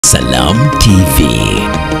Salam TV.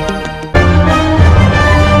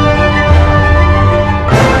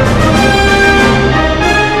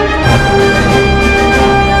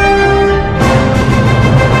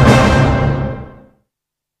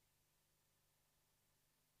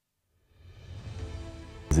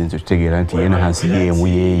 Tutegeera nti yena hansi y'emu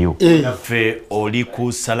yeeyo. Naffe oli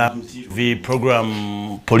ku Salam TV program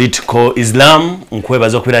Political Islam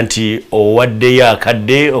nkwebaza okubeera nti owaddeyo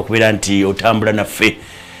akadde okubeera nti otambula naffe.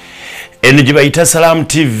 Eno gye bayita Salam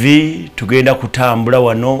TV tugenda kutambula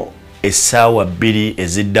wano essaawa 2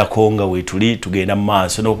 eziddako nga weetuli tugenda mu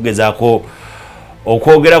maaso n'okugezaako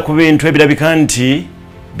okwogera ku bintu ebirabika nti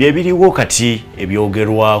bye biriwo kati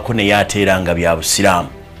ebyogerwako naye ate era nga bya busiraamu.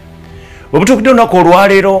 Obutukidde olunaku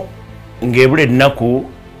olwaleero ng'ebula ennaku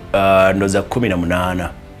ndoza 18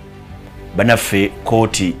 banaffe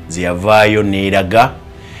kooti zeyavaayo n'eraga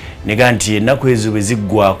nega nti ennaku ezo bwe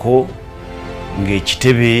ziggwako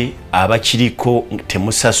ng'ekitebe abakiriko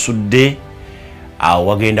temusasudde awo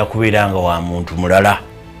wagenda kubeera nga wa muntu mulala.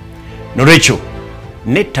 Nolwekyo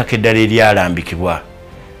n'ettaka eddala eryalambikibwa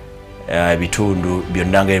ebitundu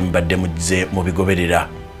byonna nga mubadde mu bigoberera.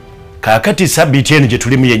 Kaakati sabbiiti eno gye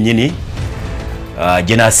tulimu yennyini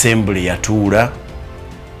General Assembly yatuula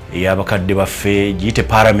ey'abakadde baffe giyite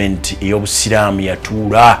Parliament ey'obusiraamu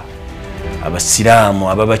yatuula abasiraamu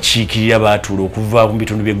ababakiikirira baatuula okuva mu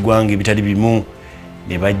bitundu by'eggwanga ebitali bimu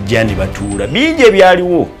ne bajja ne batuula bingi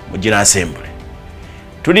ebyaliwo mu General Assembly.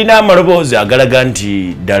 Tulina amaloboozi agalaga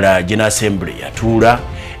nti ddala General Assembly yatuula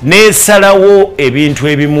n'esalawo ebintu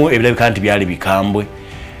ebimu ebirabika nti byali bikambwe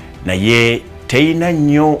naye teyina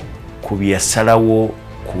nnyo ku byasalawo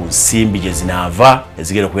ku nsimbi gye zinaava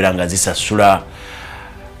ezigenda okubeera nga zisasula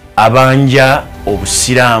abanja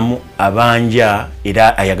obusiraamu abanja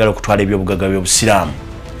era ayagala okutwala ebyobugagga by'obusiraamu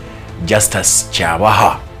Justus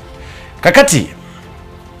Kyabahwa. Kakati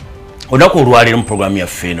olunaku olwaleero mu programu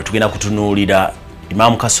yaffe eno tugenda kutunuulira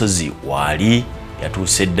Imam Kasozi waali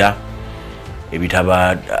yatuuse dda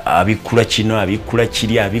ebitaba abikkula kino abikkula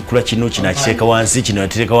kiri abikkula kino kino akiteeka wansi kino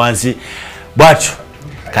yateeka wansi bwatyo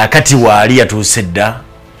kakati waali yatuuse dda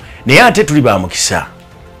naye ate tuli ba mukisa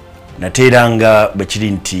nateera nga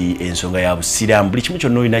bakiri nti ensonga ya busiraamu buli kimu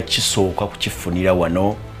kyonna olina kisooka kukifunira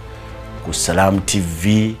wano ku Salam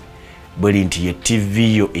TV bweri nti ye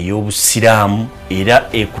TV yo ey'obusiraamu era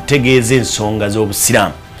ekutegeeza ensonga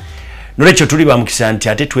z'obusiraamu. Nolwekyo tuli ba mukisa nti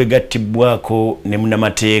ate twegattibwako ne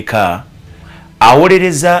munnamateeka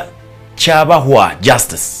awolereza Kyabahwa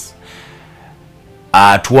Justus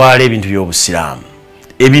atwala ebintu by'obusiraamu.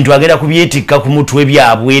 Ebintu agenda kubyetikka ku mutwe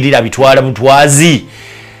byabwerera bitwala butwazi.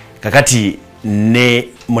 Kakati ne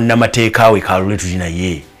munnamateeka we Kalule tulina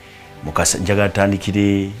ye mukasa njagala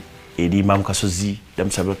tandikire eri Imam Kasozi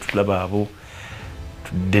damusaba tulaba abo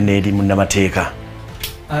tudde n'eri munnamateeka.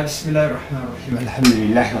 Bismillahirrahmanirrahim.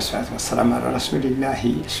 Alhamdulillah wassalatu wassalamu ala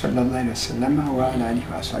rasulillahi sallallahu alaihi wasallam wa ala alihi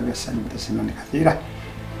wa sahbihi wasallam tasliman kathira.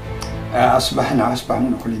 أصبحنا وأصبحنا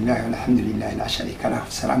نقول لله والحمد لله لا شريك له.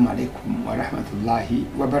 السلام عليكم ورحمة الله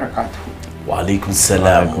وبركاته. وعليكم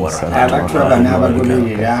السلام ورحمة الله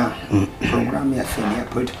وبركاته. Program ya feni ya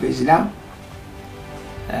Political Islam.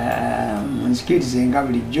 Munzikirize nga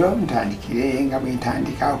bulijjo ntandikire nga bwe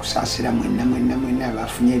ntandika okusasira mwenna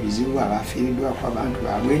abafunye ebizibu abafiiriddwako abantu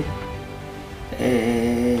baabwe.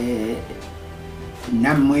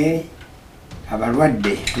 Nammwe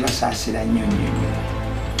abalwadde tubasasira nnyo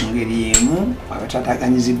ngeri yemu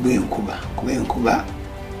abatataganyizibwa enkuba kuba enkuba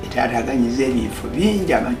etataganyiza ebifo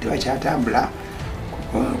bingi abantu bakyatambula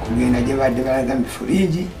kugenda gye badde balaga mu bifo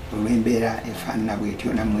bingi olw'embeera efaanana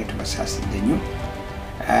bwetyo nammwe tubasaasidde nnyo.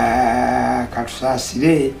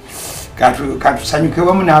 Katusaasire katusanyuke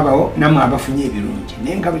wamu n'abawo nammwe abafunye ebirungi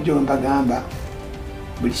naye nga bulijjo mbagamba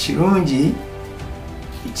buli kirungi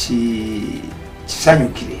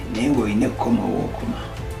kisanyukire naye ng'olina ekkoma wookoma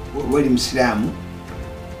bw'oba oli musiraamu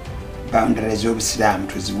boundaries z'obusiraamu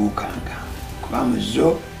tuzibuukanga kuba mu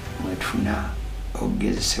zo mwetufuna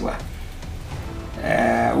okugezesebwa.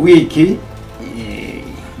 Wiiki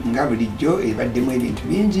nga bulijjo ebaddemu ebintu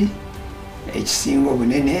bingi ekisinga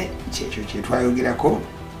obunene kyekyo kyetwayogerako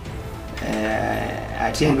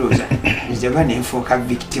ate endowooza nzeba nenfuuka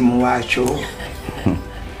victim waakyo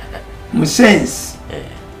mu sense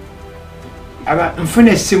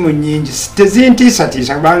nfuna essimu nnyingi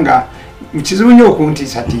tezintiisatiisa kubanga kizibu nnyo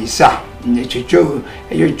okuntiisatiisa ekyo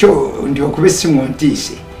kyo ndi okuba essimu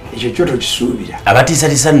ontiise ekyo kyo tokisuubira.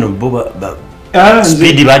 Abatiisatiisa nno bo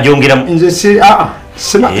speedi bagyongeramu. Nze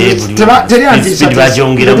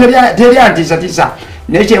teri antiisatiisa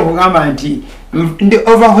naye kyenkugamba nti ndi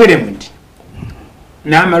overwhelmed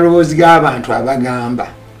n'amaloboozi g'abantu abagamba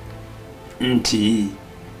nti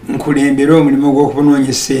nkulembera omulimu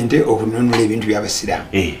gw'okunoonya ssente okununula ebintu by'abasiraamu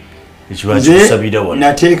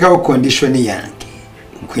nateekawo condition yange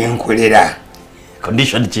nkwenkolera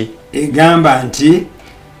condition ki egamba nti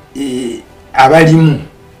abalimu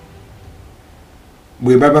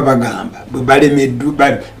bwe baba bagamba bwe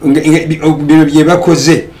balemeddwa bino bye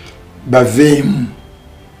bakoze baveemu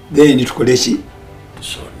then tukole ki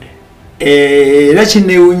era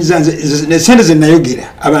kinewunyiza sente ze nayogera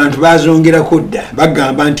abantu bazongerako dda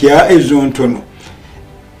bagamba nti ezo ntono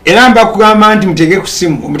era mbakugamba nti mutege ku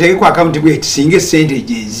simu mutege ku akawunti bweti singa esente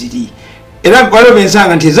gyeziri era waliwo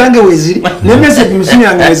bensanga nti ezange weziri ne message musimu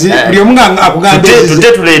yange weziri buli omu nga akugamba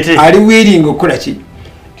ali wiringa okukola ki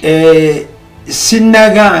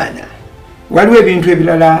sinnagaana waliwo ebintu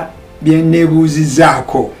ebirala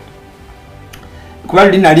byenebuuzizaako kuba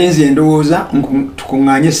luli nali nze ndowooza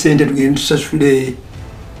tukuŋŋaanye ssente tugende tusasule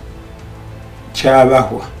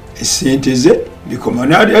Kyabahwa essente ze bikoma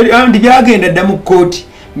ndi byagenda dda mu kkooti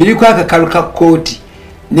biriko akakalu ka kkooti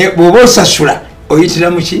bw'oba osasula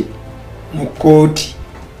oyitira muki mu kkooti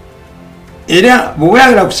era bwe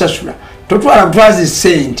weyagala kusasula totwala kutwaza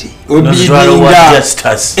ssente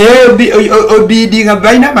obiidinga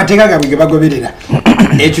balina amateeka gabwe ge bagoberera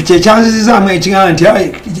ekyo kyekyanzizizaamu ekigamba nti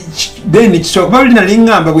then kisooka bali nali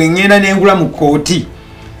ŋŋamba bwe ŋŋenda n'engula mu kkooti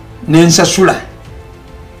n'ensasula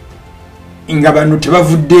nga bano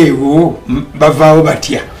tebavuddeewo bavaawo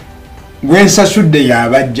batya gwe nsasudde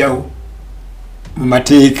yabajjawo mu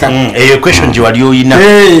mateeka eyo question gye wali oyina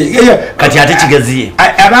kati ate kigaziye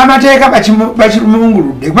ab'amateeka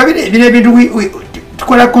bakimunguludde kuba bino ebintu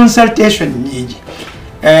tukola consultation nyingi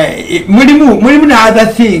mulimu na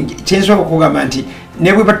other thing kyensobola okugamba nti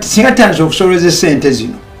singa tutandise okusolooza essente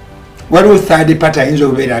zino waliwo third party ayinza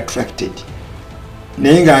okubeera attracted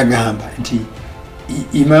naye ng'agamba nti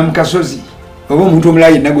Imam Kasozi oba omuntu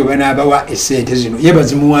omulala yenna gwe banaabawa essente zino ye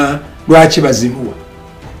bazimuwa lwaki bazimuwa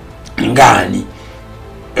ngaani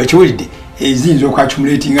okiwulidde eziyinza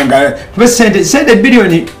okwacumulatinga nga kuba sente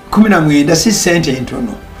biliyoni 19 si sente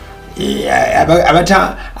ntono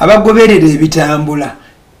abagoberera ebitambula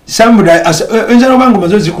oyinza noba nga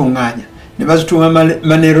omaze ozikuŋŋaanya ne bazituuma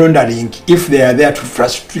money laundering if they are there to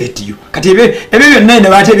frustrate you kati ebyo byonna ne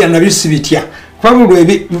bateebya nabyo si bitya kuba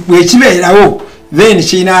bwekibeerawo then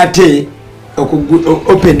kiina ate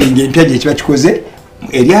opening empya gye kiba kikoze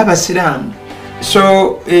eri abasiraamu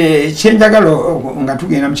so kyenjagala nga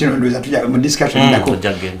tugenda mu kino ndowooza tujja mu discussion nako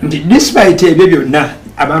nti despite ebyo byonna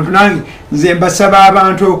abantu nange nze mbasaba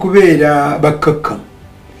abantu okubeera bakkakkamu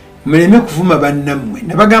muleme kuvuma bannammwe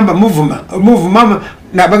nabagamba muvuma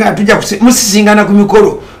nabagamba tujja musisingana ku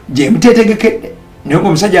mikolo gye muteetegekedde naye nga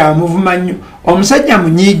omusajja amuvuma nnyo omusajja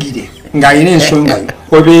munyiigire ng'alina ensonga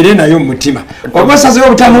yo obeere nayo mu mutima oba osazeho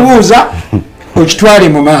obutamubuuza okitwale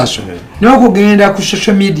mu maaso n'okugenda ku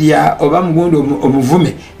social media oba mugundi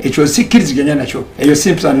omuvume ekyo sikkiriziganya nakyo eyo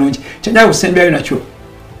simpsa nungi kyenjala kusembyayo nakyo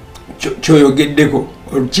kyoyogeddeko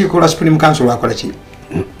olukiiko lwa Supreme Council lwakola ki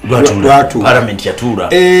lwatuula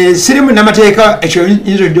siri munnamateeka ekyo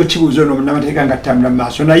yinza ojja okibuuza ono munnamateeka nga ttambula mu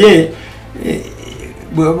maaso naye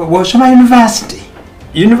bw'osoma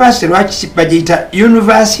university lwaki bagiyita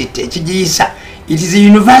university ekigiyisa it is a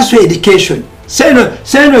universal education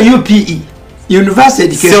seno UPE university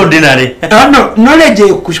education knowledge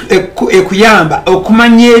ekuyamba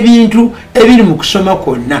okumanya ebintu ebiri mu kusoma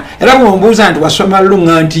kwonna era bw'ombuuza nti wasoma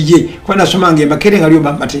lunga nti ye kuba nasomanga emakere nga lyoba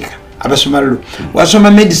amateeka abasoma lulu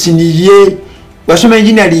wasoma medicine ye wasoma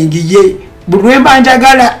engineering ye buli lwemba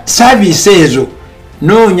njagala service ezo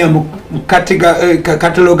noonya mu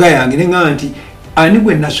kataloga yange neŋŋamba nti ani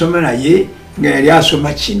gwe nasoma naye nga yali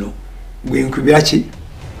asoma kino gwe nkubira ki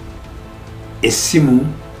essimu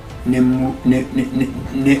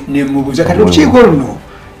nemubuuza kati olukiiko luno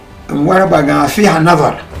omuwarabu agamba fiha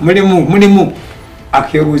nadhara mulimu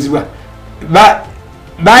akebuuzibwa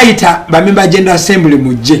bayita bamemba General Assembly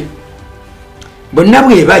mujje bonna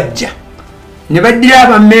bwe bajja ne baddira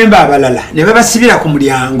abamemba abalala ne babasibira ku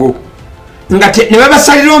mulyango ne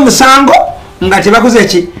babasalira omusango nga tebakoze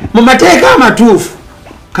ki mu mateeka amatuufu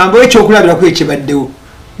kambawo ekyokulabirako ekibaddewo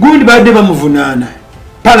gundi badde bamuvunaana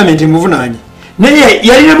palamenti muvunaanye naye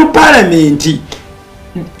yalina mu palamenti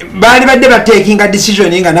baali badde batekinga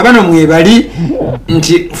decision nga nabano mwebali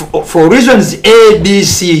nti for reasons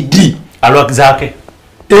ABCD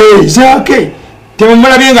zake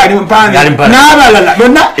temumulabye nga ali mu palamenti n'abalala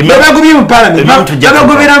bonna babagobye mu palamenti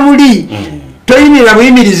babagobera muli toyimirira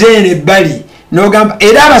buyimirize eno ebbali n'ogamba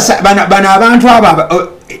era bano abantu abo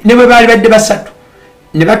ne bwe baali badde basatu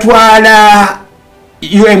ne batwala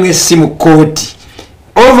UMS mu kooti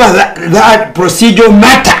over that procedure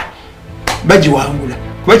matter bagiwangula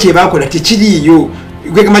kuba kyebakola tekiriiyo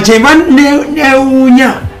gwe kamakyemba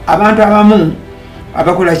newuunya abantu abamu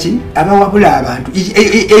abakola ki abawabula abantu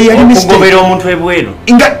okugobera omuntu ebweru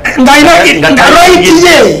nga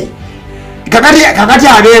roitiye kakati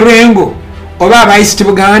abeerwengo oba aba East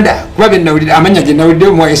Buganda kuba benawulira amanya gye nawulidde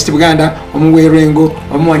omu East Buganda omuweerwengo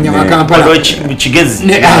omuwanya wa Kampala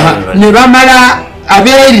ne bamala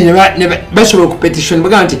abeeri basobola okupetition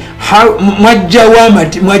baga nti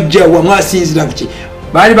mwajjawa mwasinzira kuki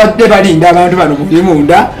baali badde balinda abantu bano muli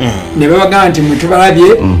munda ne babaga nti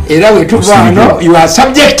mwetubalabye era wetuva wano you are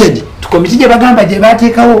subjected to committee gye bagamba gye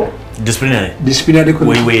bateekawo disciplinary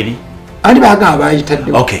committee andi bagamba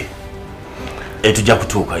bayitadde tujja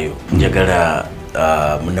kutuukayo njagala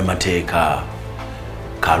munnamateeka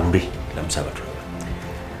Kalule namusabatu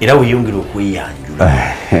era weyongera okweyanjula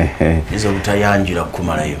eza obutayanjula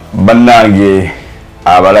kukumalayo bannange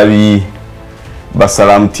abalabi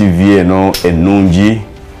Basalamu TV eno ennungi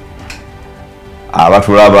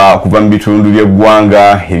abatulaba okuva mu bitundu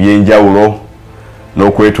by'eggwanga ebyenjawulo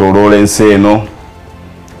n'okwetooloola ensi eno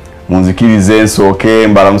munzikirize ensooke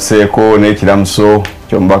mbalamuseeko n'ekiramuso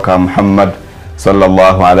ky'omubaka Muhammad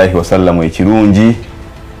sallallahu alaihi wasallam ekirungi.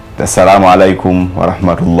 Assalamu alaikum wa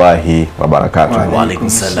rahmatullahi wa barakatuh. Wa alaikum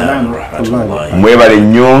salam wa rahmatullahi. Mwebale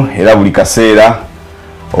nnyo era buli kaseera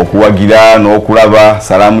okuwagira n'okulaba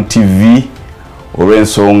Salamu TV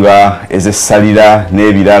olw'ensonga ez'essalira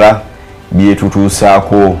n'ebirala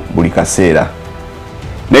byetutuusaako buli kaseera.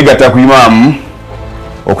 Negatta ku Imam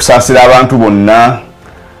okusaasira abantu bonna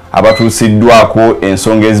abatuusiddwako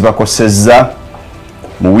ensonga ezibakosezza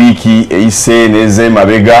mu wiiki eyise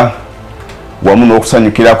n'ez'emabega wamu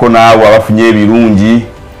n'okusanyukirako n'abo abafunye ebirungi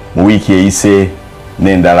mu wiiki eyise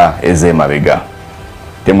n'endala ez'emabega.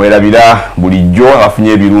 Temwerabira bulijjo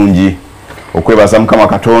abafunye ebirungi okwebaza Mukama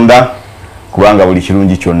Katonda kubanga buli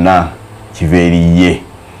kirungi kyonna kiva eri ye.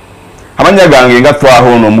 Amanya gange nga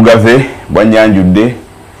twaho ono omugave bwannyanjudde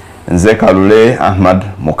nze Kalule Ahmad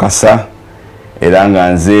Mukasa era nga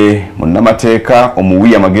nze munnamateeka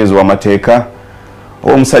omuwi amagezi w'amateeka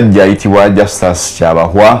omusajja ayitibwa Justus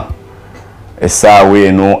Kyabahwa essaawa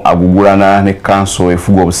eno agugulana ne kanso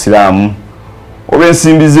efuga obusiraamu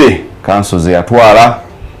olw'ensimbi ze kanso ze yatwala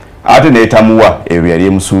ate neetamuwa ebyo yali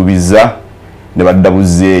emusuubizza ne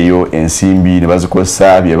baddabuzeeyo ensimbi ne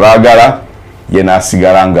bazikozesa bye baagala ye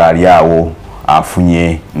n'asigala ng'ali awo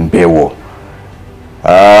afunye mpewo.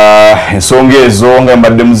 Ensonga ezo nga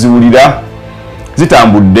mbadde muziwulira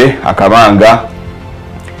zitambudde akabanga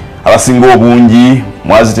abasinga obungi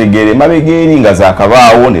mwazitegeera emabega eri nga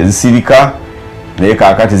zaakabaawo ne zisirika naye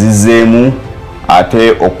kaakati zizzeemu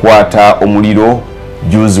ate okukwata omuliro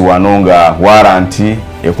juzi wano nga waranti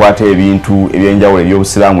ekwata ebintu ebyenjawulo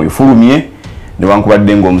eby'obusiraamu efulumye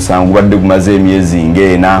newankubadde ng'omusango gubadde gumaze emyezi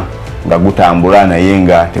ng'ena nga gutambula naye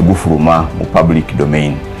nga tegufuluma mu public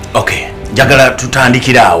domain. Okay, njagala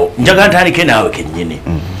tutandikire awo. Njagala ntandike naawe kennyini.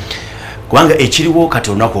 Kubanga ekiriwo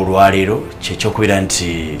kati olunaku olwaleero kyekyokubira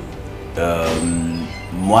nti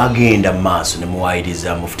mwagenda mu maaso ne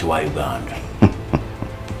muwaayiriza mufti wa Uganda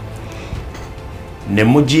ne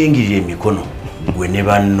mujingirira emikono gwe ne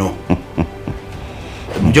banno.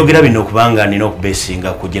 Njogera bino okubanga nina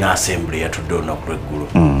okubeesinga ku General Assembly yatudde olunaku lw'eggulu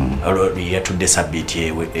yatudde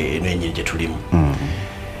sabbiiti n'ennyini gye tulimu.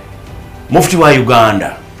 Mufti wa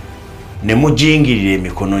Uganda ne mujingirira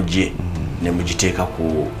emikono gye ne mugiteeka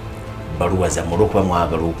ku baluwa zammwe olw'okuba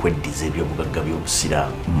mwagala okweddiza ebyobugagga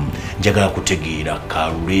by'obusiraamu. Njagala kutegeera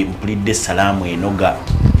Kalule mpulidde salaamu enoga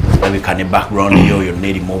labika ne background yo yonna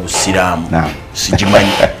erimu obusiraamu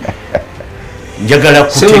sigimanyi. Njagala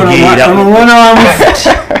kutegeera omwana wa mufti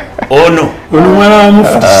ono mwana wa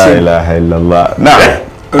mufti la ilaha illallah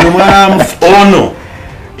ono mwana wa mufti ono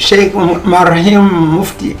Sheikh Marhum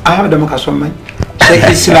Mufti Ahmad Makasoma Sheikh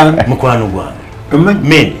Islam mukwano gwange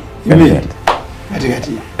men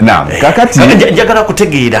naam kakati njagala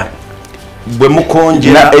kutegeera bwe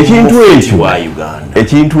mukonjera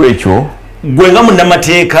ekintu ekyo gwe nga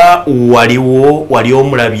munnamateeka wali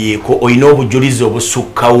omulabyeko olina obujulizi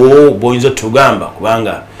obusukkawo bw'oyinza otugamba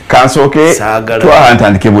kubanga kansooke twaha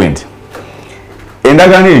ntandike bwe nti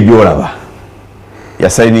endagaano eyo gy'olaba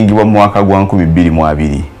yasayiningibwa mu mwaka gwa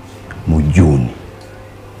 2020 mu Juni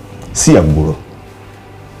si yaggulo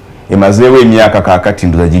emazeewo emyaka kaakati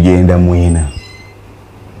ndoza gigenda mwena.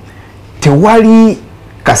 Tewali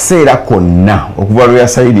kaseera konna okuva lwe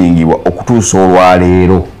yasayiningibwa okutuusa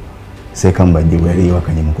olwaleero seekamu bajje bwe yali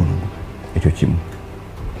yewakanye mukono ekyo kimu.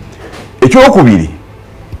 Ekyokubiri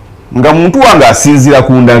nga muntu wange asinzira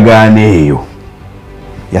ku ndagaano eyo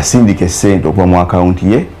yasindika essente okuva mu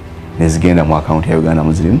akawunti ye nezigenda mu akawunti ya Uganda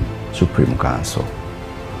Muslim Supreme Council.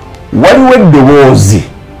 Waliwo eddoboozi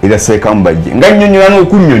era seekamu bajje nga nnyonnyola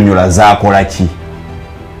n'okunnyonnyola zaakola ki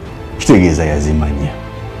kitegeeza yazimanya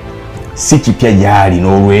si kipya gyali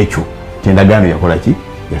n'olwekyo endagaano yakola ki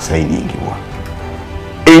yasayiningibwa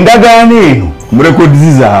endagaano eno mu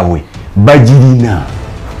rekodizi zaabwe bagirina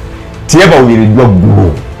teyabawulireddwa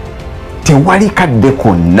ggulo tewali kadde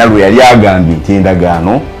konna lwe yali agambye nti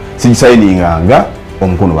endagaano sigisayininganga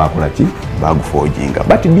omukono bakola ki bagufoojinga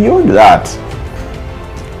but beyond that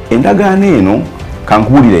endagaano eno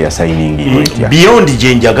kankuwulire yasayiningibwa etya beyond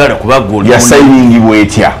gye njagala kubagula yasayiningibwa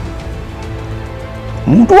etya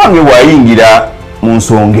omuntu wange bw'ayingira mu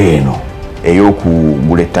nsonga eno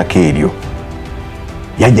ey'okugula ettaka eryo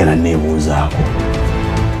yajja nanneebuuzaako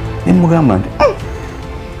ne mugamba nti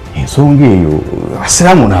ensonga eyo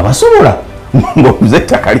abasiraamu n'abasobola ng'oguza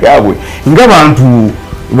ettaka lyabwe ng'abantu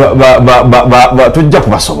tojja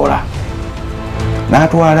kubasobola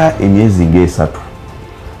n'atwala emyezi nga3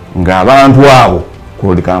 ng'abantu abo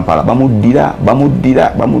ku Kampala bamuddira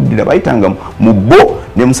bayitanga mu bo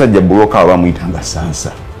ne musajja bulooka abo bamuyitanga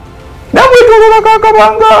Sansa namwetoolola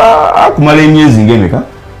kakabanga akumala emyezi ng'emeka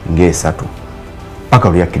nga3 paka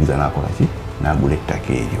lwe yakkiriza n'akola ki n'agula ettaka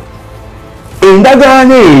eryo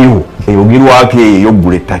endagaano eyo eyogerwako eyo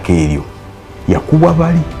ey'okugula ettaka eryo yakubwa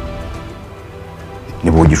bali ne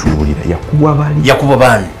bw'ogisuubulira yakuba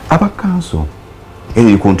baani abakanso era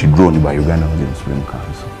eriko nti drone by Uganda Muslim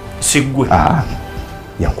Council siggwe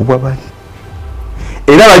yakubwa bali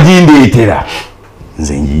era bagindeetera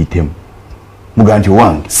nze njiyitemu muga nti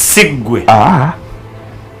owange siggwe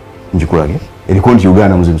njikulage eriko nti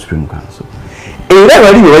Uganda Muslim Council era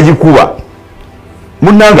bali bwe bagikuba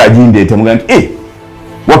munnanga agindeete muga nti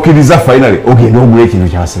wakkiriza finally ogenda ogula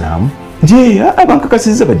ekintu ky'abasiraamu nti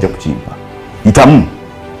bankakasizza bajja kukimpa yitamu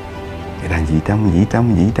era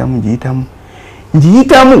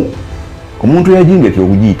njiyitamu omuntu yagindeetera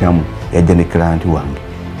okugiyitamu yajja ne client wange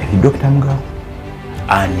yali Dr. Mugawo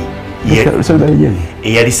ani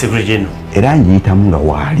eyali secretary general era njiyitamu nga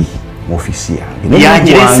waali mu ofisi yange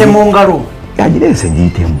yagirese mu ngalo yagirese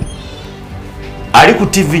njiyitemu ali ku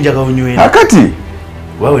TV njagawunywera akati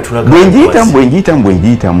wawe tulaga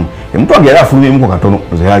bwenjiyitamu omuntu wange yali afulumiremuko katono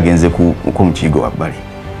nze yagenze ku mukiigo wabbali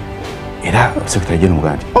era secretary general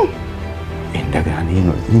mugaa nti endagaano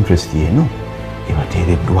eno interest eno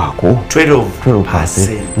ebateereddwako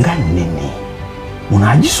 12% nga nnene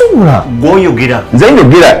munagisobola gwoyogera nze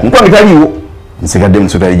njogera nkwange taliiwo nsigadde mu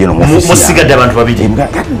secretary general musigadde abantu babiri nga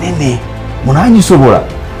nnene munagisobola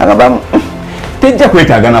agamba tejja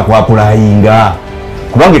kwetaagana kwapulayinga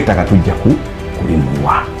kubanga ettaka tujja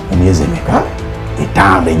kulimuwa emyezi emeka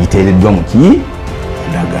 5 egiteereddwa mu ki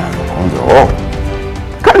endagaano konzo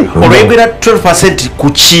olwegera 12%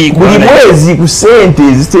 kuki buli mwezi ku sente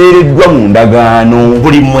eziteereddwa mu ndagaano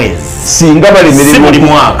buli mwezi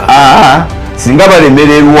singa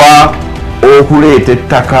balemererwa okuleeta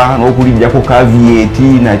ettaka n'okulijjako kavieti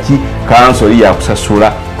naki kansoli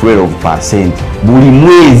yakusasula 12% buli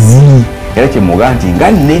mwezi era kyemuga nti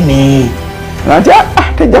nga nnene nti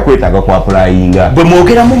tejja kwetaaga kwapulayinga bwe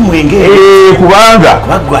mwogeramu mwenge kubanga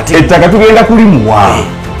ettaka tugenda kulimuwa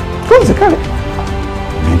konze kale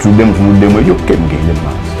ntunuddemu ebyokke mugende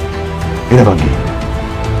maaso era bagenda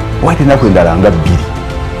wati enaku endala nga 2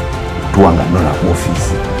 tuwanga nona ku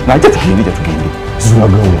ofiisi najja tugende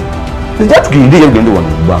zibagawo ejja tugende yagende wano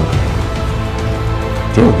mu banka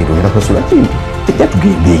tyogende ogenda kasula kintu ejja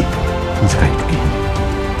tugende nzikali tugende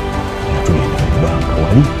mu banka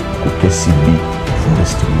wali ku KCB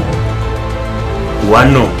Forest Mall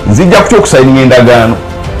wano nzijja kutya okusayininga endagaano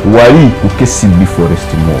wali ku KCB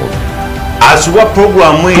Forest Mall asuwa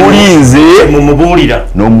programu tulinze mumubuulira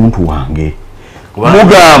n'omuntu wange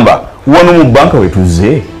mugamba wano mu banka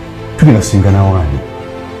wetuze tugenda singana wani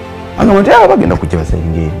agamba nti bagenda kujja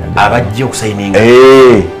basayininga abajja okusayininga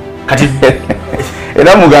kati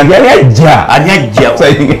era mugamba nti ani ajja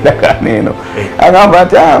okusayininga endagaano eno agamba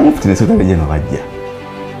nti mufti ne secretary general bajja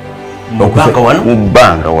mu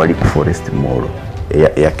banka wali ku Forest Mall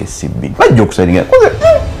eya KCB bajja okusayininga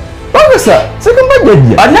bagasa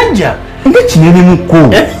sekambajja anajja nga kinene muko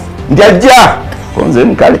nti ajja konze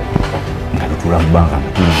mukale nga tutula mu banka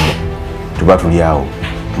nga tuba tuli awo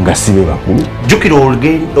nga sibe bakulu jukira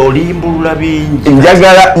olimbulula bingi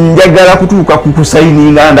njagala kutuuka ku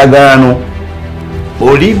kusayininga ndagaano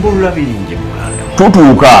olimbulula bingi muganda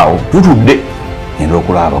tutuuka awo tutudde ngenda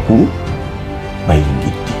okulaba abakulu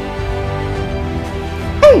bayingidde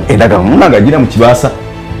endagaano munanga gira mu kibaasa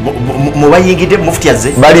mubayingidde mufti azze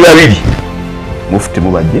bali babiri mufti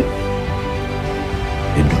mubajje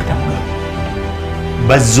Dr. Mugabe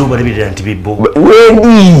bazzo balabirira nti bibbo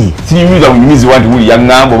wendi sinyumiza munyumizi wanti wuli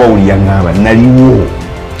yaŋŋamba oba wuli yaŋŋamba naliwo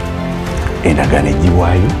endagaano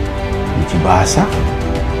eggibwayo mu kibaasa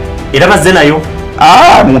era bazze nayo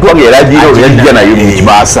muntu wange yalagira yajja nayo mu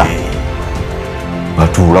kibaasa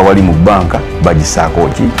batuula wali mu banka bagisaako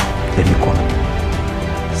ki emikono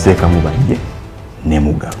Seekamu bajje ne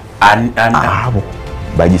Mugalo abo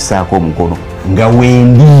bagisaako omukono nga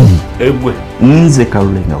wendi egwe nze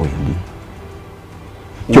Kalule nga wendi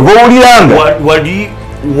kyova owuliranga wali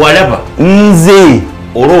walaba nze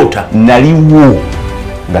olota naliwo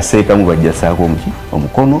nga Seekamu bajja saako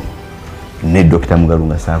omukono ne Dr. Mugalo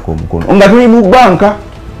nga saako omukono nga tuli mu banka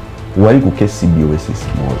wali ku KCB Oasis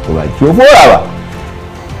Mall kyova olaba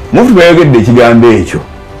mufu bayogedde ekigambo ekyo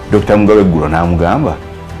Dr. Mugalo eggulo n'amugamba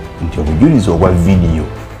nti obujulizi obwa vidiyo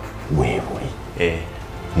weebuli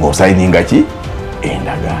ng'osayininga ki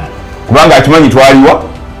endagaano kubanga akimanyi twaliwa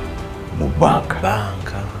mu banka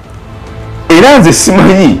era nze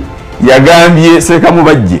simanyi yagambye Seekamu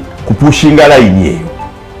bajje kupushinga layini eyo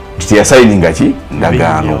nti teyasayininga ki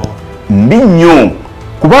ndagaano mbi nnyo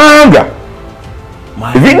kubanga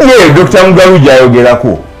vidiyo eyo Dr. Mugalo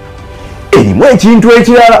gyayogerako erimu ekintu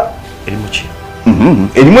ekirala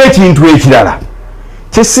erimu ekintu ekirala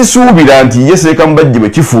kyesisuubira nti ye Seekamu bajje bwe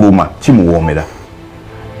kifuluma kimuwoomera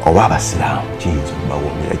oba abasiraamu kiyinza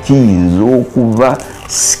okubawoomera kiyinza okuba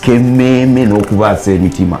sikemeeme n'okubaasa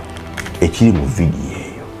emitima ekiri mu vidiyo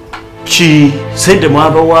eyo ki sente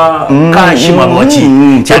mwabawa kashi mwabawa ki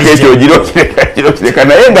kyekyo kireka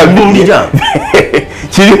naye nga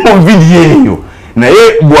kiri mu vidiyo eyo naye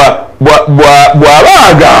bw'aba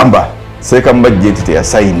agamba Seekamu bajje nti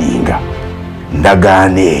teyasayininga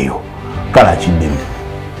ndagaano eyo kale akiddemu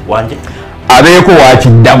wanje abeeko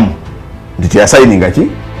wakiddamu nti teyasayininga ki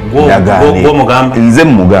ndagaano nze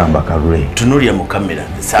mugamba Kalule tunulya mu kamera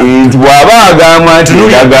nti bw'aba agamba nti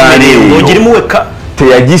ndagaano eyo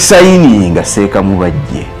teyagisayininga Seekamu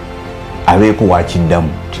bajje abeeko wakiddamu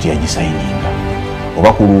nti teyagisayininga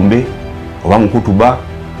oba kulumbe oba mukutuba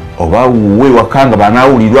oba we wakanga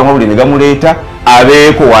banaawulirwa amawulire ne gamuleeta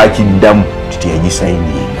abeeko wakiddamu nti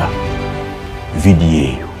teyagisayininga vidiyo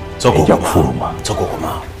eyo ejja kufuluma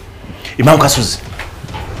Imam Kasozi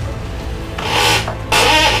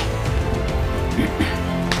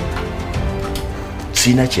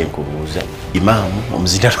sina kyenkubuuza Imam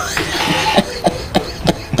omuzira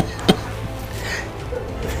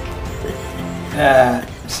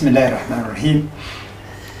Bismillahirrahmanirrahim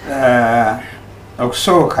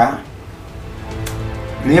okusooka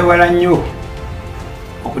neewala nnyo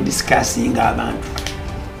okudisikasinga abantu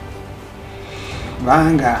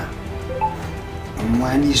kubanga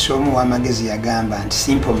omuwandiisi omu w'amagezi yagamba nti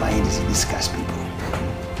simple minds discuss people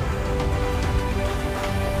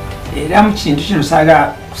era mu kintu kino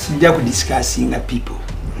saaga sijja kudisikasinga people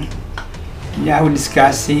njaa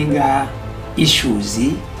kudisikasinga issues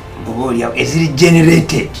oba oliawo eziri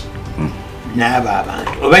generated n'abo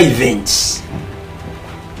abantu oba events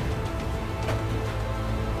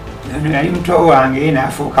ono yali muto wange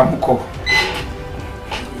n'afuuka muko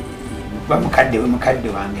ba mukadde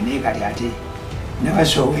wange naye kati ate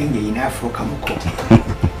nabasa ow'engeri n'afuuka muko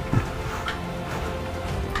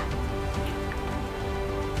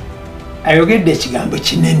ayogedde ekigambo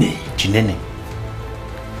kinene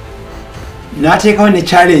n'ateekawo ne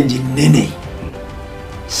challenge nnene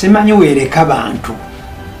simanyi weereka bantu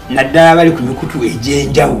naddala bali ku mikutu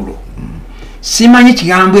egy'enjawulo simanyi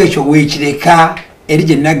kigambo ekyo weekireka eri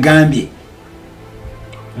gye nagambye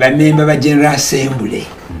bamemba ba General Assembly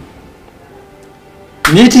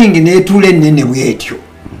meeting neetuula ennene bwetyo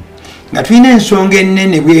nga tulina ensonga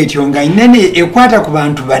ennene bwetyo nga ennene ekwata ku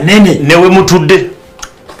bantu banene newe mutudde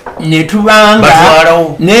netubanga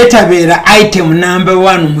netabeera item number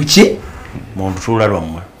 1 muki muntu tuula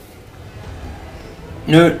lwammwe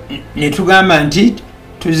netugamba nti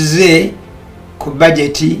tuzze ku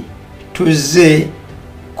budget tuzze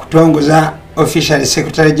kutongoza official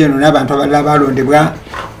secretary general n'abantu abalala balondebwa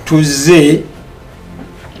tuzze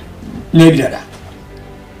n'ebirala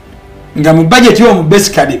nga mu budget y'omu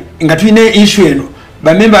basically nga tulina issue eno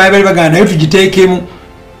bamemba bali bagana nayo tugiteekemu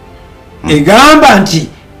egamba nti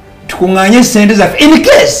tukuŋŋaanye sente zaffe in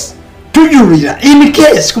case tujulira in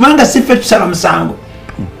case kubanga siffe tusaba musango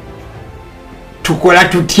tukola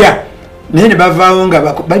tutya naye ne bavaawo nga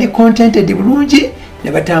bali contented bulungi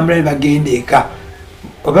ne batambula ne bagenda eka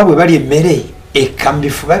oba bwe bali emmere eka mu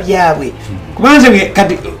bifuba byabwe kubanze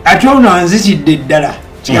kati ate ono anzikidde ddala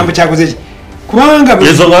kigambo kyakoze ki kubanga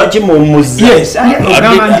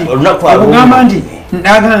ogamba nti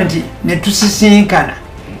ndaga nti netusisinkana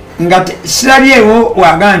nga sirabyewo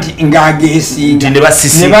waga nti ng'ageesinga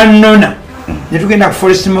ne bannona ne tugenda ku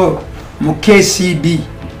Forest Mall mu KCB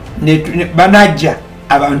banajja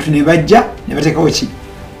abantu ne bajja ne bateekawo ki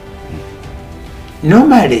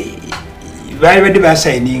normally bali badde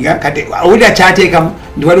basayininga kati owulira kyateekamu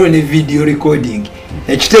nti waliwo ne video recording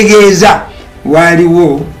ekitegeeza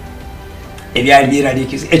waliwo ebyali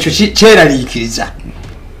byeraliikiriza ekyo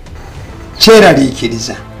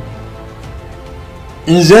kyeraliikiriza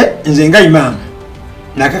nze nga Imam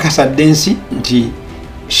nakakasa densi nti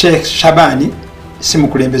Sheikh Shabani si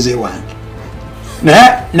mukulembeze wange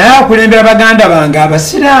naye akulembera baganda bange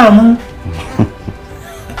abasiraamu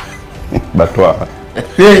batwala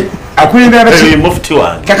akulembera mufti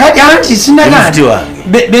wange kakati anti sinagandi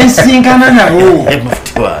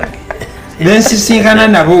bensisinkana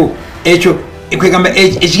nabo ekyo kwegamba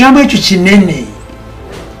ekigambo ekyo kinene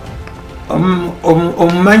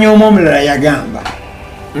omumanyi omulala yagamba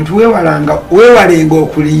nti weewalenga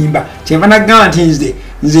okulimba kyenva nagamba nti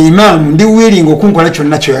nze Imam ndi wiringa okunkola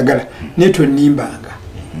kyonna kyoyagala naye tonimbanga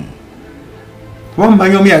kuba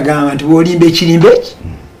omumanyi omu yagamba nti bwolimba ekirimba eki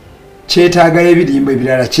kyetaagayo ebirimbo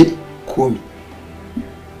ebirala 10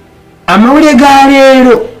 amawulire ga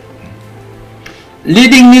leero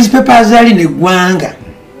leading newspapers ali neggwanga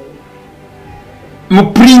mu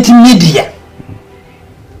print media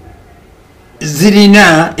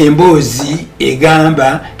zirina emboozi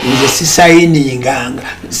egamba nze sisayininganga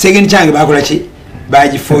segeni kyange bakola ki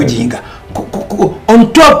bagifojinga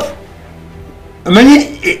on top manyi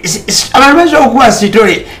abantu basobola okuba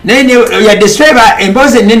sitole naye yadde sitole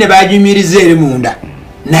emboozi ennene bajumiriza eri munda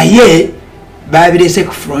naye babirese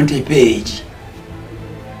ku front page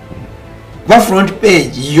kuba front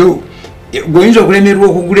page yo goyinza okulemerwa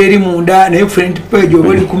okugula eri munda naye front page oba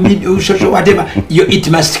oli ku social whatever yo it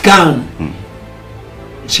must come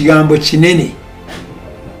kigambo kinene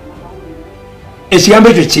ekigambo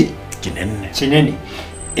ekyo kinene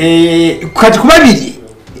kati ku babiri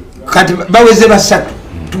kati baweze basatu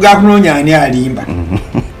tugakunoonya ani alimba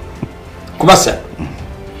kubasatu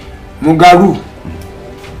Mugalu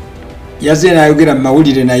yazze nayogera mu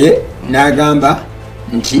mawulire naye n'agamba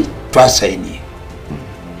nti twasayinie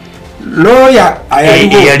lawyer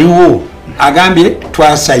ayaliwo agambye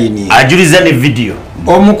twasayinie ajuliza ne video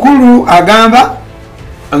omukulu agamba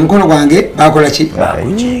omukono gwange bakola ki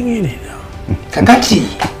kakati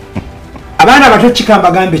abaana bato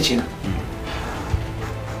kikamba gambe kino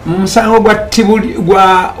mu musango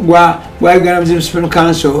gwa Uganda Municipal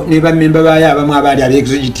Council ne bamemba bayo abamu abaali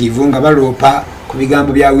aba-executive nga baloopa ku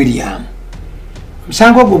bigambo bya William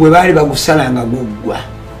musango gwe bwe baali bagusalanga guggwa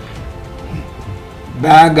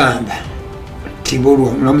bagamba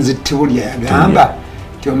Tibulwa mulamuzi Tibulya yagamba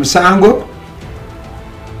ti omusango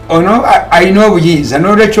ono alina obuyinza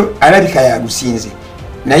n'olwekyo alabika yagusinze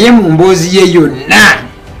naye mu mboozi ye yonna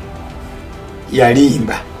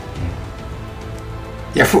yalimba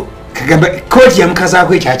kagamba kooti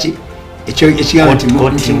yamukazaako ekyaki ekigamba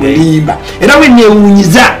nti mulimba era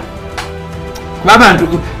wenewuunyiza kuba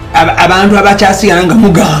abantu abakyasigala nga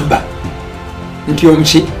mugamba nti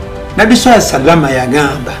omuki Nabbi Swalla Sallama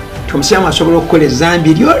yagamba nti omusiraamu asobola okukola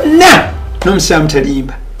ezambi lyonna n'omusiraamu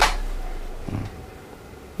talimba.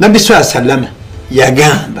 Nabbi Swalla Sallama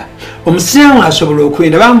yagamba omusiraamu asobola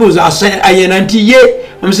okwenda bambuuza ayenda nti ye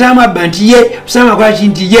omusiraamu abba nti ye omusiraamu akola ki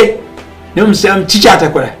nti ye naye omusiraamu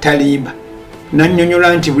kikyatakola talimba.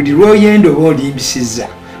 Nannyonnyola nti buli lw'oyenda oba olimbisizza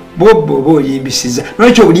bwobba oba olimbisizza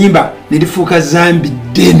nolwekyo obulimba ne lifuuka zambi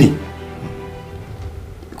ddene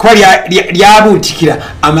kuba lyabuutikira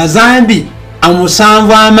amazambi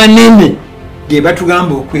amusanvu amanene ge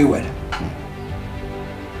batugamba okwewala.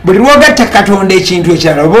 Buli lwogatta Katonda ekintu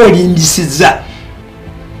ekirala oba olimbisizza.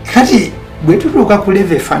 Kati bwe tutuuka ku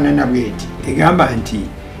leva efaanana bweti egamba nti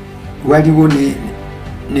waliwo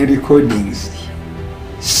ne recordings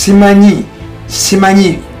simanyi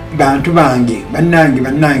bantu bange bannange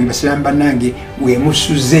basiraamu bannange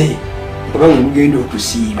wemusuze oba wemugenda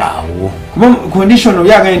okusiiba kuba condition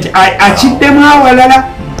obyagane nti akiddemu awalala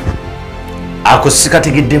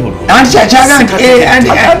akosikategedde bulungi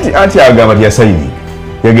anti agamba ti yasayini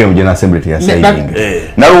yagenda mu General Assembly teyasayininga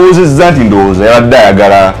nalowozezza nti ndowooza yabadde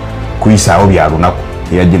ayagala kuyisaawo bya lunaku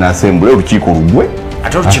eya General Assembly olukiiko lugwe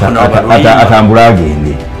atambule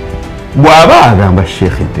agende bw'aba agamba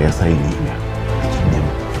sheekhe teyasayininga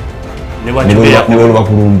ne bweluba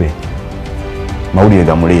kulumbe mawulire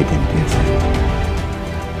gamuleete nti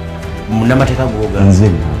munamateeka gwoga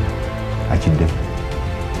nze akiddemu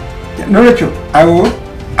nolwekyo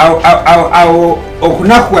awo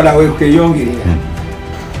okunakuwala wekweyongerera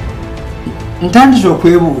ntandise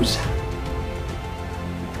okwebuuza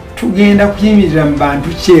tugenda kuyimirira mu bantu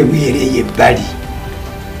kyebwereye ebbali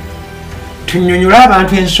tunnyonnyola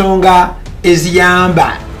abantu ensonga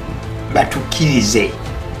eziyamba batukkirize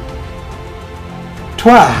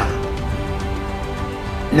twaha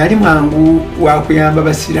nali mwangu wakuyamba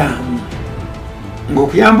basiraamu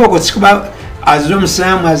ng'okuyamba okwo sikuba azze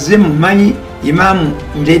omusiraamu azze mumanyi Imam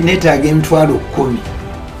neetaaga emitwalo 10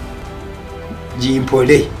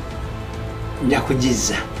 gimpole nja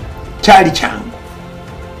kugizza kyali kyangu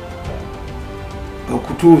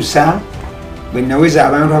okutuusa bwe naweza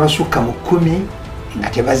abantu abasukka mu 10 nga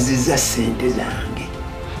tebazizza ssente zange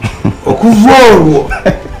okuva olwo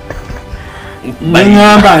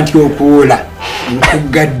neŋŋamba nti okuwola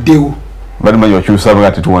nkugaddewo balimanyi bakyusa bwe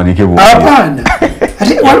ate tuwandiike apaana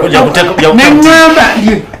neŋŋamba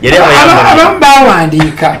abamu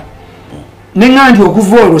bawandiika neŋŋamba nti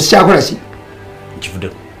okuva olwo sikyakola ki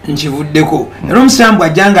nkivuddeko era omusiraamu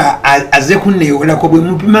bw'ajja nga azze kunneewolako bwe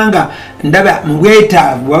mupima nga ndaba mu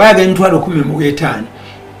bwetaavu waba yaga emitwalo 15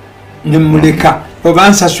 nemuleka oba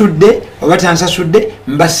nsasudde oba tansasudde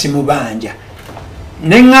mba simubanja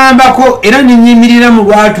neŋŋambako era nenyimirira mu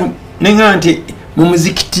lwatu neŋŋamba nti mu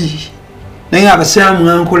muzikiti naye abasiraamu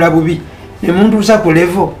nkola bubi nemuntuusa ku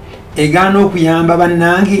levo egaana okuyamba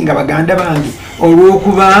bannange nga baganda bange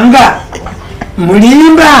olw'okubanga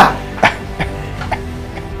mulimba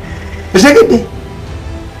osegedde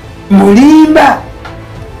mulimba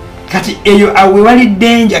kati eyo awe wali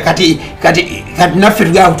denja kati naffe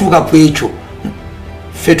tugala kutuuka ku ekyo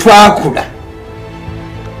ffe twakula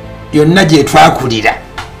yonna gye twakulira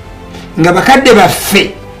nga bakadde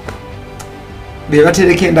baffe be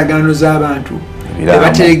batereka endagaano z'abantu be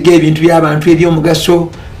batereka ebintu by'abantu ebyomugaso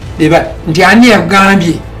nti ani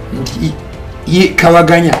yagambye nti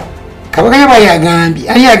kawaganya bwayagambye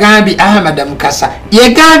ani yagambye Ahmad Mukasa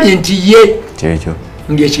yagambye nti ye kyekyo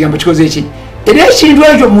ng'ekigambo kikoze eki era ekintu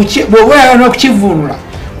ekyo bw'oba oyagala okukivuunula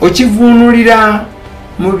okivuunulira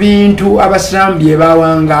mu bintu abasiraamu bye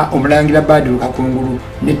bawanga omulangira Badru Kakungulu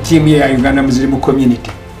ne ttiimu ye ya Uganda Muslim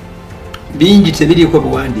Community bingi tebiriiko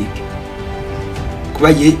buwandiike kuba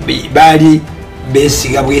baali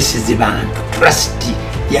beesiga bwesizi bantu trust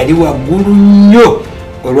yali waggulu nnyo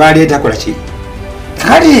olwaleeta kola ki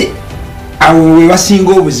kale awo we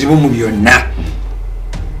wasinga obuzibu mu byonna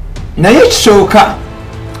naye ekisooka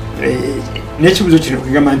n'ekibuzo kino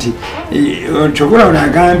kugamba nti kyokola ono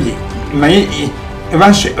agambye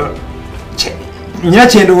nyina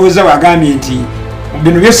kyendowooza wagambye nti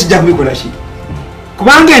bino byosijja kubikola ki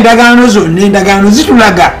kubanga endagaano zonna endagaano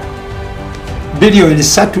zitulaga biliyoni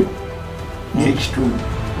 3 n'ekitundu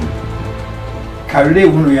kalule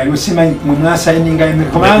buno yali osimanyi mwe mwasayininga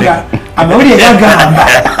kubanga amawulire gagamba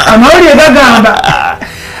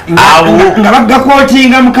nga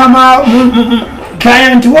bagakootinga mukama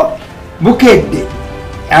client wo bukedde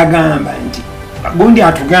agamba nti gundi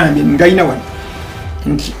atugambye ngayina wano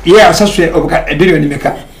nti ye asasule biliyoni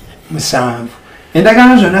meka 7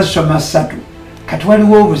 endagaano zonna zisoma 3 kati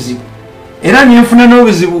waliwo obuzibu era nenfuna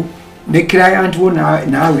n'obuzibu ne client wo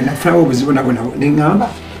naawe nafunawo obuzibu nabwo neŋŋamba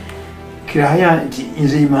client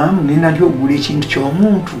nze Imam nina nti ogula ekintu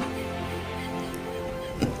ky'omuntu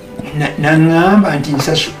naŋŋamba nti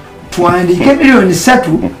nsasu tuwandiike biliyoni 3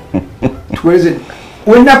 tuweze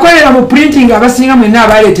wenakolera mu printing abasinga mwenna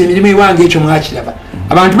abaleeta emirimu ewange ekyo mwakiraba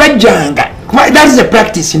abantu bajjanga that is a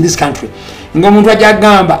practice in this country ng'omuntu ajja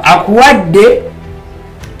agamba akuwadde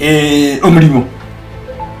omulimu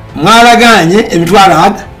mwalaganye emitwalo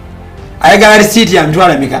aga ayagala risiiti ya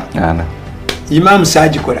mitwalo mika Imam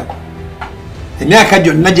saagikolako emyaka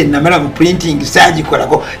gyonna gye namala mu printing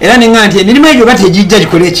saagikolako era neŋŋamba nti emirimu egyo bategijja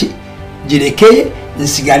gikole eki girekeye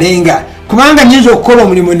nsigalenga kubanga nyinza okukola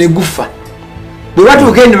omulimu negufa bwe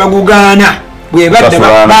batuuka ne bagugaana bwe badda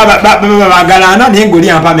bagalana naye ng'oli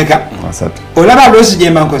ampameka olaba loosi gye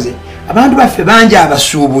mba nkoze abantu baffe bangi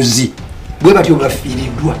abasuubuzi bwe batyo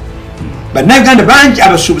bafiiriddwa bannayuganda bangi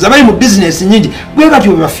abasuubuzi abali mu bizinesi nyingi bwe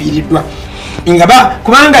batyo bafiiriddwa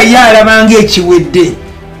kubanga ye alabanga ekiwedde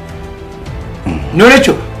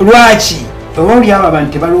nolwekyo lwaki oba oli abo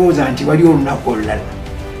abantu tebalowooza nti waliwo olunaku olulala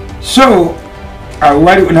so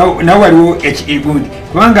nawe waliwo ekigundi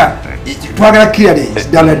kubanga twagala clearance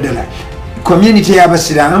ddala community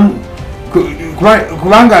y'abasiraamu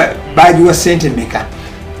kubanga bagiwa sente meka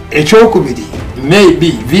ekyokubiri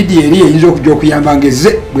maybe video eri eyinza okujja okuyamba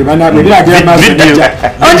ngeze bwebiragira maaso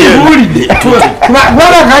anti buwulidde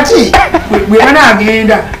kubanga kati bwe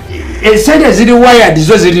banagenda esente eziri wired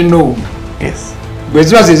zo ziri no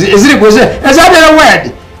bweziba eziri ezabeera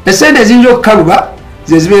wired esente eziyinza okukaluba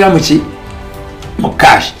zezibeera muki mu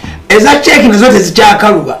cash eza check nazo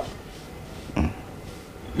tezikyakaluba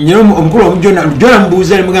nyina omukulu omujona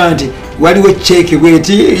mubuuza nemugamba nti waliwo check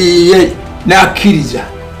bweti nakkiriza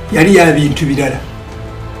yali ya bintu birala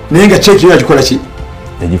naye nga check yo yagikola ki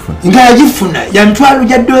yagifuna ya mitwalo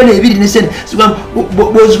gya dola 2 ne sente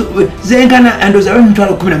zenkana andoza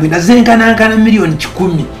mitwalo 19 zenkana milioni 10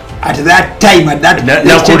 at that time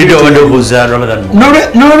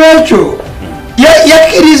n'olwekyo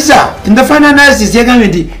yakkiriza in the final analysis yagambye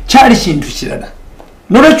nti kyali kintu kirala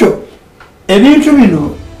n'olwekyo ebintu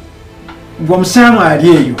bino gwomusaamu ali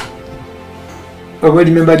eyo oba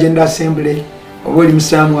oli member General Assembly oba oli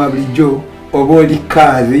musaamu wa bulijjo oba oli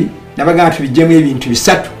kadhi nabagamba tubijjemu ebintu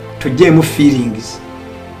bisatu tujjeemu feelings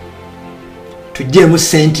tujjeemu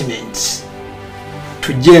sentiments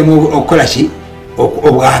tujjeemu okukola ki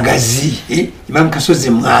obwagazi Imam Kasozi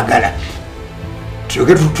mwagala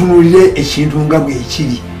tuyoke tutunulire ekintu nga bwe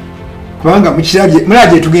ekiri kubanga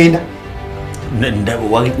mulabye tugenda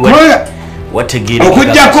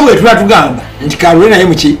okujjako bwe tuba tugamba nti kalwe naye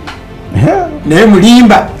muki naye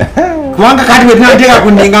mulimba kubanga kati bwe tunateeka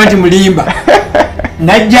kundinga nti mulimba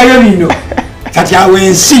najjayo bino kati awo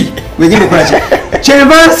ensi wegenda okukola ki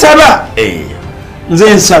kyenva nsaba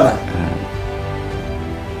nze nsaba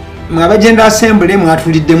mwaba General Assembly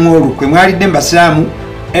mwatuliddemu olukwe mwalidde mbasiraamu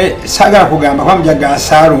sagala kugamba kwa mujaga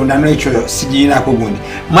asaalonda n'ekyo sigirinako gundi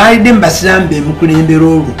mwalidde mbasiraamu bemukulembera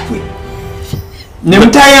olukwe ne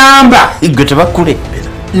mutayamba igwe tebakulembera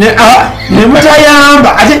ne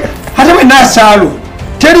mutayamba ate bwe naasaalonda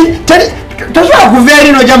teri tosobola kuva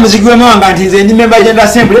eri n'ojja muziki w'emawanga nti nze ndi member General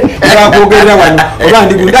Assembly ebakwogerera wano oba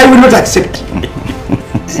ndi gundi I will not accept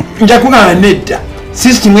nja kugamba nedda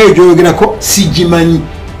system eyo gyoyogerako sigimanyi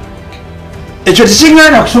ekyo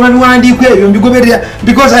tekiŋŋaana kusoma biwandiiko ebyo mbigoberera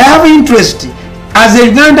because I have interest as a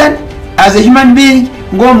Ugandan, as a human being,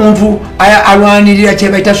 ng'omuntu alwanirira kye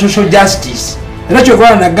bayita social justice. Era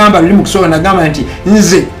kyokola nagamba luli mu kusoma nagamba nti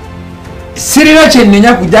nze sirina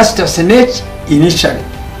kyenenya ku Justice Net initially.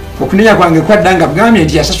 Okunenya kwange kwadda nga bugambye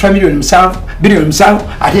nti yasasula bilioni 7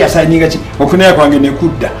 ate yasayininga ki okunenya kwange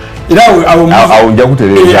nekudda. Era awo nja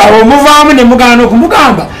kutereeza awo muvaamu ne mugana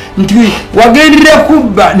okumugamba nti wagendera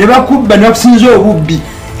kubba ne bakubba ne bakusinza obubbi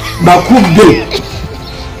bakubbe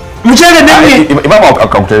mukyere nami Imam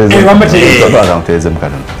akakutereeza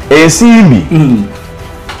mukano ensimbi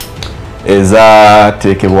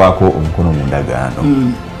ezateekebwako omukono mu ndagaano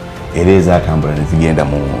era ezatambula ne zigenda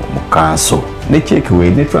mu kanso ne check we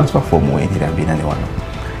ne transfer form we erabina ne wano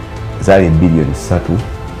zaali bilioni 3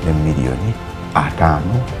 ne milioni 5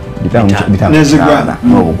 nezigwana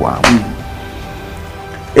n'obugwamu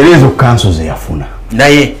era ezo kanso ze yafuna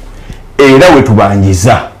naye era we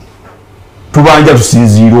tubanja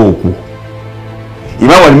tusinziira okwo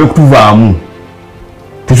Imam alime kutuvaamu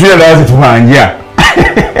tetuyagala tubanja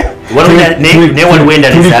ne waliwo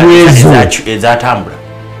endala ezatambula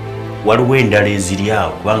waliwo endala eziri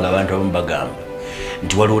awo kubanga abantu abamu bagamba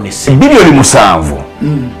nti waliwo ne bilioni 7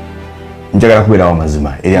 njagala kubeerawo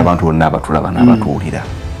mazima eri abantu bonna abatulaba n'abatuwulira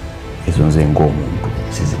ezo nze ng'omuntu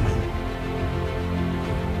sizimanyi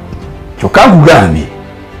kyokka nkugambye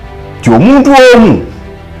ti omuntu omu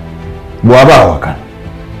bw'aba awakana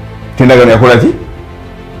tendagano yakola ki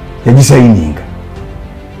yagisayininga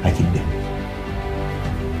akiddemu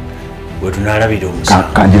wetunalabira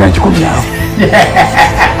kanjira nkikomyawo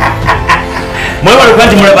mwebale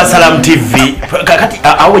kati mulaba Salam TV kati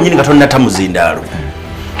awo nyini katonna tamuzindaalo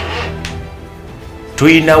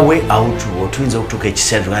tuyina we out tuyinza okutuuka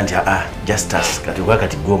ekiseera nti Justus kati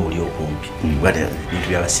wakati gwo muli okumpi wate bintu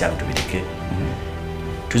by'abasyamu tubireke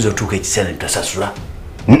tuyinza okutuuka ekiseera tutasasula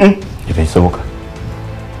tekisoboka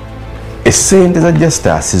essente za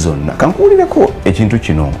Justus zonna kankuwulireko ekintu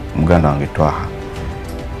kino muganda wange Twaha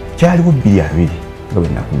kyaliwo 2 nga bwe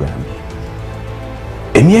nakugambye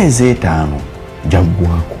emyezi 5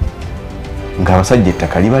 jaggwako ng'abasajja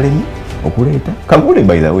ettaka libalemi okuleeta kankule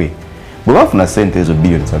by the way bwe bafuna ssente ezo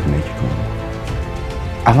bilioni 3 n'ekitundu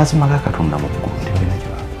amazima ga Katonda mu ggulu tebalina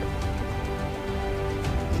kyebakola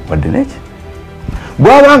wadde neki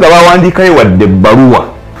bw'abanga bawandiikayo wadde ebbaluwa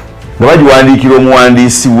nga bagiwandiikira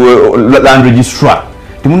omuwandiisi land registrar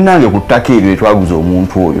timunnange ku ttaka eryo etwaguza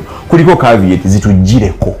omuntu oyo kuliko caveat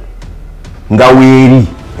zituggireko nga weeri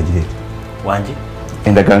bagireeta wangi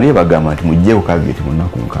endagaano ye bagamba nti muggyeko caveat mu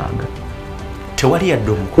nnaku 6 tewali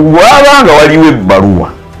yadde omukulu bw'abanga waliwo ebbaluwa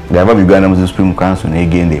ng'ava Uganda mu Supreme Council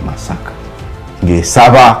n'egenda e Masaka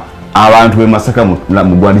ng'esaba abantu b'e Masaka mu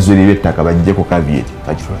ggwandizo ly'ettaka baggyeko caveat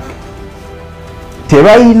bagitwalake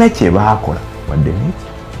tebalina kye baakola wadde neki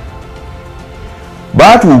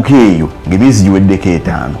baatuuka eyo ng'emyezi giweddeko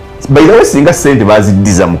 5 bayilawo singa ssente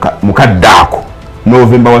baaziddiza mu kaddaako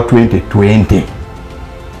November wa 2020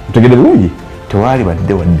 mutegedde bulungi tewaali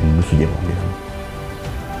badde wadde nnusu gye bongeramu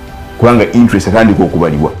kubanga interest atandika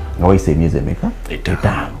okubalibwa nga wayise emyezi emeka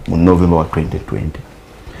 5 mu November wa 2020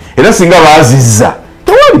 era singa baazizza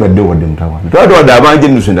tewali badde wadde mutawaana twawadde abanje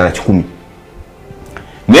ennusu endala 10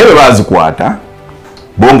 naye bwe bazikwata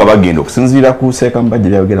bo nga bagenda okusinziira ku seeka mbajja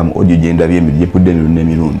byayogera mu audio gye ndabye epudde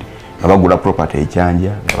emirundi nga bagula property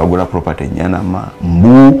ekyanja nga bagula property enyanama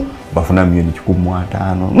mbu bafuna milioni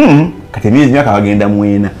 15,000 kati emyezi myaka bagenda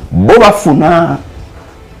 4 bo bafuna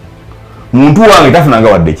muntu wange tafunanga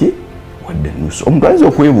wadde ki wadde nusu omuntu ayinza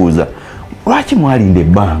okwebuuza lwaki mwalinda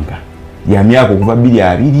ebbanga ya myaka okuva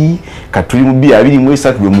 2 kati tuli mu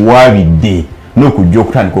 23 bwe muwaabidde n'okujja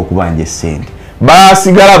okutandika okubanja essente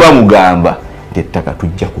basigala bamugamba nti ettaka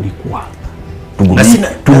tujja kulikuwa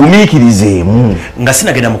tugumiikirizeemu nga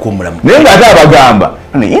sinagenda mukuumulamu naye ng'ate abagamba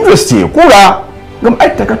interest ekula gamba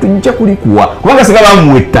ettaka tujja kulikuwa kubanga sigala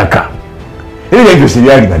bamuwa ettaka era interest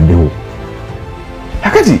ebyali baddewo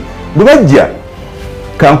akati bwe bajja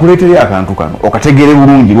kankuleetere akantu kano okategere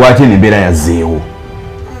bulungi lwaki n'embeera yazzeewo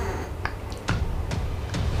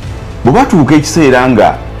bwe batuuka ekiseera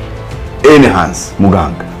nga enhance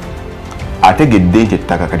muganga ategedde nti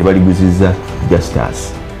ettaka kati baliguzizza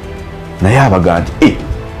Justus naye abaga nti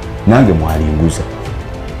nange mwalinguza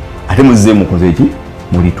ate muzze mukoze eki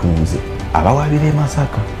mulitunze abawaabira e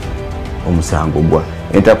Masaka omusango gwa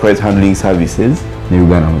Enterprise Handling Services ne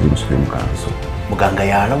Uganda Muslim Supreme Council muganga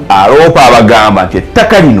yalawo aloopa abagamba nti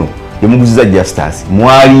ettaka lino lyemuguzizza Justus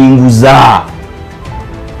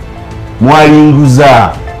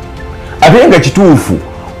mwalinguza ate nga kituufu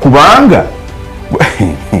kubanga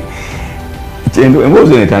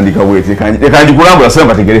emboozi netandika bweti kanji kulambula sema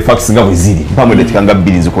bategere facts nga bwe ziri mpamwe dakikanga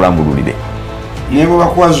 2 zikulambululire nebo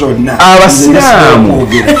bakuwa zonna abasiraamu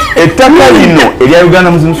ettaka lino erya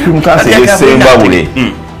Uganda Muslim Supreme Council ly'Essembabule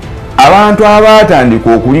abantu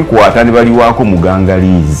abatandika okulikwata ne baliwaako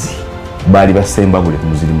mugangaliizi baali Bassembabule ku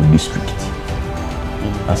Muzimu district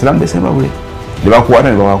abasiraamu b'Essembabule ne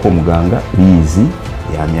bakwata ne bawaako muganga liizi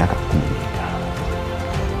ya myaka 15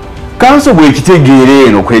 kanso bwe kitegeere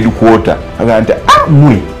eno ku headquarter aga nti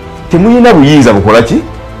mwe temuyina buyinza bukola ki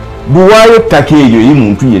buwaayo ettaka eryo eri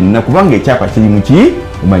muntu yenna kubanga ekyapa kiri mu ki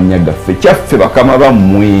mumanya gaffe kyaffe bakama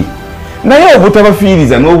bammwe naye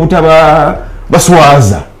obutabafiiriza n'obutaba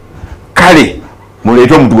baswaza kale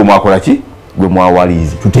muleete omuntu gwe mwakola ki gwe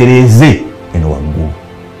mwawaliizi tutereeze eno waggulu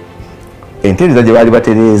entereeza gye baali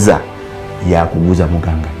batereeza yakuguza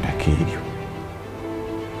muganga ttaka eryo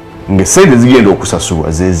ng'essente zigenda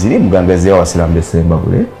okusasulwa ze ziri muganga ziya Abasiraamu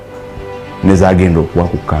b'Essembabule ne zagenda okuwa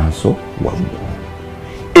ku kanso waggulu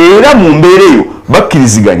era mu mbeera eyo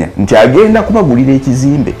bakkiriziganya nti agenda kubagulira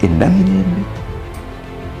ekizimbe ennamirembe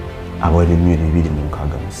awere milioni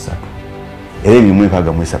 263 era emirimu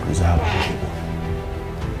 63 zaabawo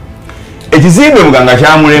ekizimbe muganga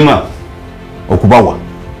kyamulema okubawa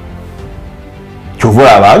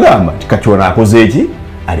kyova abagamba nti kakyona akoze eki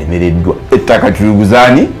alemereddwa ettaka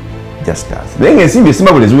tuliguzaani Justus naye ng'ensimbi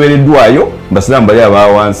Essembabule ziweereddwayo Basiraamu bali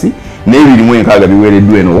abawansi n'ebirimu 6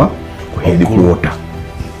 biweereddwa eno wa ku headquarter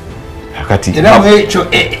akati era mwekyo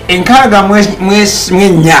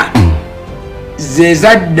 6 ze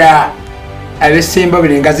zadda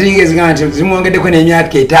ab'Essembabule nga ziringa ezigamba nti zimwongeddeko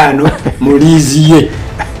n'emyaka 5 mu liizi ye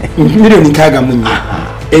milioni 6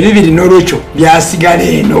 ebibiri n'olwekyo byasigala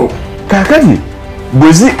eno kakati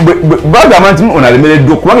bagamba nti ono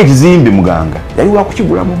alemereddwa kubanga ekizimbe muganga yali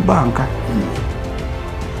wakukigula mu banka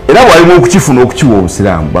era bwalimu okukifuna okukiwa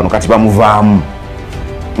Obusiraamu bano kati bamuvaamu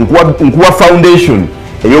nkuwa foundation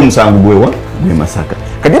ey'omusango gwe Masaka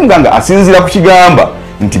kati muganga asinzira ku kigamba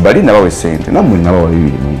nti bali nabawe sente nammwe nabawa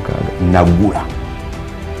 2,6 nagula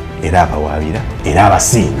era abawaabira era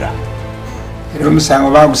abasinga era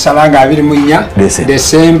omusango bagusala nga 24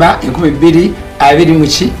 Desemba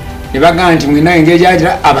 2021 ne bagamba nti mwina engeri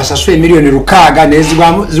gyatira abasasula emiliyoni 600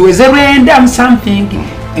 nezigwamu ziweze 9 something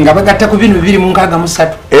nga bagatta ku 263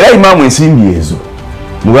 era Imam ensimbi ezo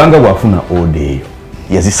muganga bwafuna order eyo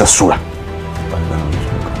yazisasula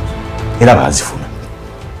era bazifuna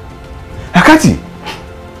akati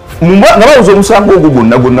nga bawuza omusango ogwo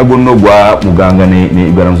gwonna ogwa muganga ne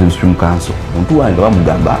Uganda Muslim Supreme Council omuntu wange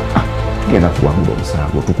bamugamba tugenda kuwangula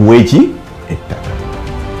omusango tukuwa eki ettaka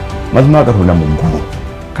mazima Katonda mu ggulu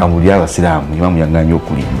kamuli Abasiraamu Imam yanganya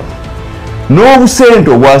okulimba n'obusente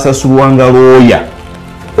obwasasulwanga looya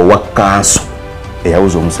owa kanso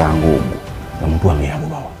eyawuza omusango ogwo nga muntu wange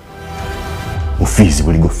yabubawa mu fees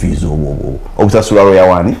buligo fees obwo obusasula looya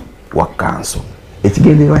wani wa kanso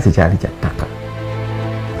ekigendererwa kye kyali kya ttaka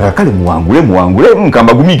kale muwangule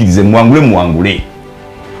nkamba gumiikirize muwangule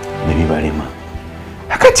ne bibalema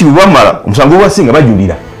akati bwamala omusango gwasinga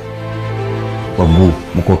bajulira waggulu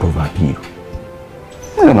mu court of appeal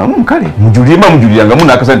kale mujulira nga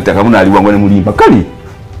munakasati ttaka munaaliwangwa ne mulimba kale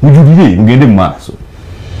mujulire mugende mu maaso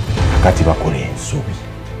akati bakola ensobi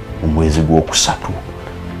omwezi gw'okusatu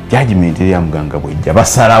judgment eri amuganga bwejja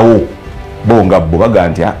basalawo bonga bo baga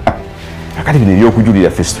nti akati bino ebyokujulira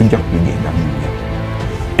ffe tujja kubigenda munya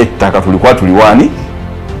ettaka tulikuwa tuliwani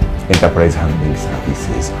enterprise handling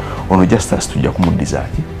services ono Justus tujja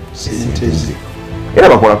kumuddizaaki era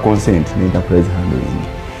bakola consent ne enterprise handling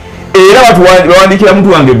era bawandikira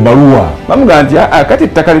muntu wange ebbaluwa bamuga nti kati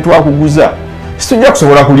ettaka litwakuguza situjja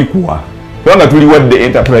kusobola kulikuwa kubanga tuliwadde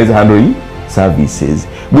enterprise handling services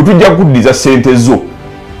bwetujja kuddiza sente zo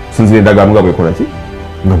sinzira endagaano nga bwekola ki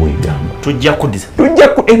nga bwegamba tujja kuddiza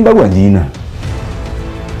embaluwa ngiina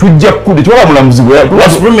tujja kuddiza tewaba mulamuzi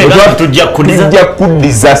tujja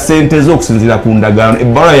kuddiza sente zo okusinzira ku ndagaano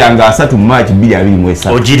ebbaluwa yange 3 March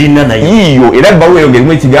 2023 ogirina naye iyo era ebbaluwa eyo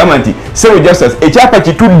ngerimu ekigamba nti Sebo Justus ekyapa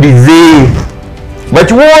kituddize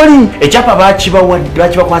bakiwoli ekyapa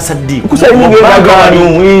bakibakwasa ddi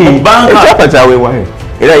ekyapa kyawewayo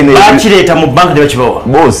era bakireeta mu banka tebakibawa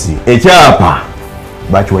bosi ekyapa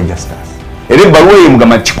bakiwa Justus era ebbaluwa eyo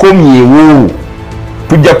mugamba kikomyewo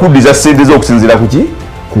tujja kuddiza sente z'okusinzira kuki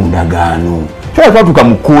ku ndagaano twatuka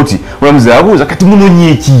mu kkooti mulamuzi abuuza kati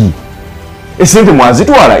munonye eki esente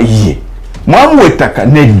mwazitwala iye mwamuwa ettaka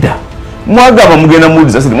nedda mwagamba mugenda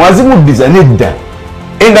muddiza sente mwazimuddiza nedda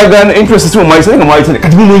endagaano interest si mumwayisa nga mwayisa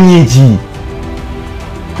kati munonye eki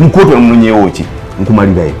mu kkooti munonyeewo ki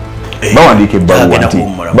nkumalirayo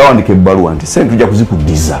bawandika ebbaluwa nti sente tujja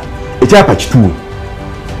kuzikuddiza ekyapa kituwe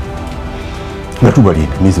nga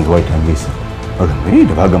tubalinde miezi nga wayitambisa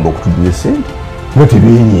bagamba okutuddiza sente nga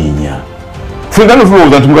tebenyeenya fenga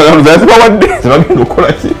notulowooza nti mugagano zaye zibawadde zibagenda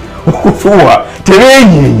okukolaki okutuwa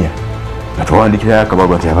tebenyeenya nga twawandikirayo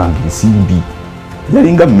akabaluwa nti abange ensimbi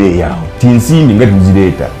yalinga mmeeyaawo ti nsimbi nga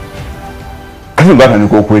tuzireeta kati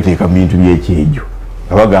batandika okweteeka mu bintu byekyejo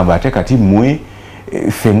abagamba ate kati mmwe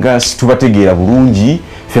fenga tubategeera bulungi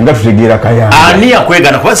fenga tutegeera kayanja ani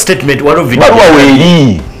akwegana kuba statement waliwo video baluwa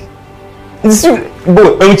weeri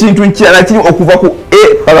ekintu nkirala kiri okuva ku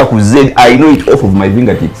A paka ku Z I know it off of my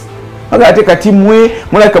fingertips ate kati mmwe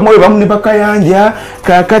mulaka mwe bamu ne bakayanja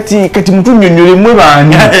kati mutunnyonnyole mmwe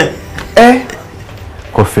baani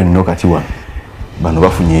ko fenno kati wa bano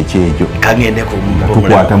bafunye ekyejo kagende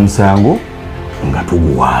tukwata musango nga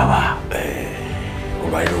tuguwaaba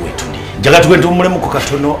olwairo wetuli njaga tugende tumulemuko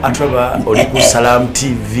katono atulaba oli ku Salam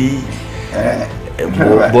TV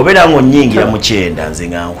bw'obeera ng'onnyingira mu kyenda nze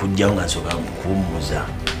nga nkujjawo nga nsooka nkuwummuza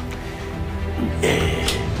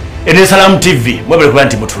ene Salam TV mwebale kuba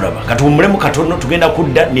nti mutulaba katuwummulemu katono tugenda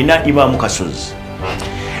kudda nina Imam Kasozi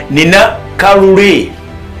nina Kalule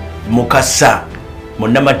Mukasa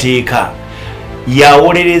munnamateeka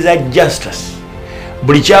yawolereza Justus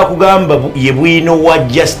buli kyakugamba ye bwino wa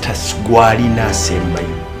Justus gwalina asembayo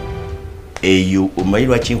eyo omanyi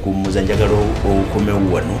lwaki nkuwummuza njagala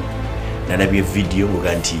okomewo wano nalabye video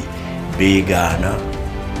ngoga nti beegaana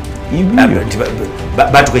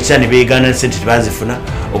batuka ekisane beegaana sente tebazifuna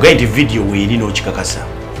ogaye nti video weeri n'okikakasa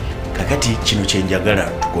kakati kino kyenjagala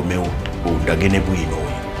tukomewo ondagene bwino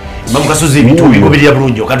oyo Imam Kasozi ebintu bigoberera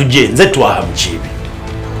bulungi okatujje nze twaha mu kibi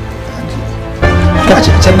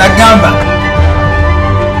kyenagamba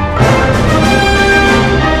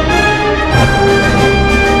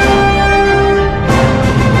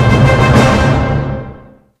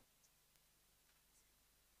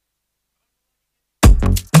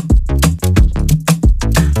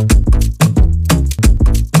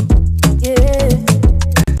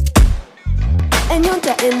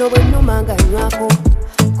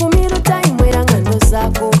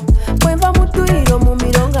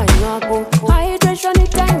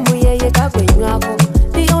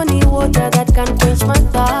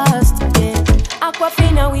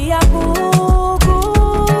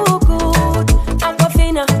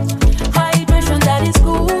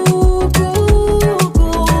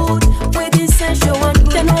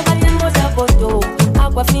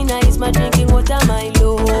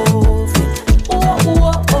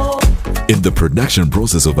In the production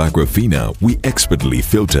process of Aquafina, we expertly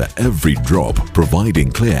filter every drop,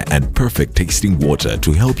 providing clear and perfect tasting water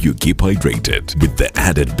to help you keep hydrated with the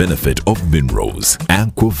added benefit of minerals.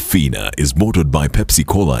 Aquafina is bottled by Pepsi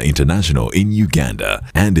Cola International in Uganda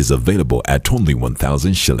and is available at only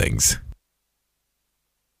 1,000 shillings.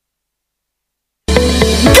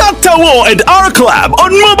 Get the war and our collab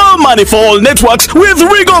on mobile money for all networks with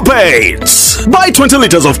Rigo Paints. Buy 20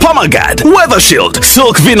 liters of Pomagad, Weather Shield,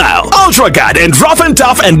 Silk Vinyl, Ultra Guard and Rough and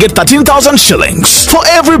Tough and get 13,000 shillings for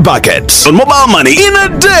every bucket on mobile money in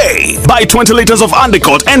a day. Buy 20 liters of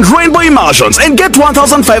Undercoat and Rainbow Emulsions and get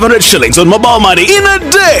 1,500 shillings on mobile money in a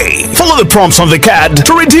day. Follow the prompts on the card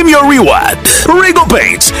to redeem your reward. Rigo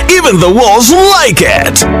Paints, even the walls like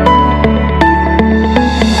it.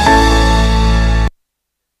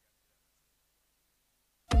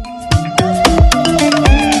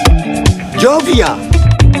 Jovia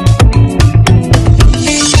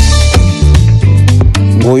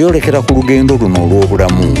ng'oyolekera ku lugendo luno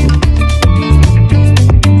olw'obulamu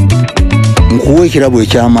nkuwa ekirabo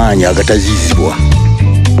eky'amaanyi agatazizibwa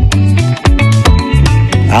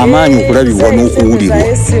amaanyi okulabibwa n'okuwulirwa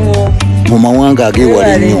mu mawanga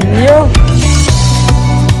ag'ewala ennyo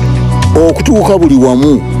okutuuka buli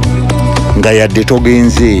wamu nga yadde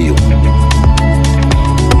togenzeeyo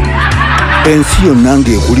ensi yonna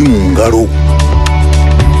ng'ekuli mu ngalo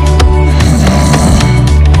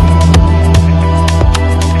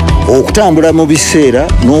okutambula mu biseera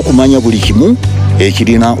n'okumanya buli kimu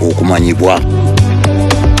ekirina okumanyibwa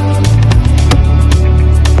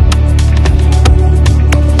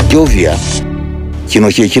Jovia kino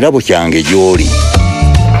kye kirabo kyange gy'oli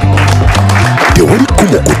tewali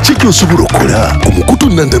kkubo ku ki gy'osobola okukola omukutu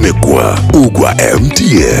nnandamegwa ogwa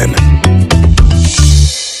MTN.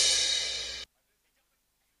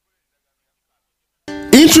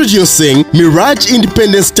 Introducing Mirage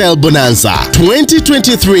Independence Style Bonanza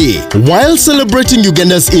 2023. While celebrating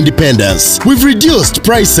Uganda's independence, we've reduced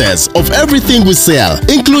prices of everything we sell,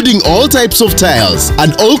 including all types of tiles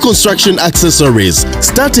and all construction accessories,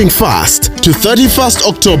 starting fast to 31st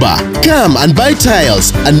October. Come and buy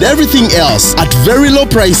tiles and everything else at very low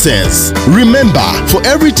prices. Remember, for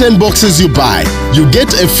every 10 boxes you buy, you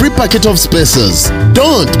get a free packet of spacers.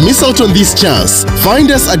 Don't miss out on this chance.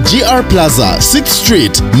 Find us at GR Plaza, 6th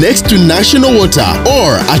Street, next to National Water,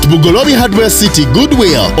 or at Bugolobi Hardware City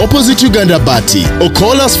Goodwill, opposite Uganda Bati, or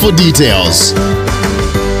call us for details.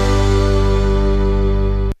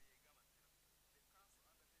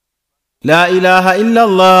 La ilaha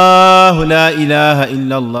illallah, la ilaha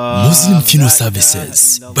illallah. Muslim Funeral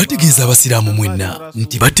Services bategeeza abasiraamu mwenna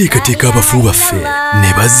nti bateekateeka abafu baffe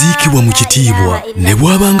ne baziikibwa mu kitiibwa ne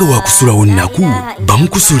bw'abanga waakusulawo nnaku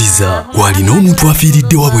bamukusuliza gw'alina omuntu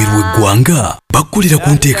afiiridde wabweru w'eggwanga bakkulira ku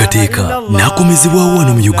nteekateeka n'akomezebwawo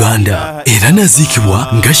wano mu Uganda era naziikibwa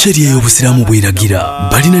nga shariya y'obusiraamu bw'eragira.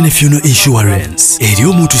 Balina ne funeral insurance eri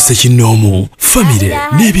omuntu ssekinnoomu famire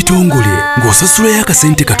n'ebitongole ng'osasulayo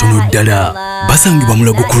akasente katono ddala. Basangibwa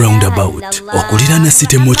Mulago ku roundabout okuliraana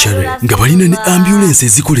City Mortuary nga balina ne ambulance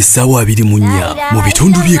ezikola essaawa 24 mu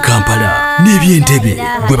bitundu by'e Kampala n'eby'Entebbe.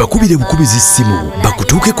 Gwe bakubire bukubizi ssimu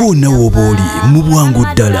bakutuukeko wonna w'oba oli mu bwangu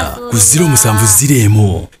ddala ku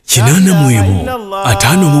 0701 841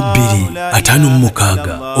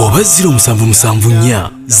 52 oba 0774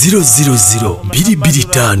 000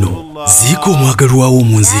 225. Ziika omwagalwawo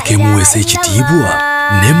omunziike muweesa ekitiibwa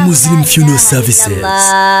ne Muslim Funeral Services.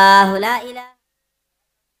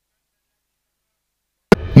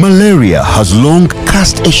 Malaria has long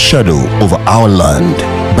cast a shadow over our land.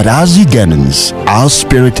 But as Ugandans, our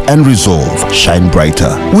spirit and resolve shine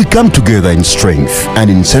brighter. We come together in strength and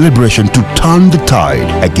in celebration to turn the tide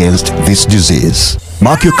against this disease.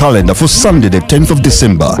 Mark your calendar for Sunday the 10th of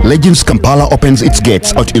December. Legends Kampala opens its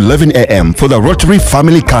gates at 11 a.m. for the Rotary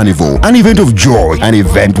Family Carnival, an event of joy, an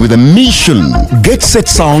event with a mission. Get set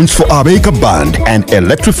sounds for Abeka Band and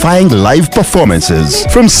electrifying live performances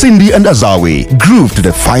from Cindy and Azawi, groove to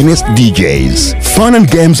the finest DJs. Fun and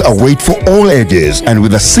games await for all ages, and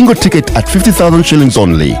with a single ticket at 50,000 shillings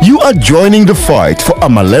only. You are joining the fight for a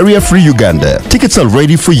malaria-free Uganda. Tickets are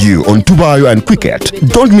ready for you on Tubayo and Quicket.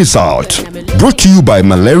 Don't miss out. Brought to you by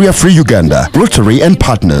Malaria Free Uganda, Rotary and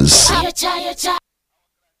Partners.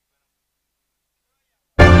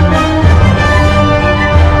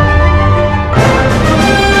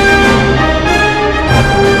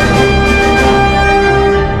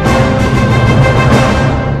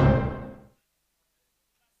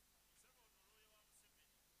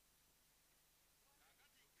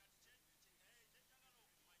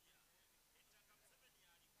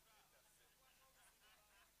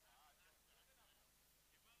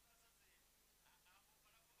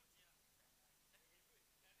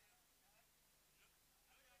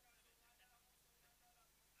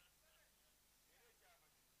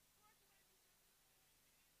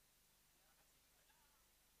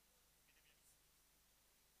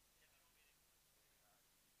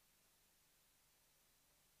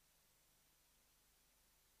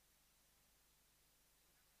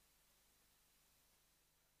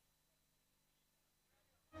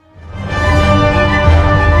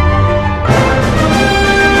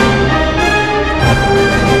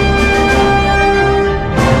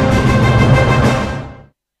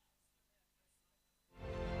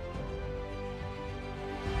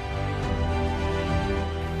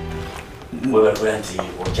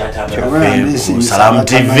 Salam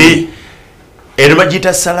TV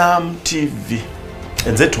Erumajita Salam TV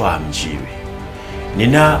Nze twamjiwe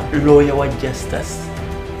Nina lawyer wa Justus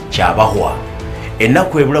Kyabahwa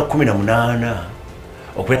ennaku ebula 18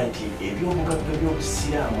 okwera nti ebyobugagga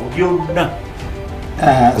by'obusiraamu byonna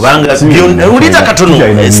kubanga byonna uliza katono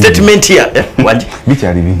statement ya wanje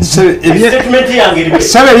bikyali bingi statement yange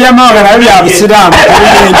sabe byamawanga nabyo bya busiraamu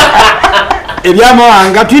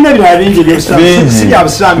ebyamawanga tulina birala bingi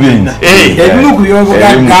by'obusiraamu ebimu ku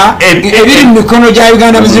byobugagga ebiri mu mikono gya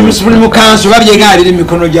Uganda Muslim Council babyegala biri mu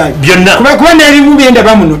mikono gyayo kuba n'ebimu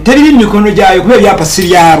byendaba muno tebiri mu mikono gyayo kuba ebyapa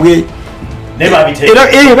siryabwe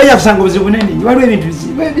bajja kusanga obuzibu bunene waliwo ebintu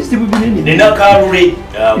bizibu binene nina kalule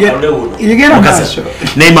uno igera maaso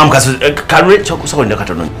ne Imam Kasozi kalule kyokusako nina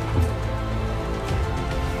katono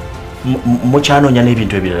mukyanonya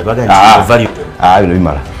n'ebintu ebirala baga value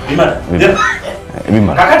bimala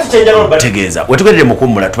kakati kyenjagala bategeeza wetugendere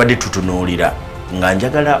mukummula tubadde tutunuulira nga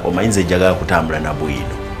njagala omayinza njagala kutambula na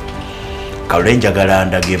bwino kalule njagala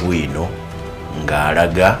ndage bwino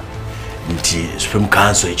ng'alaga nti Supreme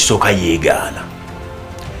Council ekisooka yeegaana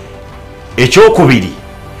ekyokubiri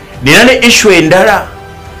nina ne issue endala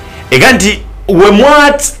ega nti we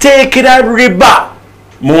mwateekera riba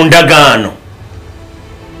mu ndagaano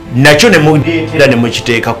nakyo ne mudeetera ne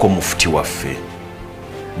mukiteekako mufuti waffe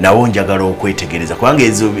nawo njagala okwetegereza kubanga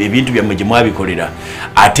ezo ebintu byammwe gye mwabikolera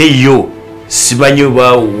ate yo simanyi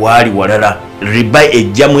oba waali walala riba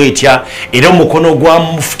ejjamu etya era omukono gwa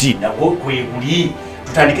mufuti nagwo kweguli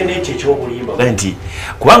tutandike n'ekyo ekyobulimba gaa nti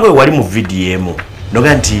kubanga we wali mu vidiyo emu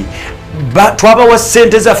noga nti twabawa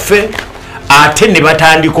ssente zaffe ate ne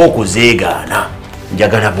batandika okuzeegaana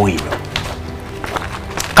njagala bwino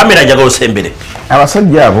kamera njagala osembere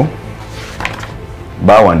abasajja abo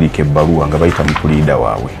bawandiika ebbaluwa nga bayita mu Puliida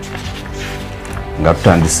waabwe nga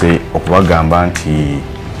tutandise okubagamba nti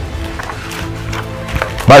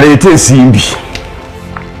baleete ensimbi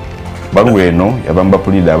baluwa eno yava mu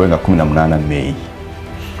Puliida waabwe nga 18 Meeyi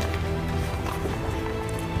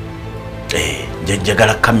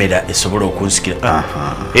njagala kamera esobola okunsikira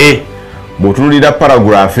bw'otunulira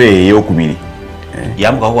paragraph ey'okubiri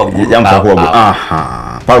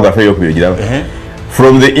paragraph ey'okubiri giraba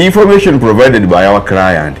from the information provided by our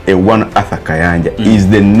client a one Arthur Kayanja is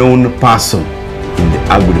the known person in the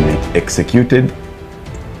agreement executed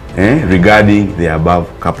regarding the above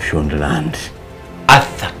captioned land.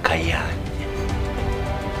 Arthur Kayanja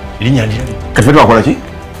linya lili kati wakola ki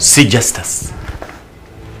si Justus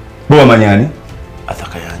bo manyani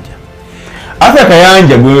Arthur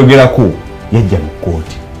Kayanja gweyogerako yajja mu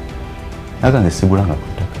kooti nagange sigulanga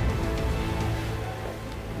kutaka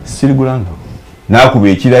sigulanga nakuba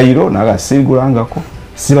ekirayiro naga sigulangako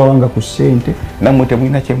sibawanga ku ssente namwe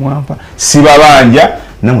temwina kye mwampa sibabanja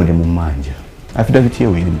namwe temumanja affidavit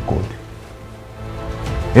yewe eri mu kooti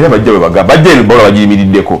era bajja bwe bagamba bajja eno bola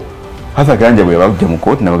bagiyimiriddeko Arthur Kayanja bwe bajja mu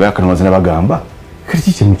kooti nabagamba kanamazina bagamba kati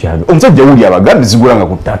kiki mukyaga omusajja wuli abagambi sigulanga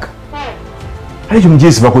ku ttaka ali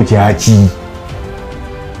kimujesi bako kyaki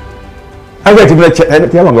aga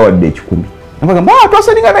tiyabanga wadde 10 nabagamba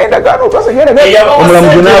twasaninga naye endagaano twasaninga naye omulamu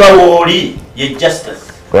gunaaba ye Justus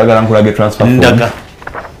oyagala nkulage transfer form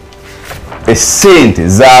esente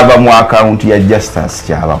zaava mu account ya Justus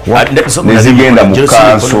Kyabahwa nezigenda mu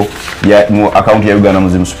council ya mu account ya Uganda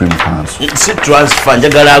Muslim Supreme Council si transfer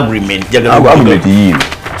njagala agreement njagala agreement yino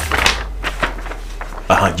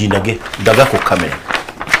jindage daga ku kamera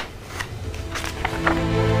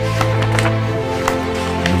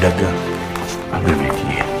daga agreement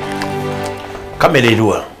yino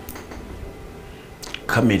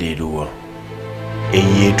kamera eruwa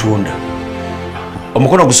eyetunda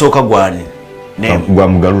omukono gusooka gwani gwa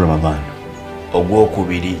Mugalula Mabanda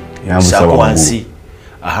ogwokubiri sakwansi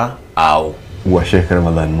awo gwa Sheikh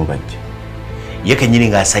Ramadan Mubajja yeke nyini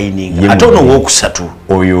nga signing ate ono wokusatu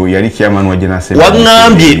oyo yali chairman wa General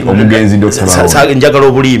wangambye omugenzi Dr. njagala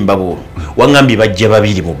obulimba bo wangambye bajja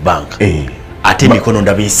babiri mu banka ate mikono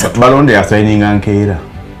ndabisatu balonde ya signing ankeera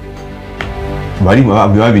bali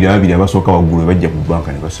babiri abasooka waggulu bajja mu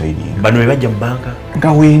banka ne basaininga bano bajja mu banka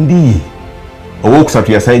nga wendi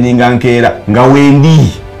owokusatu ya signing ankeera nga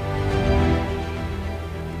wendi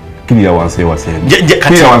kibira wansi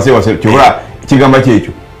wase kyola kigamba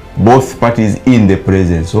kyekyo both parties in the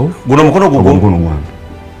presence of guno mukono gwange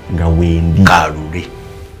nga wendi kalule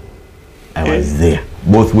I was there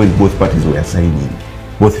both parties were signing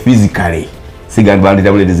both physically sigandi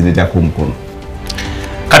bandita bule dizileta ku mukono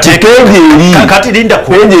kati linda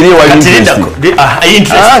ku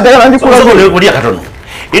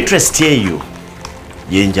interest yeyo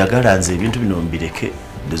yenjagala nze ebintu bino mbireke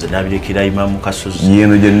doze nabirekera Imam Kasozi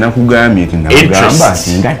yeno je nakugambye ati nabagamba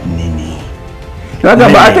singa nini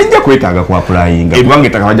nagamba ate nja kwetaaga ku applyinga kubanga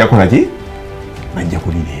takabajja kola ki bajja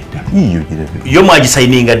kulileta iyo yo mwaji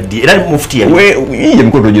signinga di era mufti ya we iye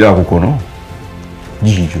mkoto jira ku kono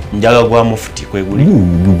jijo njaga gwa mufti kweguli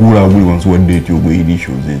gugula guli wansi wa date ogwe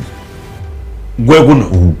initials ezo gwe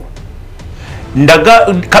guno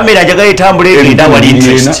ndaga kamera jaga etambule enda wali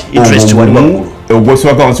interest wali waggulu ogwo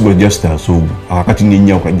swaka wansi gwa Justus ogwo akati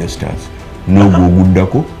nenya kwa Justus n'ogwo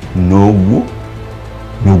oguddako n'ogwo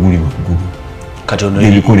n'oguli waggulu kati ono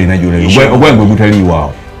ebikole najyo lero ogwange gutali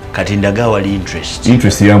waawo kati ndaga wali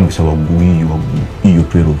interest yambusa waggulu iyo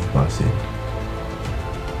 12%.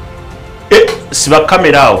 siba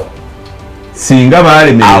kamera awo singa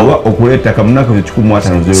balemererwa okuleeta kamunaka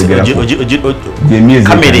 150 zoyogerako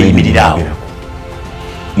kamera eyimirira awo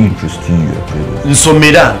interest iyo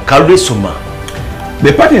nsomera kalule soma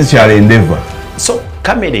the parties shall endeavor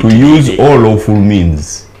camera to use all lawful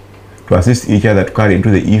means to assist each other to carry into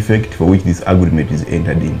the effect for which this agreement is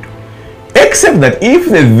entered into, except that if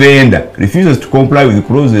the vendor refuses to comply with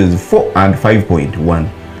clauses 4 and 5.1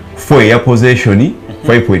 for a possession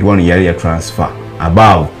 5.1 year transfer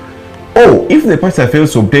above, or if the party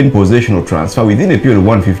fails to obtain possession or transfer within a period of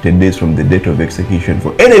 150 days from the date of execution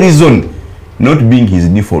for any reason not being his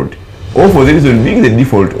default, or for the reason being the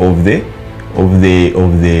default of the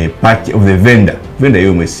vendor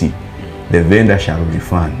UMSC, the vendor shall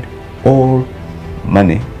refund all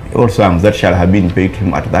money, all sums that shall have been paid to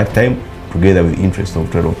him at that time, together with interest of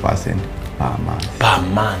 12% per month. Per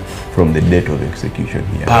month. From the date of execution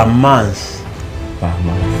here. Per month. Per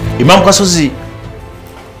month. Imam Kasozi,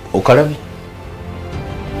 okalabi.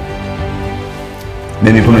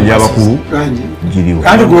 Nene kono jabakulu jiriwo.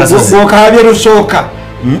 Kandi gwokabye rusooka.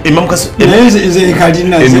 Imam Kasozi. Nze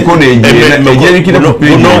kadina. Emikono ejerikira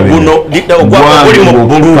kupenya. Guno oguli mu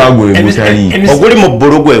bulu. Oguli mu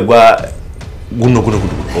bulu gwe gwa guno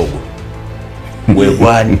ogwo. Gwe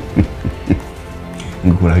gwani.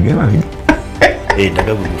 Ngulage babi.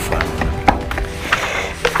 Ndaga gufa.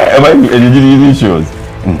 Ejiri shows.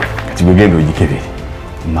 Tibugendo ojikebere.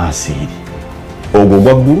 Masiri. Ogwo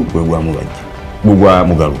gwaggulu gwe gwa mubajja. Gwa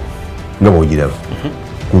mugalu. Ngabo ojiraba.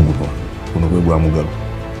 Kuguno. Kuno gwe gwa mugalu.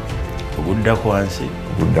 Oguddako wansi.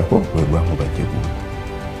 Oguddako gwe gwa mubajja.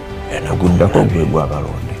 Oguddako gwe gwa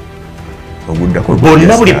balonde. Oguddako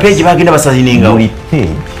bonna buli page bagenda basazininga. Buli page.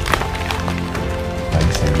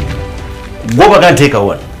 Gwo baganda take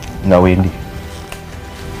one. Na wendi.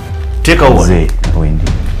 Take one. Ze wendi.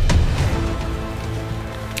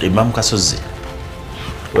 Imam Kasozi.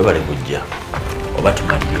 Webale kujja.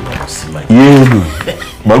 Obatumaliye bamusimanyi. Yedu.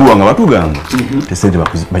 Baluwa nga batugamba. Tesente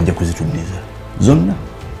bajja kuzituddiza. Zonna.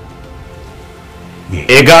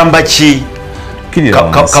 Egamba ki?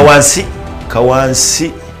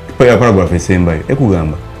 Kawansi. Paya paragraph esembayo.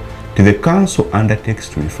 Ekugamba. The council undertakes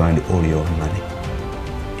to refund all your money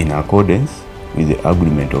in accordance with the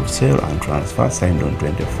agreement of sale and transfer signed on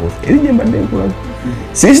 24th.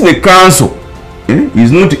 Since the council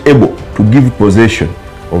is not able to give possession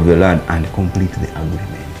of the land and complete the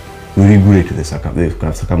agreement, we regulate the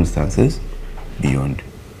circumstances beyond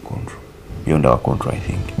control. Beyond our control, I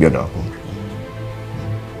think. Beyond our control.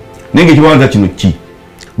 Nenge kibanza kino ki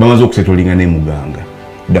bamaze okusetolinga ne muganga.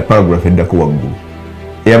 Da paragraph eddako waggulu.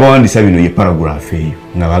 Eyabawandisa bino ye paragraph eyo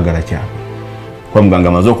nga baagala kyapa. Kwa muganga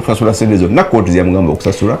amaze okusasula sente zonna kooti ya mugamba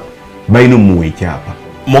okusasula balina omuwa ekyapa.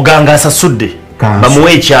 Muganga asasudde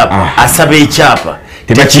bamuwe ekyapa asaba ekyapa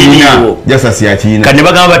tebakiriwo jasasi yakirina kane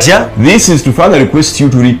bagamba batya. This is to further request you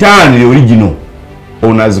to return the original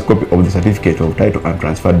owner's copy of the certificate of title and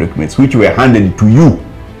transfer documents which were handed to you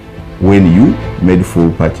when you made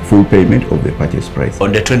full payment of the purchase price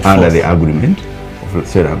on the 24th under the agreement of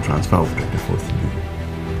sale and transfer of 24th June.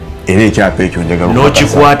 Era ekyapa ekyo njagala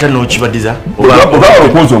n'okikwata n'okibadiza oba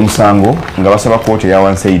olukozi omusango nga basaba kooti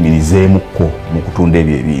eyawansi eyimirizeemukko mu kutunda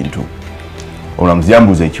ebyo ebintu. Omulamuzi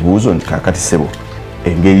yambuuza ekibuuzo nti kakati ssebo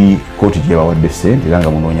engeri kooti gyebawadde ssente era nga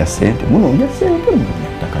munoonya ssente munoonya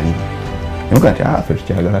ttaka liri emuga nti ffe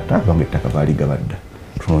tukyagala ttaka nga ettaka baali gabadda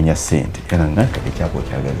tunoonya ssente era nga ekyapa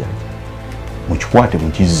okyagaza mukikwate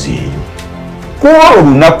mukizzeeyo kuba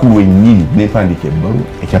olunaku lwennyini neepandika ebbaluwa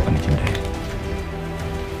ekyapa nekiddayo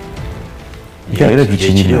era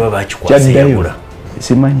tukinyirira kyaddayo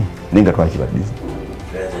simanyi naye nga twakibaddiza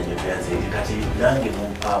nange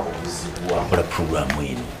mumpaawo obuzibu wakola puroguramu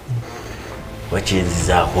eno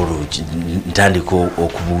wakyenzizaako ntandika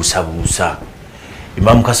okubuusabuusa.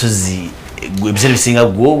 Imam Kasozi ebiseera bisinga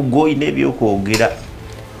gw'olina ebyokwogera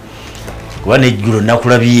kuba nejjulo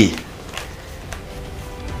nakulabye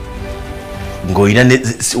ng'olina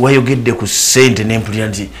wayogedde ku ssente n'empulira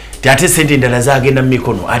nti ate ssente endala zagenda mu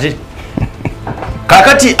mikono ate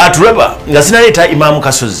kakati atulaba nga sinaleeta Imam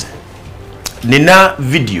Kasozi nina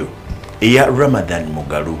video eya Ramadan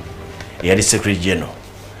Mugalu eyali Secretary General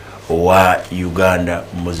wa Uganda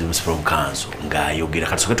Muslims from Council ng'ayogera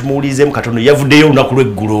katusoke tumuwulizemu katono yavuddeyo olunaku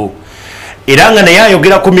lw'eggulo era nga naye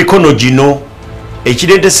ayogera ku mikono gino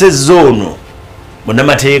ekireetesezza ono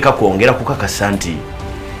munnamateeka kwongera kukakasa nti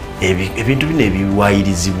ebintu bino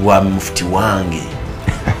ebiwayirizibwa mufuti wange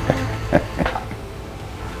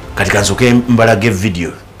kati kansoke mbalaga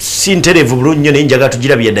evidiyo si ntereevu bulungi nnyo naye njagala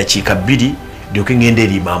tugirabya eddakiika 2 ndyoke ngende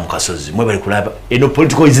eri Imam Kasozi mwebale kulaba eno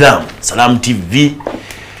Political Islam Salam TV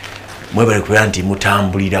mwebale kulaba nti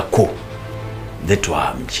mutambulirako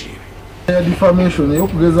zetwamki ya defamation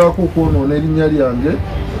yokugezaako okwonoona erinnya lyange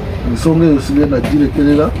ensonga eyo sigenda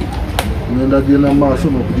girekerera ngenda genda maaso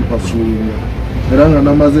n'okugipasuulirira era nga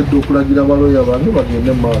namaze dde okulagira abaloya bange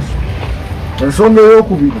bagende maaso. Ensonga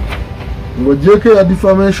ey'okubiri ng'ogyeko ya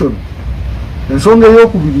defamation, ensonga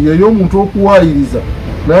ey'okubiri y'ey'omuntu okuwaayiriza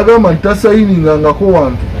n'agamba nti tasayiningangako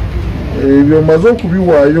wantu ebyo maze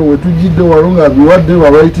okubiwaayo wetugidde walo nga biwadde ba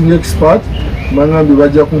writing expert bangambye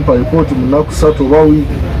bajja kumpa report mu nnaku 3 oba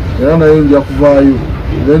wiiki era naye nja kuvaayo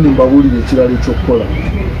then mbabuulire ekirala ekyokukola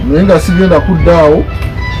naye nga sigenda kuddaawo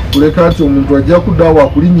kuleka nti omuntu ajja kuddaawo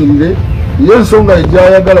akulinyirire ye ensonga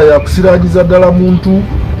egyayagala yakusiraagiza ddala muntu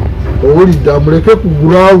owulidde amuleke ku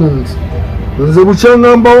ground. Nze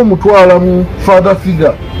bukyangambawo mutwala mu father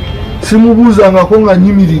figure simubuuzangako nga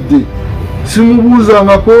nyimiridde,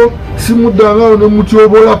 simubuuzangako simuddangawo ne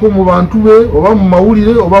mutyobolako mu bantu be oba mu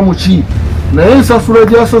mawulire oba mu ki, naye ensasula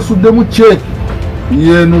gy'asasuddemu check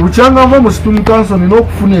yeno bukyangamba mu Supreme Council nina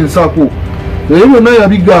okufuna ensako eyo byonna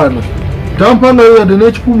yabigaana tampangayo yadde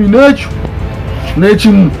n'ekikumi n'ekyo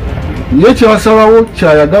n'ekimu ye kyasalawo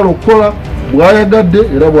kyayagala okukola bwayagadde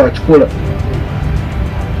era bwakikola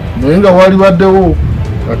naye nga wali baddewo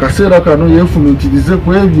akaseera kano yeefumiitirize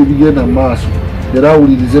ku ebyo ebigenda mu maaso era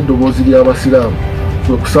awulirize eddoboozi ly'abasiraamu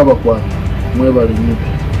kwe kusaba kwange mwebale nnyo.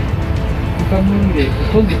 Kamwenge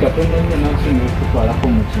kozi katonda nnyo nansonga okutwalako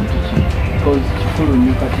mu kintu kino because kikulu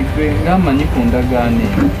nnyo kati gwe ng'amanyi ku ndagaano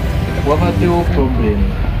eno wabaddewo problemu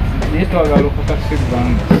naye twagala okukasa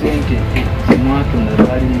eggwanga ssente zemwatunda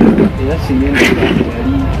zaalimu era singa endagaano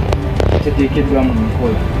yali teteekeddwa mu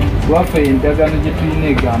mikola lwaffe endagaano gye tulina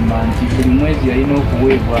egamba nti buli mwezi yalina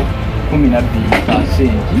okuweebwa 12%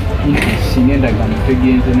 interest singa endagaano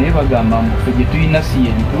tegenze naye bagamba muffe gye tulina si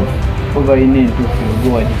yentuufu oba ina entuufu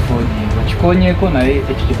ogowadi fodingo kikonyeeko naye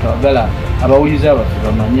ekyo kyetwagala abawuliza abaffe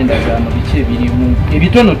bamanye endagaano biki ebirimu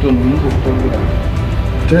ebitonotono oyinza okutogera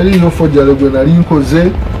teriyo fojjale gwe nali nkoze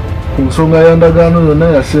ku nsonga ya ndagaano yonna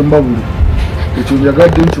yasemba buli ekyo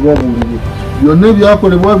njagadde nkibabuulire byonna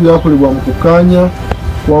byakolebwa mu kukaanya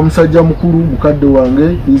kwa musajja mukulu mukadde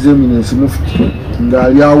wange His Eminence Mufti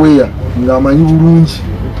ng'ali aweya ng'amanyi bulungi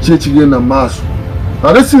ki ekigenda mu maaso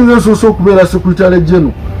ate sinze nsoose okubeera Secretary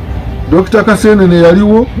General Dr. Kaseenene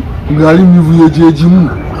yaliwo ng'ali mivuyo gyegimu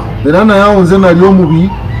era naye awo nze nali omubi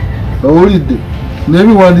owulidde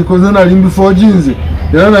n'ebiwandiiko nze nali mbifoginze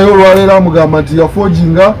era naye olwaleero amugamba nti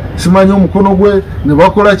yafoginga simanyi omukono gwe ne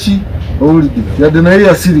bakola ki owulidde yadde naye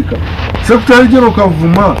yasirika. Secretary General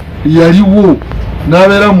Kavuma yaliwo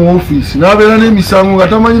n'abeera mu ofiisi n'abeera n'emisango nga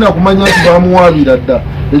tamanyi nakumanya nti bamuwaabira dda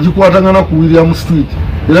egikwatangana ku William Street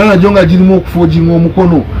era najjo nga girimu okufoginga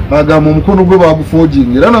omukono agamba omukono gwe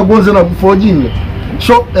bagufoginga era nagwo nze nagufoginga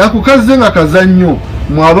so akukaze nga kazannyo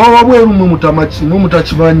mwaba wabweru mwe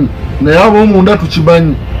mutakimanyi naye ab'omunda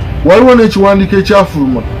tukimanyi. Waliwo n'ekiwandiiko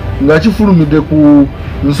ekyafuluma nga kifulumidde ku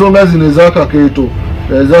nsonga zino ezakakeeto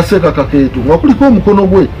ezasekakakeeto nga kuliko omukono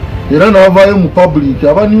gwe era n'avaayo mu public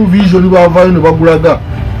aba New Vision baavaayo ne bagulaga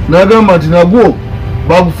n'agamba nti nagwo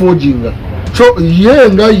bagufoginga so ye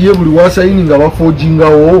nga ye buli wasayini nga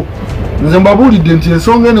bafogingawo nze mbabuulidde nti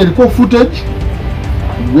ensonga eno eriko footage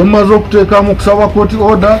gwe mmaze okuteekamu okusaba court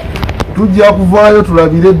order tujja kuvaayo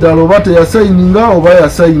tulabire eddala oba teyasayininga oba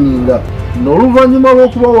yasayininga n'oluvannyuma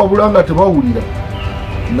lw'okuba wabula nga tebawulira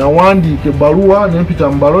nawandiika ebbaluwa nempita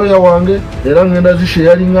mu baloya wange era ngenda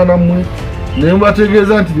zisheyalinga nammwe ne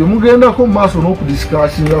mbategeeza nti bye mugendako mu maaso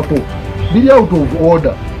n'okudisikaasingako biri out of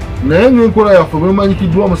order naye ng'enkola yaffe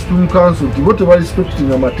bwemanyikiddwa mu Supreme Council nti bo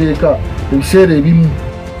tebarespectinga amateeka ebiseera ebimu.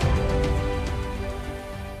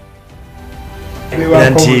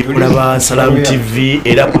 Nti kulaba Salam TV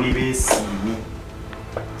era kuli beesiimi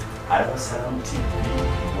alaba Salam TV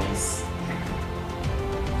mwesi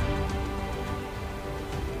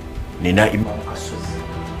nina Imam Kasozi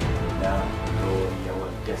na lawyer wa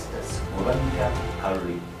Justus mubanyira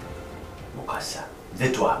Harry Mukasa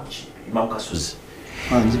zetwamki Imam Kasozi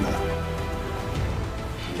wanjibala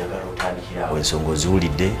njagala otandikira awo ensonga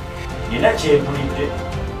oziwulidde nina kyempulidde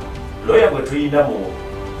lawyer gwe tulina mu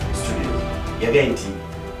studio yagaye nti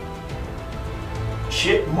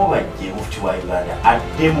she mubajje mufti wa Uganda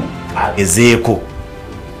addemu agezeeko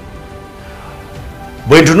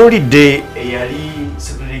bwe ntunuulidde eyali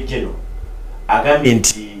Secretary General agambye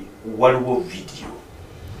nti waliwo video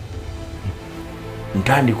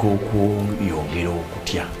ntandika okuyongera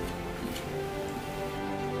okutya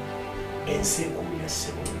ensi ekumira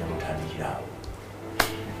ssebo yamutandikira awo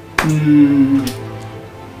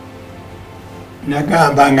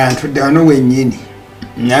nagamba nga ntudde wano wennyini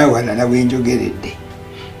nawe walala wenjogeredde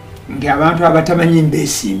ng'abantu abatamanyi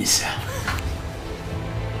mbeesiimisa.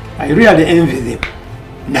 I really envy them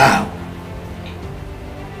now.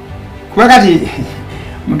 Kuba kati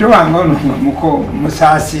muto wange ono muko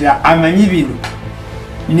musaasira amanyi bino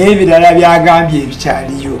n'ebirala byagambye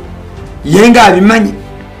ebikyaliyo ye ng'abimanyi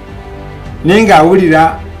naye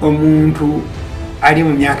ng'awulira omuntu ali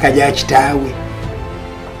mu myaka gya kitaawe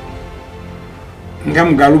nga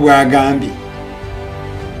mugalu bw'agambye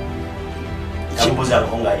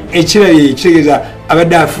ekirabye ekitegeeza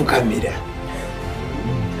abadde afukamira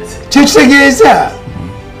kyekitegeeza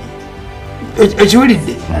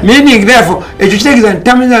ekiwulidde meaning therefore ekyo kitegeeza nti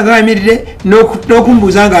tamuliza nga ayimirire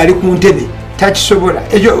n'okumbuuza ng'ali ku ntebe takisobola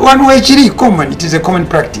ekyo wanu ekiri common, it is a common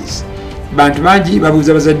practice. Bantu bangi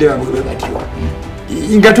babuuza bazadde baabwe batyo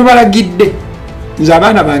nga tubalagidde nze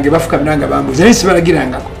abaana bange bafukamira nga bambuuza naye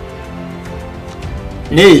sibalagirangako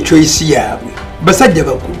naye choice yaabwe basajja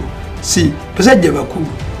bakulu si basajja bakulu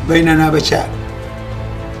balina n'abakyala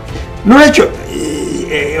nolwekyo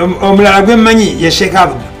omulala gwe mmanyi ye Sheikh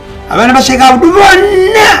Abdu abaana ba Sheikh Abdu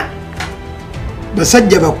bonna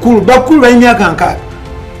basajja bakulu balina emyaka nkaaga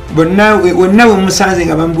bonna wonna we musanze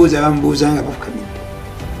nga bamubuuza nga bafukamidde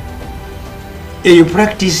eyo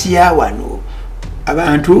practice ya wano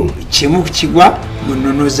abantu kimu kigwa mu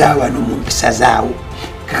nnono za wano mu mpisa zaawo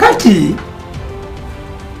kakati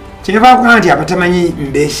kyeva nti abatamanyi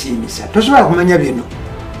mbeesiimisa tosobola kumanya bino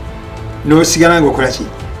n'osigala ng'okola ki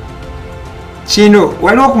kino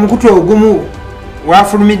waliwo ku mukutu ogumu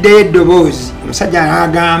wafulumiddeyo eddoboozi omusajja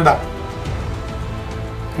n'agamba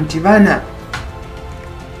nti bana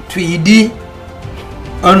twidi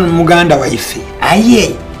ono muganda waife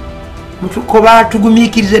aye mutukoba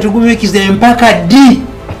tugumiikirize empaka ddi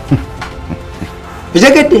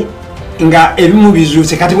otegedde nga ebimu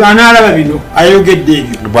bizuuse kati bw'anaalaba bino ayogedde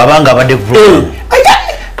ebyo bw'abanga abadde ku program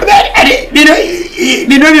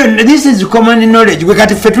bino byonna this is common knowledge gwe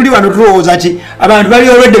kati ffe tuli wano tulowooza ki abantu bali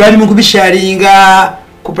olwedde bali mu kubisharinga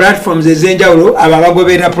ku platforms ez'enjawulo abo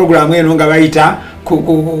abagoberera programu eno nga bayita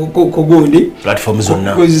ku gundi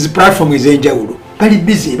platform ez'enjawulo bali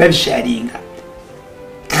busy babisharinga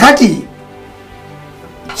kati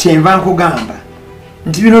kyenva nkugamba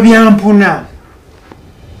nti bino byampuna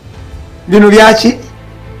bino byaki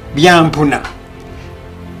byampuna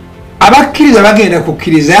abakkiriza bagenda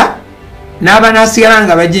kukkiriza n'abanaasigala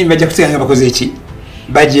nga bajemi bajja kusigala nga bakoze eki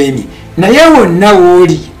bajemi naye wonna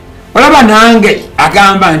wooli olaba nange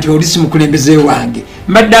agamba nti oli si mukulembeze wange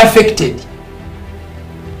mbadde affected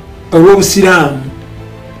olw'obusiraamu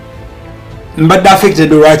mbadde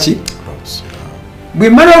affected olwaki bwe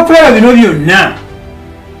mmala okulaba bino byonna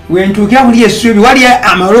wentuukira kuli essuubi wali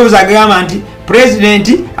amalowoozi agagamba nti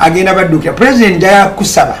pulezidenti agenda baddukira pulezidenti njagala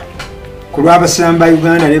kusaba ku lw'abasiraamu ba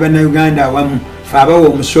Uganda ne bannayuganda awamu fe abawa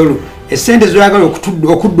omusolo essente zoyagala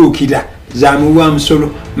okudduukira zamuwa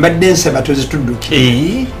musolo mbadde nsaba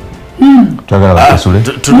tozituddukira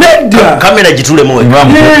nedda kamera gitulemu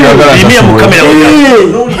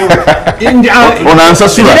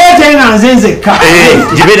onansasula leete nga nze nzekka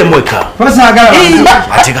gibeeremu eka basaagala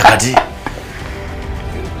ate kakati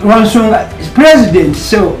lwansonga president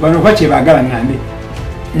so bano bakyebagala ngambe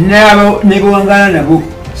nebawangana nabo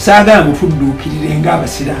saagala mutudduukirire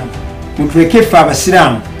ng'abasiraamu mutuleke ffe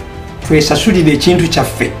abasiraamu twesasulire ekintu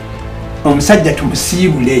kyaffe omusajja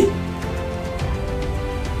tumusiibule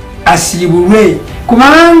asiibulwe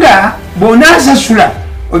kubanga bw'onaasasula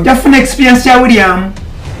ojja kufuna experience ya William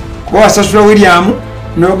kuba wasasula William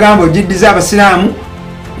n'ogamba ojiddiza abasiraamu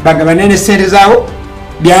bagabane n'essente zaawo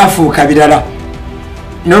byafuuka birala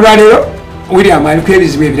n'olwaleero William aliko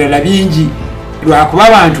ebizibu ebirala bingi lwakuba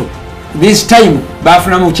abantu this time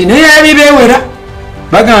bafunamu ki naye ebibeewera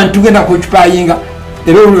bagamba nti tugenda kucupayinga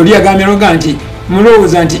era oli agambye noga nti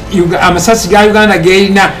mulowooza nti amasasi ga Uganda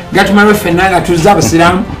geerina gatumalawo ffenna nga tuzza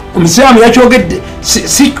abasiraamu omusiraamu yakyogedde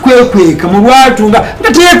si kwekweka mu lwatunga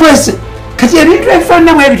nga teyekwese kati ebintu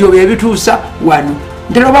ebifaananamu ebityo byebituusa wano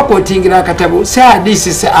ntera obakootingira akatabo si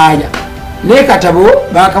hadisi si aya naye katabo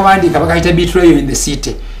bakawandiika bakayita betrayal in the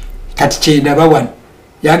city kati kyendaba wano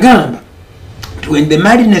yagamba when the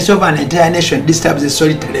madness of an entire nation disturbs a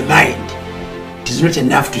solitary mind, it is not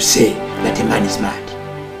enough to say that a man is mad.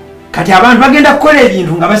 kati abantu bagenda kukola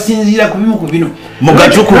ebintu nga basinziira ku bimu ku bino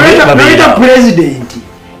noyita pulezidenti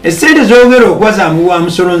esente zogera okwazamuwa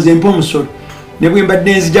musolo nze mpa omusolo ne bwe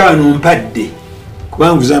mbadde nzija wano mpadde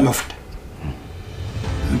kubanguza amafuta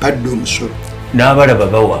mpadde omusolo n'abalaba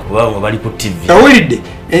bawa kubanga bali ku tv awulidde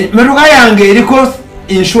emmotoka yange eriko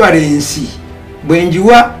insurance bwe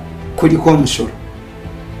njiwa kuliko omusolo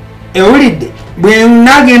ewulidde bwe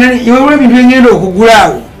nagenda iwewa ebintu byengenda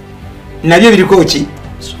okugulaawo nabyo biriko ki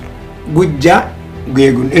gujja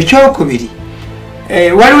gweguna ekyokubiri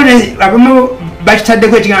waliwo abamu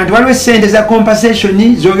bakitaddeko ekigambo nti waliwo sente za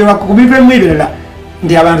compensation zogerwa ku bintu ebimu ebirala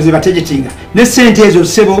nti abantu zebategetinga ne sente ezo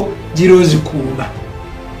sebo giro zikuuma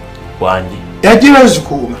wangi yagiro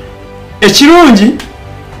zikuuma ekirungi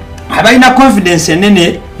abalina confidence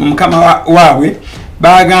enene mu mukama waabwe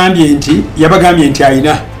yabagambye nti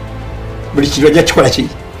alina buli kintu ajja kikola kiri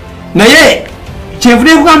naye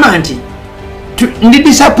kyenvudde kugamba nti ndi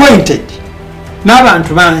disappointed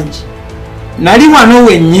n'abantu bangi nali wano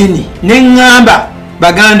wennyini neŋŋamba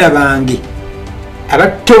baganda bange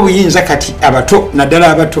abato obuyinza kati abato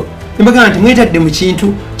naddala abato nebagamba nti mwetadde mu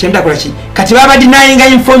kintu kyemutakola ki kati baba denyinga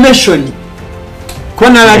information kuba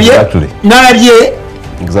nalabye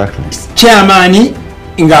chairman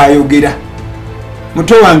ng'ayogera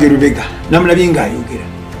muto wange Lubega namulabye ng'ayogera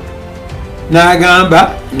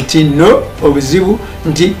n'agamba nti no obuzibu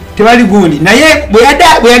nti tebali gundi naye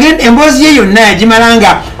bwe yagenda emboozi ye yonna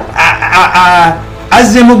yagimalanga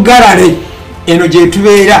azze mu galare eno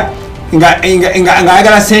gyetubeera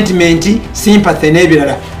ng'ayagala sentiment sympathy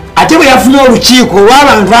n'ebirala ate bwe yafuna olukiiko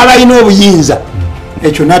olw'abantu abalina obuyinza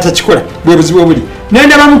ekyo n'atakikola bwe buzibu obuli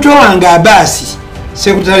nendaba muto wange Abaasi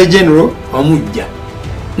secretary general omujja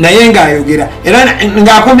naye ng'ayogera era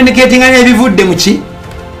ng'acommunicatinga n'ebivudde muki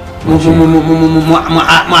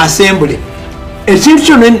mu assembly ekintu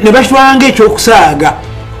kino ne bakitwalanga ekyokusaaga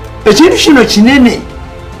ekintu kino kinene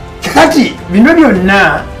kakati bino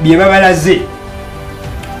byonna bye babalaze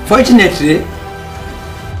fortunately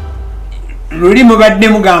luli mubadde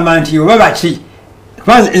mugamba nti oba baki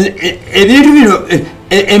ebintu bino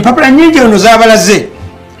empapula nyingi ono zabalaze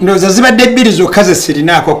ndowooza zibadde bbiri zokka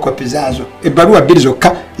zesirinaako kopi zaazo ebbaluwa bbiri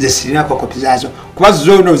zokka zesirinaako kopi zaazo kuba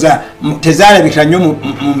zonooza tezalabikira nnyo mu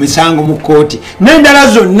misango mu kooti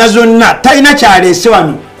n'endala zonna talina kyaleese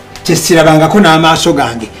wano kyesirabangako n'amaaso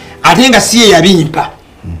gange ate nga si ye yabimpa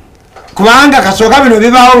kubanga kasooka bino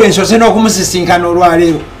bibaawo lwensose n'okumusisinkana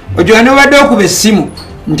olwaleero ojoga nobadde okuba essimu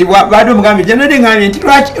nti badde omugambye janade ngambye nti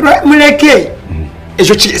muleke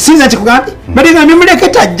ekyo sinza kikugambye badde ngambye muleke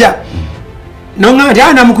tajja nonga nti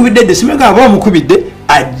namukubidde dde simegaba omukubidde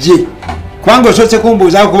ajje kubanga osoose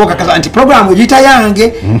kumbuuzaako kuba okakasa nti program ogiyita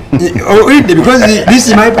yange because this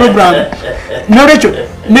is my program nolwekyo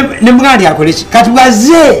nemugaa nti akoleki kati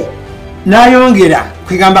bwaze nayongera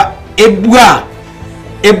kwegamba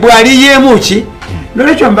ebbwa aliyeemu ki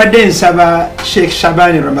nolwekyo mbadde nsaba Sheikh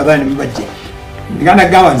Shabani Ramadhani mubajje ngana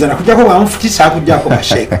gawa nzana kujjako bwamufutisa akujjako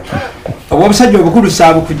basheeka obusajja obukulu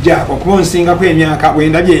saabukujjako kuba onsingako emyaka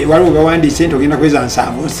bwendabye waliwo bawandiise nti ogenda kweza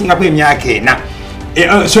nsanvu onsingako emyaka ena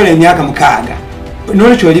sola emyaka 6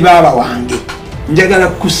 nolwekyo oli baaba wange njagala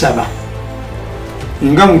kukusaba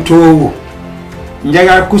nga mutoowo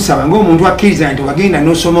njagala kukusaba ng'omuntu akkiriza nti wagenda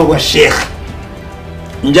n'osoma obwa sheekha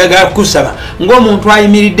njagala kukusaba ng'omuntu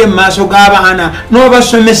ayimiridde mu maaso g'abaana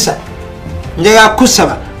n'obasomesa njagala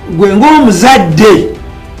kukusaba gwe ng'omuzadde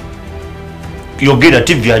yogera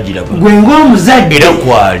tv agiraba gwe ng'omuzadde era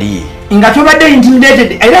kwali nga tobadde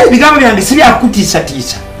intimidated era ebigambo byange si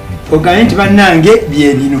byakutiisatiisa ogambe nti bannange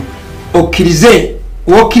bye bino okkirize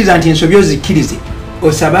wokkiriza nti ensobi ozikkirize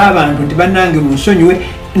osabe abantu nti bannange munsonyiwe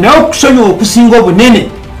naye okusonyiwa okusinga obunene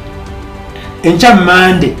enkya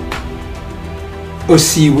Mande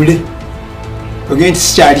osiibule ogende nti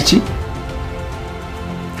sikyali ki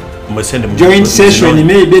joint session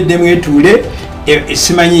maybe edde mwetuule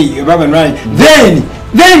simanyi oba banwani then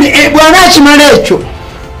bwana akimala ekyo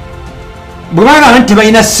bwe bagamba nti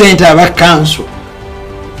tebalina ssente aba kanso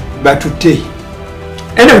batute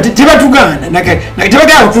tebatugana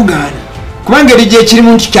tebagala kutugaana kubanga eri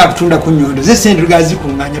gyekirimu nti kyakutunda ku nnyondo ze sente tugaa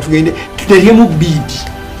zikunganya tugende tuteryemu biidi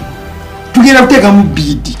tugenda kuteekamu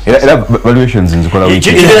biidi era valuations nzikola wiki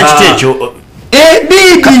ekyo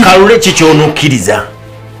kalule kikyonokkiriza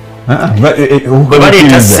bwe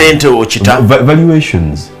baleeta ssente okita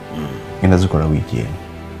valuations ngenda zikola wiiki eno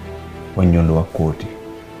wannyondo wa kooti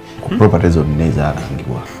ku property zonna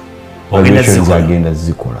ezalangibwa valuations agenda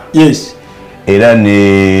zikola yes era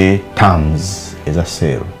ne terms eza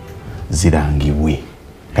sale zirangibwe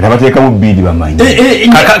kati abateekamu biidi bamanyi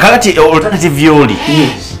kakati alternative yoli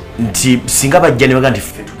nti singa bajja ne baga nti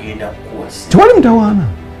ffe tugenda kuwasa tewali mutawaana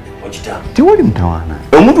tewali mutawaana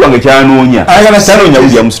omuntu wange kyanoonya tanoonya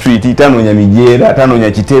William Street tanoonya Mijeera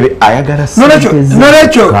tanoonya Kitebe ayagala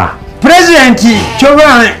nolekyo president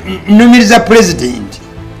kyoba numiriza president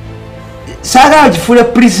saagala kifuule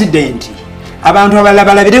president abantu abalala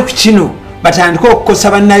balabire ku kino batandika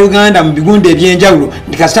okukosa bannayuganda mu bigundu ebyenjawulo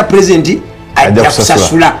nti kasita president ajja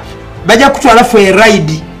kusasula bajja kutwala fe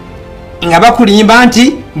ride nga bakulimba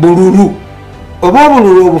nti bululu oba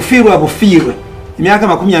obululu obufiirwe emyaka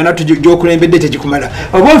 40 gyokulembedde tegikumala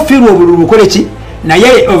oba obufiirwe obululu ukole ki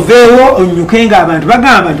naye oveewo onyuke nga abantu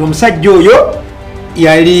bagamba nti omusajja oyo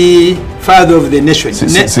yali father of the nation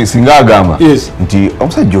singa agamba nti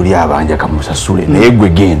omusajja oli abanja kamusasule naye gwe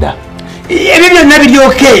genda ebyo byonna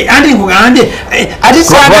biryoke anti nkugambye ate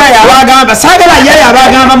saagala yaye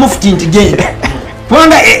abagamba mufuti nti genda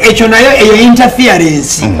kubanga ekyo nayo eyo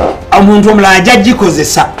interference omuntu omulala ajja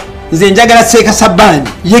gikozesa nze njagala seeka sabandi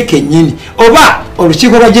ye kennyini oba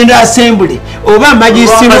olukiiko lwa general assembly oba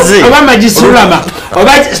magistrama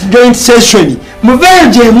oba joint session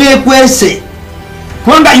muvenje emwekwese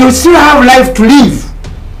kubanga you still have life to live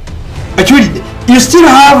actually you still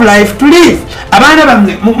have life to live abaana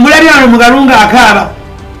bamwe mulabirano mugalunga akaaba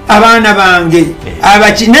abaana bange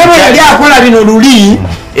abaki nebo yali akola bino luli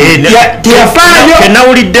teyafaayo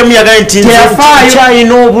kenawuliddemu yagala nti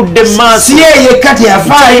kyayina obudde maaso si yeyekka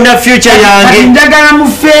teyafaayo future yange njagala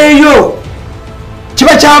mufeeyo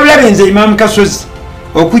kiba kyabulabe nze Imam Kasozi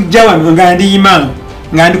okujja wano nga ndi Imam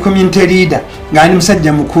nga ndi community leader nga ndi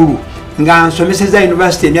musajja mukulu nga nsomeseza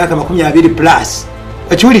university emyaka 20+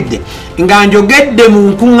 okiwulidde nga njogedde mu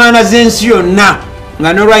nkuŋŋaana z'ensi yonna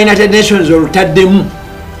nga n'olwa United Nations olutaddemu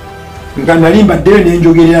nga nali mbaddeyo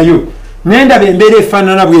nenjogererayo nendaba embeera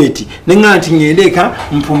efaanana bweti neŋŋa nti ŋŋende eka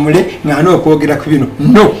mpumule nga n'okwogera ku bino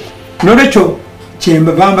no nolwekyo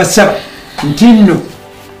kyembava mbasaba nti nno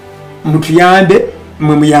mutuyambe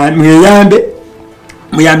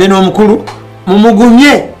muyambe n'omukulu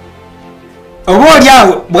mumugumye oba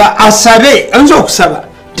oliawo bwa asabe oyinza okusaba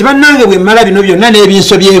nti bannange bwe mmala bino byonna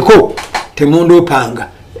n'ebinsobyeko temundoopanga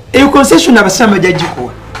eyo concession abasiraamu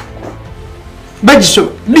bajagikuwa bagisoba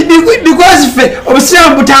because ffe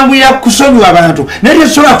obusiraamu butambulira kusonyiwa abantu naye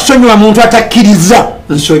tetusobola kusonyiwa muntu atakkiriza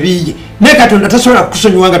nsobiye naye Katonda tasobola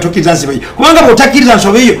kukusonyiwa nga tokkiriza nsobiye kubanga bw'otakkiriza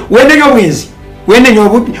nsobiyo wendenya obwenzi wendenya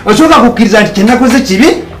obubbi osooka kukkiriza nti kyenakoze kibi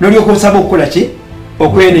n'olyoka osaba okukola ki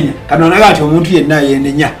okwenenya Katonda naga nti omuntu yenna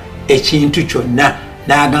yenenya ekintu kyonna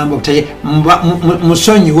n'agamba obutaye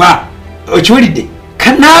musonyiwa okiwulidde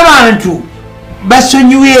n'abantu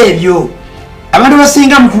basonyiwa ebyo abantu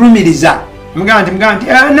basinga mutulumiriza mugamba nti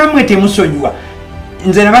namwe temusonyiwa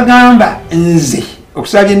nze nabagamba nze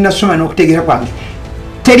okusaba bye nnasoma n'okutegeera kwange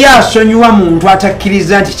teri asonyiwa muntu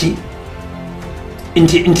atakkiriza nti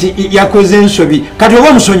yakoze ensobi kati oba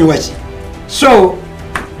omusonyiwa ki so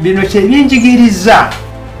bino kyebyenjigiriza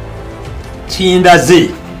kindaze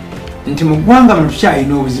nti mu ggwanga mu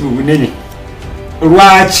tukyalina obuzibu bunene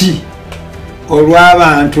lwaki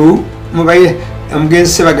olw'abantu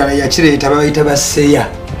omugenzi Sebagala yakireeta babayita baseya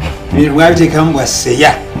ebintu mwabiteekamu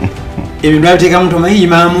bwaseya ebintu mwabiteekamu nti omanyi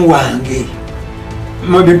imaamu wange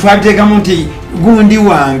ebintu twabiteekamu nti gundi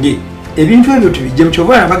wange ebintu ebyo tubijjemu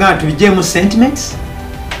kyobola nabagamba tubijjeemu sentiments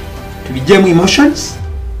tubijjeemu emotions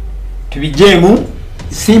tubijjeemu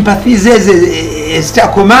sympathies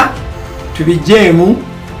ezitakoma tubijjeemu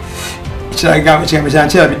kigambo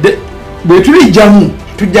kyankirabidde bwe tubijjamu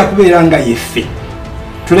tujja kubeera nga yeffe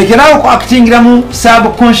tulekerawo kuactingira mu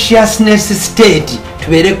subconsciousness state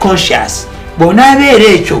tubeere conscious bw'onaabeera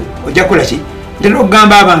ekyo ojja kukola ki ntera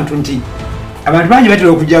okugamba abantu nti abantu bangi batera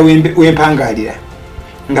okujja wempangalira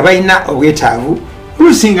nga balina obwetaavu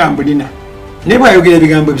olusinga mbulina naye bwayogera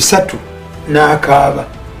ebigambo 3 n'akaaba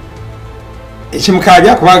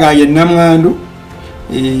ekimukaabya kubanga ye namwandu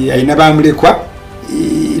alina bamulekwa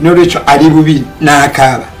n'olwekyo ali bubi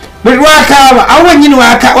n'akaaba bwe lwakaaba awo wennyini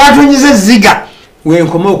watonyiza ezziga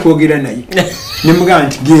wenkoma okwogera naye nemugamba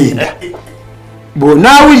nti genda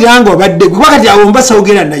bw'onaawulira nga obadde gwe wakati awo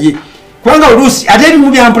mbasawogera naye kubanga oluusi ate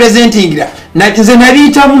ebimu byampurezentingira nze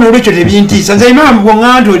nabiyitamu n'olwekyo tebintiisa nze Imam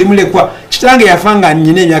bw'oŋŋamba nti oli mulekwa kitange yafa nga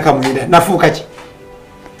nnyina emyaka 9 nafuuka ki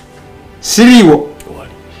siriiwo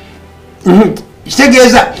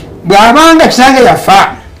kitegeeza bw'abanga kitange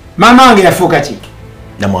yafa maama wange yafuuka ki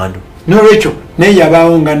namwandu n'olwekyo naye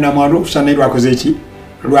yabaawo nga namwandu okusa naye lwakoze ki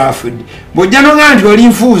lwafudde bw'ojja noŋŋamba nti oli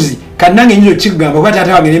nfuuzi kati nange nyinza okikugamba kuba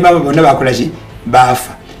taata wange ne maama bonna bakola ki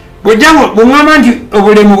baafa bw'oŋŋamba nti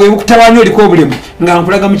obulemu bwe bukutawaanya oliko obulemu nga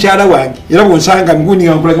nkulaga mukyala wange era bw'onsanga migundi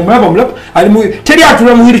nga nkulaga mulaba teri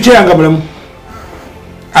atula mu wheelchair nga mulamu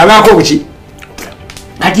abaako obuki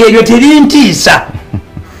kati ebyo tebintiisa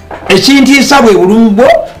ekintiisa bwe bulumu bwo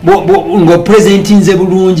ngo presenting nze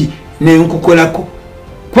bulungi ne nkukolako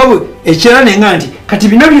kwabo ekira nenga nti kati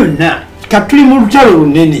bino byonna katuli mu lutalo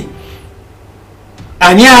lunene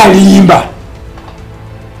ani alimba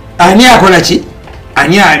ani akola ki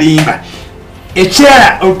ani alimba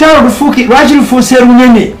ekira olutalo lufuuki lwaki lufuuse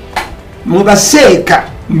lunene mubaseeka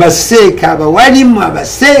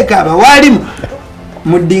abawalimu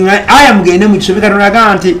mudinga aya mugende mukisomeka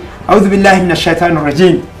tonaga nti audhu billahi minash shaitani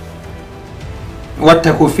rajim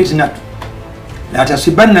wattaqu fitnatu la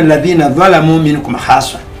tasibanna alladhina dhalamu minkum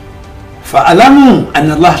khassa fa'alamu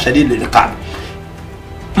anna allaha shadidul iqab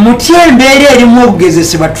mutyembeere erimu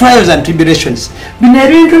okugezesebwa trials and tribulations bino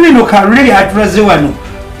ebintu bino kalule byatulaze wano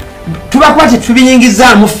tubakwate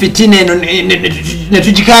tubinyingizaamu fitina eno ne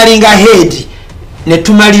tugikalinga head ne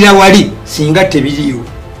tumalira wali singa tebiriiwo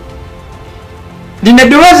lino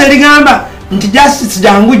eddoboozi erigamba nti justice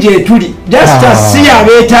jangu gyetuli justice si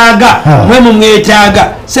abeetaaga mwe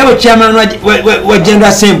mumwetaaga sebo chairman wa General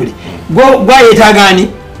Assembly gwayetaaga ani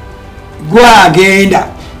gwagenda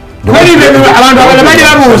abantu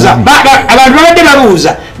babadde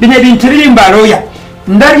babuuza bino ebintu biri mbaloya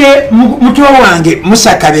ndabye muto wange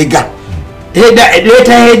Musa Kabega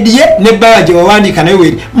letterhead nebbawa gye wawandiika naye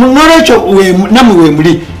weri nolwekyo namwe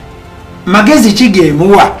wemuli magezi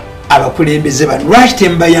kigemuwa abakulembeze bano lwaki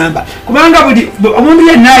tembayamba kubanga buli omuntu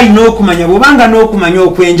yenna alina okumanya bwobanga n'okumanya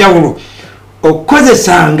okwenjawulo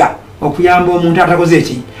okukozesanga okuyamba omuntu atakoze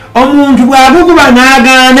eki omuntu bwaguguba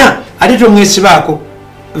n'agaana ate tomwesibaako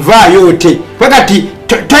vaayo ote kati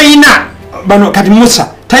toyina bano kati Musa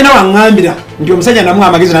talina waŋŋambira nti omusajja namuwa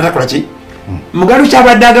amagezi n'atakola ki mugalu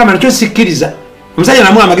kyabadde agamba nakyo sikkiriza omusajja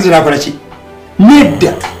namuwa amagezi n'akola ki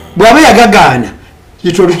nedda bw'aba yagagaana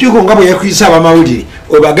yita olukiiko nga bwe yakuyisa abamawulire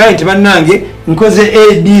obagaye nti bannange nkoze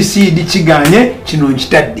ABCD kigaanye kino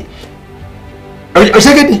nkitadde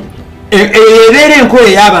osegedde ebeera enkola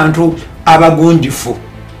ey'abantu abagunjufu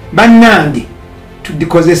bannange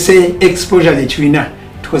tudikozese exposure gyetulina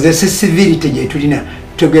tukozese civility gyetulina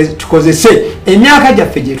tukozese emyaka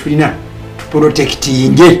gyaffe gyetulina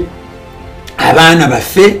tuprotectinge abaana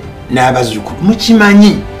baffe n'abazzukulu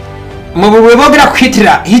mukimanyi mwe boogera ku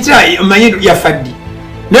Hitler omanyi yafaddi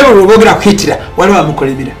naye bwe boogera ku Hitler waliwo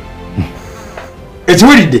amukolemera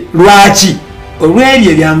ekiwulidde lwaki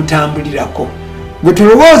olw'ebyo ebyamutambulirako gwe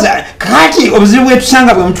tulowooza kati obuzibu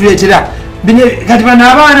bwetusanga bwe mutuleetera kati bano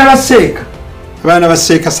abaana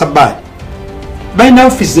baseeka sabbaani balina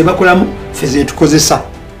offisi ze bakolamu ffe zetukozesa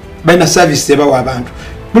balina service ze bawa abantu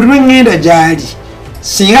buli lwengenda gyali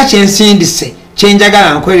singa kyensindise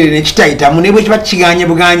kyenjagala nkolerere nekitayitamu ne bwe kiba kiganye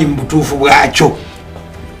buganyi mu butuufu bwakyo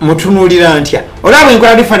mutunuulira ntya olaba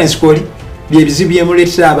enkola difference koli byebizibu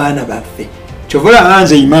byemuleetera abaana baffe kyova olaba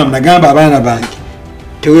nze Imam nagamba abaana bange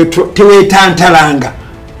teweetantalanga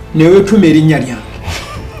newetuuma erinnya lyange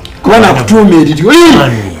kuba nakutuuma eriryo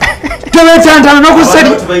teweetantala nokusali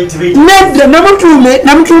nedda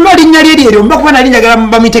namutuuma erinnya lyeryo mba kuba nali njagala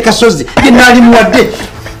bamuyite Kasozi yenaali muwadde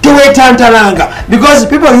teweetantalanga because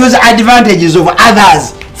people use advantages of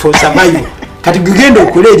others for survival kati gugenda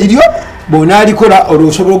okola eriryo bonaalikola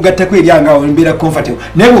olwosobola okugattako eryanga embeera comfortable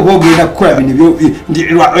naye bwoba ogenda kukola bino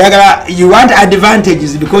oyagala you want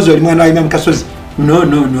advantages because oli mwana wa Imam Kasozi no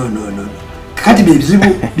kati byebizibu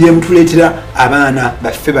byemutuleetera abaana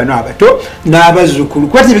baffe bano abato n'abazzukulu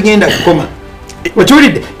kuba tebigenda kukoma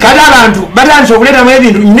okiwulidde kati abantu batandise okuleetamu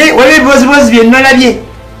ebintu waliwo ebibozibozi byenalabye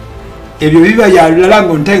ebyo biba yalala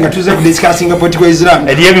ngonte nga tuze ku discussinga political Islam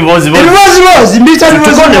ebibozibozi mbita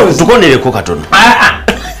tukonereko katono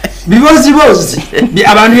bibozibozi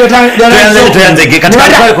abantu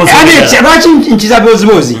lwaki nkiza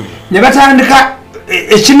bibozibozi ne batandika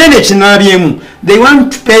ekinene kinalabyemu they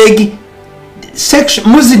want to peg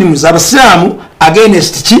Muslims abasiraamu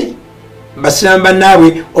against ki basiraamu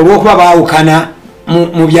bannaabwe olw'okuba baawukana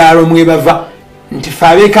mu byalo mwe bava nti fe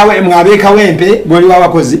abeekawo empe gwoli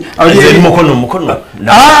w'abakozi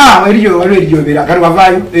erijobera kati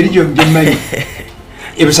wavaayo erijo gyemmanyi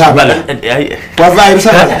ebusabala wavaayo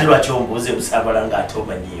ebusabala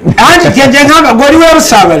anti kyengamba gwoli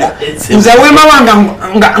w'ebusabala nze w'emawanga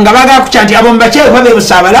nga bagala kukya nti abo mubakyekwa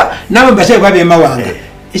b'ebusabala nabo mubakyekwa b'emawanga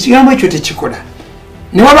ekigambo ekyo tekikola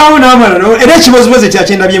newabaawo n'amalala era ekibozibozi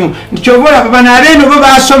ekyakyendabyemu nti kyova olaba bano abeeno bo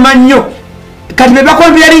basoma nnyo kati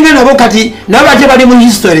bebakompiyalinga nabo kati nabo bate bali mu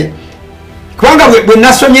history kubanga bwe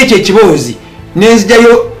nasomye ekyo ekiboozi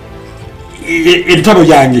nenzijjayo ebitabo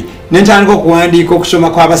byange nentandika okuwandiika okusoma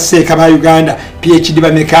kw'abaseeka ba Uganda PhD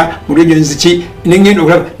bameka mu lulimi nziki nengenda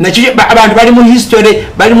okulaba nakyo abantu bali mu history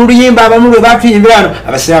bali mu luyimba abamu lwe batuyimbira wano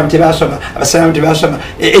abasiraamu tebasoma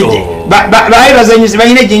baali bazanyisa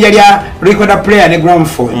balina ejjinja lya recorder player ne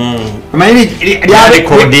gramophone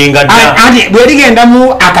bwe ligenda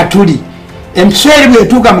mu akatuli empisweri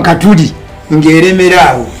bwetuuka mu katuli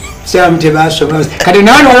ng'eremeraawo Sam tebasoma kati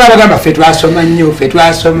nano abagamba fe twasoma nnyo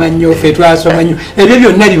ebyo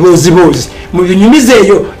byonna bibozi mu binyumize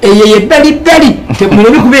eyo eyeyebbali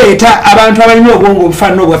temuleme kubeeta abantu abalina obwongo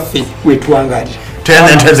obufaanana obwaffe bwetwangalira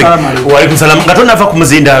walikusalamu nga tonava ku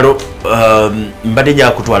muzindaalo mbadde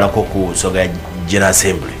jakutwalako ku nsonga ya General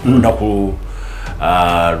Assembly olunaku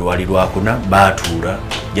lwali lwakuna baatuula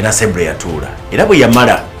General Assembly yatuula era bwe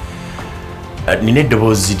yamala nina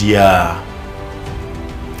eddoboozi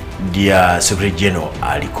dia Secretary General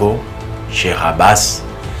aliko Sheikh Abbas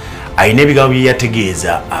ayina ebigambo bye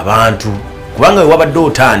yategeeza abantu kubanga wabadde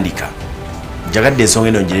otandika jagadde ensonga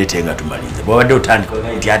eno ngireete nga tumalize wabadde otandika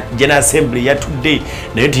nti General Assembly yatudde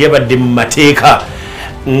naye teyabadde mu mateeka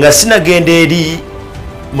nga sinagenda eri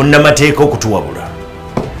munnamateeka okutuwabula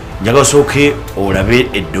njaga osooke olabe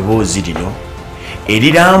eddoboozi lino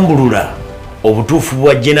erirambulula obutuufu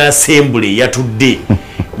bwa General Assembly yatudde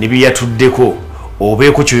ne bye yatuddeko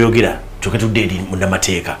obeeko kyoyogera kyoketudde eri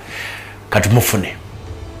munnamateeka katumufune.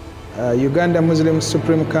 Uganda Muslim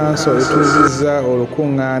Supreme Council etuuzizza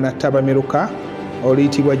olukuŋŋaana tabamiruka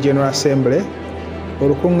oluyitibwa General Assembly.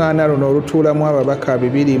 Olukuŋŋaana luno olutuulamu ababaka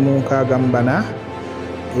 264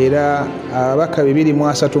 era ababaka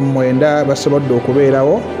 239 basobodde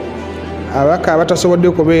okubeerawo. Ababaka abatasobodde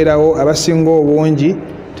okubeerawo abasinga obungi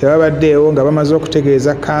tebabaddeewo nga bamaze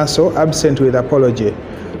okutegeeza council absent with apology.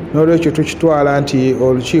 N'olwekyo tukitwala nti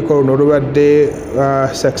olukiiko luno lubadde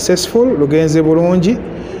successful lugenze bulungi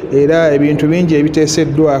era ebintu bingi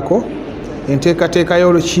ebiteeseddwako. Enteekateeka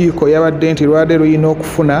y'olukiiko yabadde nti lwadde luyina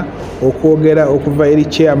okufuna okwogera okuva eri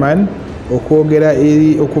chairman, okwogera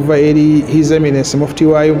okuva eri His Eminence Mufti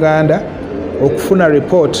wa Uganda, okufuna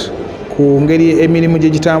report ku ngeri emirimu gye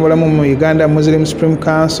gitambulamu mu Uganda Muslim Supreme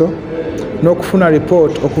Council, n'okufuna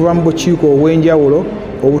report okuva mu bukiiko obw'enjawulo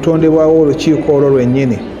obutondebwawo olukiiko olwo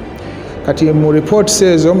lwennyini. Kati mu reports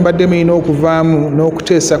ezo mbadde mulina okuvaamu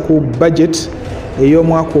n'okuteesa ku budget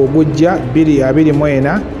ey'omwaka ogujja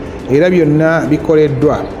 2024 era byonna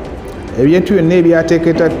bikoleddwa. Ebintu byonna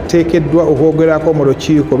ebyateekeddwa okwogerako mu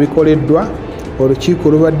lukiiko bikoleddwa.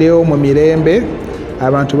 Olukiiko lubaddeyo mu mirembe,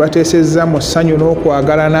 abantu bateesezza mu ssanyu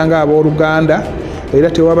n'okwagalana ng'abooluganda era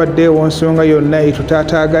tewabaddeewo nsonga yonna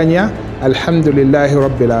etutaataaganya. Alhamdulillahi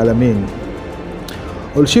rabbil alamin.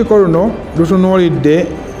 Olukiiko luno lutunuulidde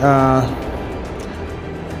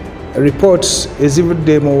reports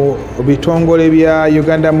ezivudde mu bitongole bya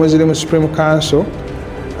Uganda Muslim Supreme Council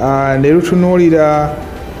ne lutunuulira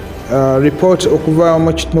report okuva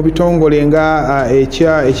mu bitongole nga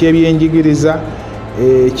ekyebyenjigiriza,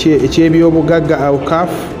 ekyebyobugagga awukaf,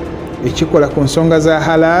 ekikola ku nsonga za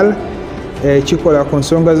halal, ekikola ku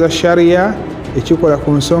nsonga za sharia, ekikola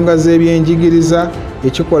ku nsonga z'ebyenjigiriza,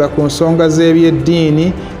 ekikola ku nsonga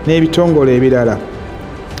z'ebyeddiini n'ebitongole ebirala.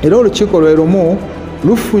 Era olukiiko lwe lumu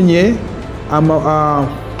lufunye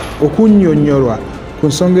okunnyonnyolwa ku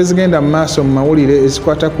nsonga ezigenda mu maaso mu mawulire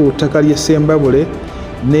ezikwata ku ttaka ly'e Ssembabule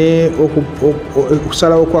ne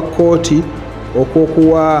okusalawo kwa kkooti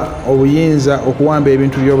okw'okuwa obuyinza okuwamba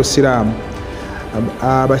ebintu by'obusiraamu.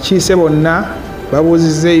 Abakiise bonna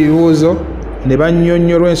babuuzizza ebibuuzo ne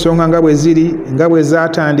bannyonnyolwa ensonga nga bwe ziri, nga bwe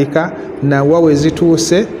zaatandika nawa we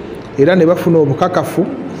zituuse era ne bafuna obukakafu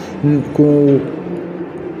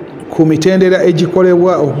ku mitendera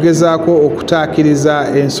egikolebwa okugezaako okutaakiriza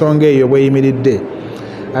ensonga eyo bweyimiridde.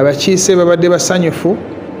 Abakiise babadde basanyufu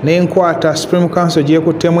n'enkwata Supreme Council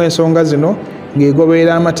gyekuttemu ensonga zino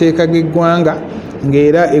ng'egoberera amateeka g'eggwanga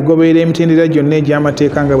ng'era egoberera emitendera gyonna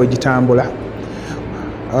egy'amateeka nga bwe gitambula.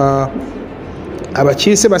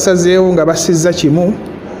 Abakiise basazeewo nga basizza kimu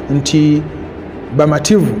nti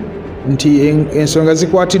bamativu nti ensonga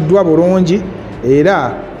zikwatiddwa bulungi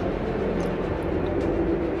era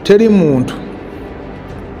teri muntu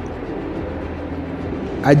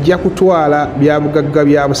ajja kutwala bya bugagga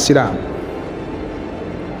bya busiraamu.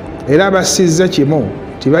 Era basizza kimu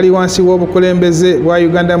tibali wansi w'obukulembeze bwa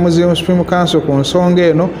Uganda Muslim Supreme Council ku nsonga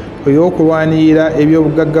eno ey'okulwanirira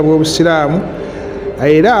ebyobugagga bw'obusiraamu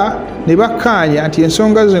era ne bakkaanya nti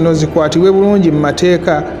ensonga zino zikwatibwe bulungi mu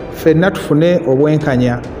mateeka ffenna tufune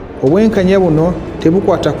obwenkanya. Obwenkanya buno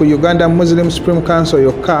tebukwata ku Uganda Muslim Supreme Council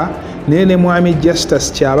yokka naye ne mwami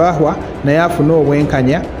Justus Kyabahwa naye afune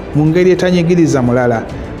obwenkanya mu ngeri etanyigiriza mulala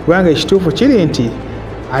kubanga ekituufu kiri nti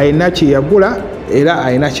alina kyeyagula era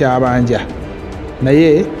alina kyabanja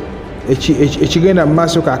naye ekigenda mu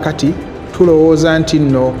maaso kaakati tulowooza nti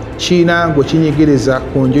nno kiina gwe kinyigiriza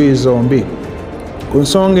ku njuyi zombi. Ku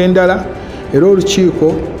nsonga endala era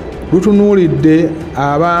olukiiko lutunuulidde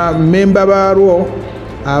abamemba baalwo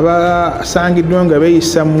abasangiddwa nga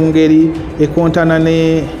beeyisa mu ngeri ekontana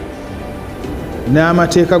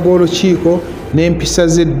n'amateeka g'olukiiko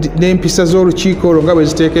n'empisa z'olukiiko olwo nga bwe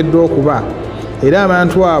ziteekeddwa okuba, era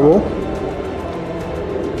abantu abo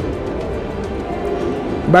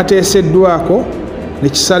bateeseddwako ne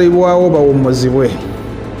kisalibwawo bawummuzibwe.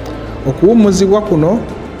 Okuwummuzibwa kuno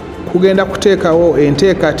kugenda kuteekawo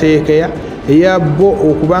enteekateeka eya bo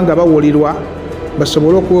okuba nga bawulirwa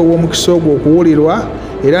basobole okuweebwa omukisa ogwo okuwulirwa,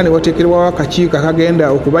 era ne wateekerwawo akakiiko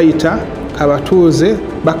akagenda okubayita kabatuuze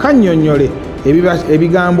bakannyonnyole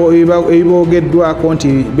ebigambo ebiboogeddwako nti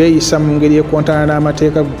beeyisa mu ngeri ekontana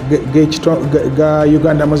n'amateeka ga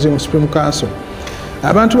Uganda Muslim Supreme Council.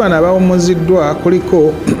 Abantu bano abawummuziddwa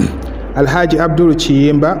kuliko Alhaji Abdul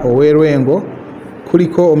Kiyimba ow'Erwengo,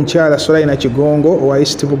 kuliko omukyala Solaina Kigongo owa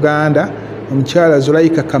East Buganda, omukyala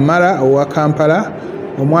Zulaika Kamara owa Kampala,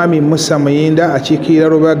 omwami Musa Muyinda akiikirira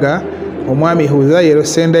Rubaga, omwami Huzayero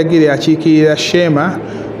Sendagire akiikirira Shema,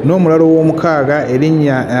 n'omulalo w'omukaaga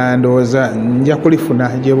erinnya ndowooza nja kulifuna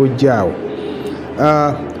gye bujjaawo.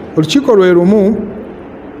 Olukiiko lwe lumu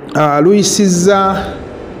luyisizza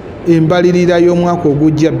embalirira y'omwaka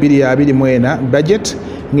ogujja 2024 budget,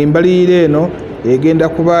 ng'embalirira eno egenda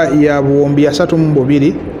kuba ya buwumbi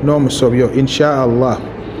 32 n'omusobyo insha Allah.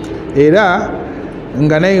 Era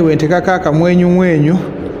nga naye wentekako akamwenyumwenyu,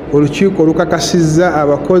 olukiiko lukakasizza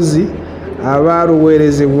abakozi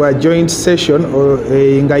abaluweerezebwa joint session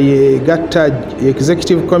nga yegatta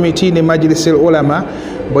executive committee ne Majlis al-Ulama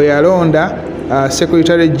bwe yalonda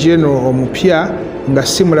secretary general omupya nga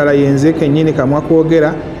si mulala yenze kennyini kamwa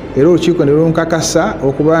kwogera, era olukiiko ne lunkakasa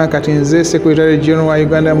okuba kati nze secretary general wa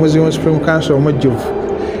Uganda Muslim Supreme Council omujjuvu,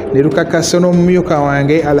 ne lukakasa n'omumyuka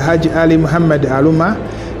wange Alhaji Ali Muhammad Aluma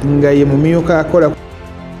nga ye mumyuka akola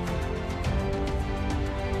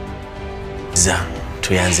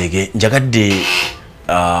tuyanzege. Njagadde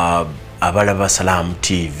abalaba Salam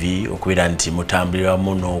TV okubeera nti mutambulira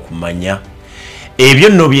muno okumanya ebyo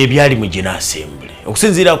nno bye byali mu General Assembly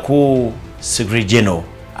okusinziira ku Secretary General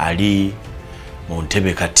ali mu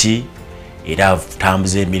ntebe kati era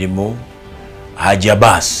atambuza emirimu Haji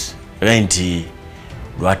Abbas nti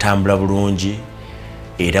lwatambula bulungi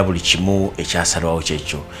era buli kimu ekyasalwawo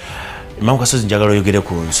kyekyo. Imam Kasozi njagala oyogere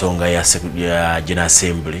ku nsonga ya General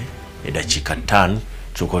Assembly edakiika 5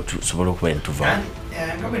 tuko tusobola okuba ntuvaamu.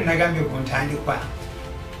 Nga bwe nagambye ku ntandikwa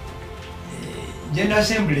General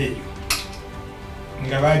Assembly eyo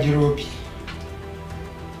nga bagiroopye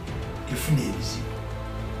efuna ebizibu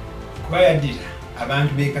kuba yaddira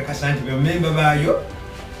abantu beekakasa nti bamemba baayo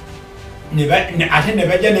ate ne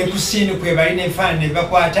bajja ne ku siini kwe balina enfaana ne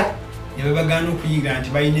bakwata ne babagaana okuyigira nti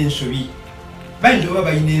balina ensobi. Bayinza oba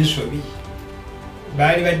balina ensobi,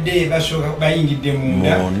 baali badde basooka bayingidde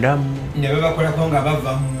munda ne babakolako nga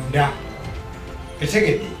bava munda.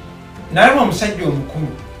 Etegedde nalaba omusajja omukulu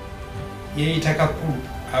yeeyita Kakulu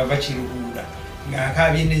ava Kiruhura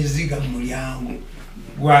ng'akaabye n'ezziga mu mulyango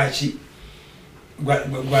gwaki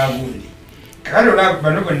gwa gundi. Kakati olaba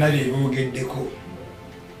bano bonna beeboogeddeko,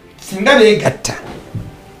 singa beegatta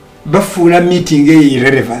bafuula meeting eyo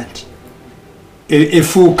irrelevant,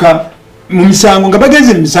 efuuka mu misango nga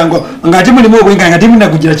bagenze mu misango ng'ate mulimu obwenga nga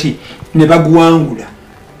temunakugira ki ne baguwangula.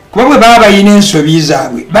 Kuba bwe baba balina ensobi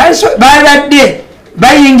zaabwe babadde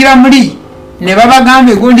bayingira muli ne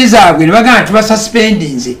babagamba egundi zaabwe ne bagamba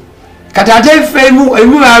tubasuspendinze. Kati ate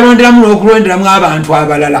ebimu balonderamu n'okulonderamu abantu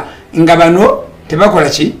abalala nga bano tebakola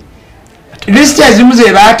ki. Lisiti ezimu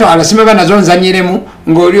ze baatwala simaba nazo nzanyiremu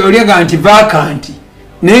ng'oliega nti vakanti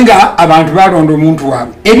naye nga abantu balonda omuntu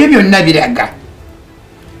waabwe. Ebyo byonna biraga.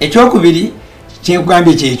 Ekyokubiri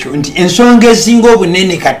kyenkugambye kyekyo nti ensonga esinga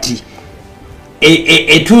obunene kati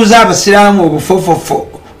etuuza abasiraamu obufofofo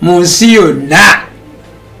mu nsi yonna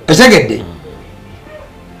otegedde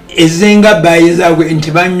ezenga bayizaabwe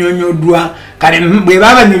nti bannyonyoddwa. Kale bwe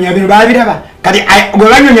babanyonya bino babiraba, kati bwe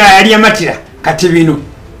banyonya yali yamatira, kati bino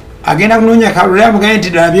agenda kunoonya kalule amugaye nti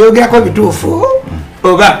ddala byogerako bituufu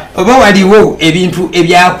oba waliwo ebintu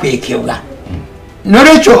ebyakwekebwa.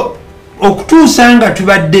 Nolwekyo okutuusa nga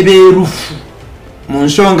tubadde beerufu mu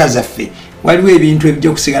nsonga zaffe waliwo ebintu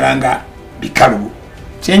ebyokusigala nga bikalubu.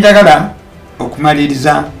 Kyenjagala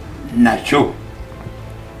okumaliriza nakyo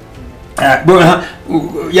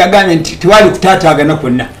yagambye nti tewali kutaataagana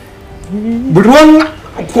kwonna, buli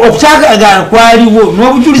okutaataagana kwaliwo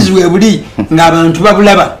n'obujulizi we buli ng'abantu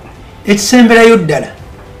babulaba. Ekisemberayo ddala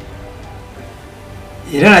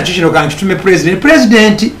era nakyo kino kankitume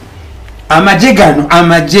president amagye gano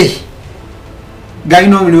amagye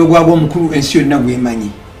galina omulimu gwagwo omukulu ensi yonna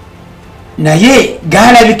gwemanyi naye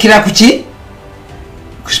galabikira kuki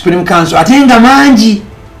ku Supreme Council ate nga mangi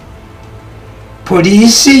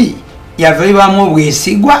poliisi yavaibwamu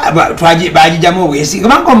obwesigwa bagijjamu obwesigwa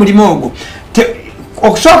kubanga omulimu ogwo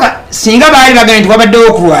okusooka singa baali bagambye nti wabaddewo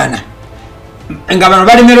okulwana nga bano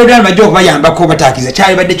balemereddwa bajja okubayambako batakiza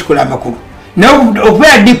kyali badde kikola amakulu naye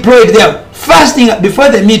okubeera deployed there first thing before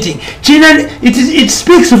the meeting it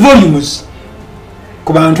speaks volumes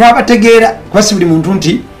ku bantu abategeera kuba si buli muntu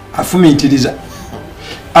nti afumiitiriza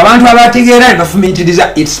abantu abategeera ne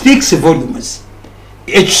bafumiitiriza it speaks volumes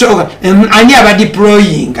ekisooka ani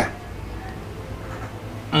abadeployinga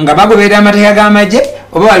nga bagoberera amateeka g'amagye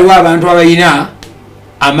oba waliwo abantu abalina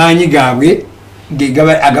amaanyi gaabwe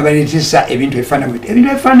agabaleetesa ebintu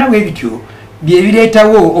ebifaanana bwe bityo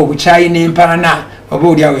byebireetawo obukyayi n'empalana oba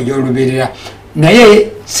oliawo egy'olubeerera naye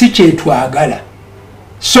si kyetwagala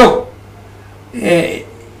so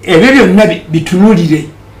ebyo byonna bitunulire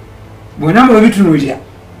bwona bwe bitunulira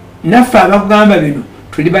naffe abakugamba bino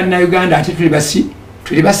tuli bannayuganda ate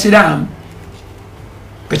tuli basiraamu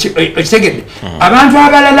okitegedde abantu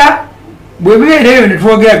abalala bwe bibeereyo ne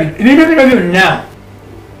twogera ebintu bino byonna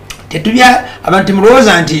tetubya abantu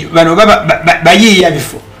temulowooza nti bano bayiiya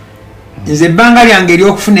bifo nze ebbanga lyange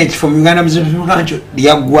eryokufuna ekifo mu Uganda Muslim Council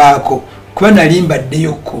lyaggwako kuba nali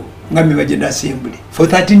mbaddeyokko nga Member General Assembly for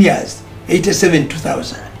 13 years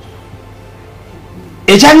 87,000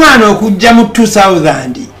 ekyaŋŋaana okujja mu 2000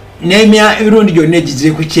 n'emirundi gyonna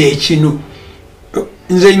egize ku kyekino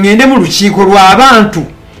nze ngende mu lukiiko lw'abantu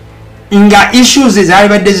nga issues ezaali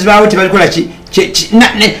badde zibaawo tebalikola ki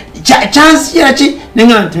kyansiira ki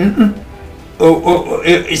nenga nti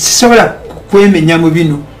sisobola kwemenya mu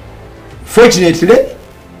bino fortunately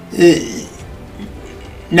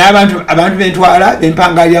abantu bentwala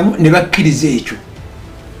bempangaliramu ne bakkiriza ekyo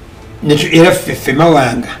era ffe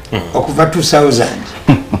mawanga okuva 2000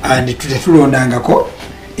 and tetulondangako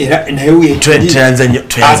era naye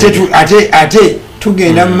ate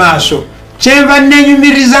tugenda mu maaso kyenva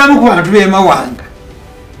nenyumirizaamu ku bantu b'emawanga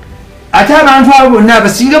ate abantu abo bonna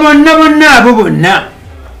abasinga bonna abo bonna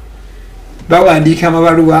bawandiika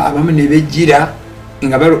amabaluwa abamu ne bejjira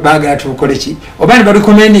nga baagala tukole ki oba ne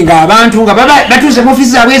barekomendinga abantu nga batuuse mu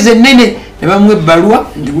ofiisi zaabwe ezennene ne bamuwa ebbaluwa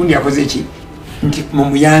nti gundi akoze ki nti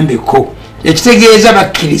mumuyambeko ekitegeeza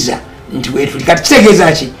bakkiriza nti wetuli kati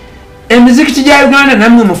kitegeeza ki emizikiti gya Uganda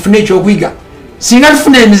nammwe mufune ekyokuyiga singa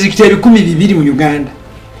tufuna emizikiti 200 mu Uganda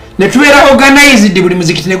ne tubeera organized buli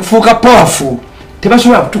muzikiti ne gufuuka powerful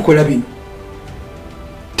tebasobola kutukola bino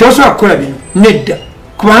tebasobola kukola bino nedda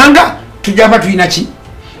kubanga tujjaba tulina ki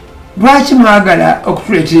lwaki mwagala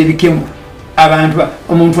okutuleetera ebikemu abantu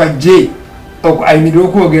omuntu ajje ayimirira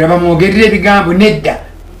okwogera bamwogerera ebigambo nedda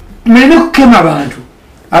muleme kukema abantu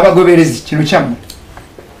abagoberezi kino kyammwe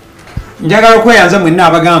njagala okweyanza mwenna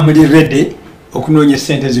abagamba muli redde okunoonya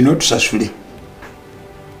sente zino tusasule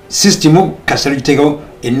sisitimu kasalo giteekawo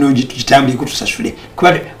ennungi tugitambuliko tusasule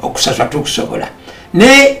kuba okusasula tukusobola ne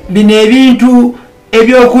bino ebintu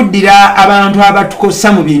ebyokuddira abantu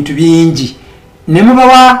abatukosa mu bintu bingi ne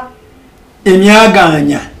mubawa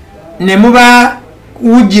emyaganya ne muba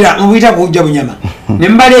wujira mubuyita kujja bunyama ne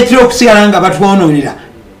mbaleetera okusigala nga batwonoonera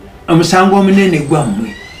omusango omunene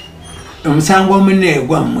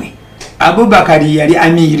gwammwe Abubakari yali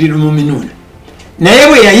amiri Muminuna naye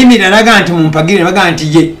bwe yayimira naga nti mumpagire baga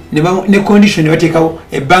nti ye ne condition bateekawo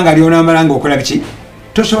ebbanga lyona amalanga okola biki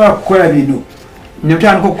tosobola kukola bino ne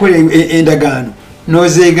mutandika okukola endagaano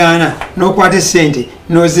nozeegaana n'okwata essente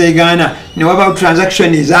nozeegaana ne waba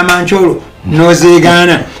transaction ez'amancholo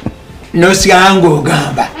nozeegaana nosigala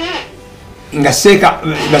ng'ogamba nga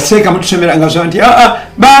baseeka mutusomera nga soba nti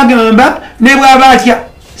bagamba ne bw'aba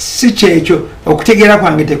atya si kyekyo okutegeera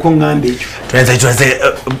kwange tekuŋŋamba ekyo twenze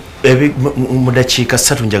mu dakiika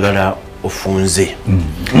 3 njagala ofunze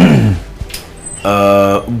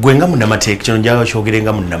gwe nga munnamateeka kino njagala kyogere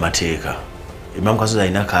nga munnamateeka Imam Kasozi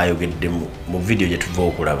alina kaayogedde mu vidiyo gye tuva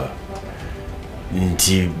okulaba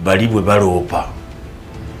nti bali bwe baloopa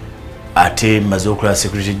ate maze okulaba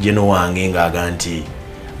security general wange ng'aga nti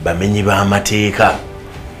bamenyi b'amateeka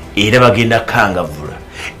era bagenda kukangavvula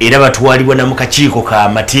era batwalibwa na mu kakiiko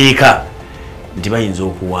k'amateeka nti bayinza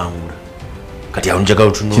okuwangula kati awo njagala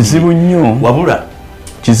otunuulire kizibu nnyo wabula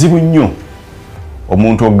kizibu nnyo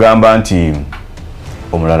omuntu okugamba nti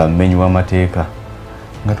omulala mumenyi w'amateeka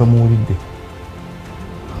nga tomuwulidde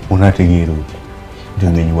onategeera oti nti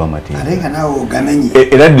mumenyi w'amateeka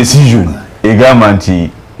era decision egamba nti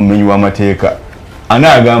mumenyi w'amateeka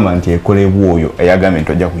anaagamba nti ekolebwa oyo eyagambye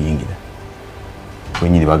nti ojja kuyingira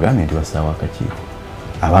wenyini bagambye nti basaawa akakiiko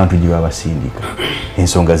abantu gye babasindika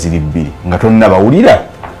ensonga ziri bbiri nga tonna bawulira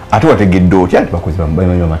ate wategedde otya nti bakozi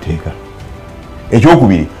bamanyi amateeka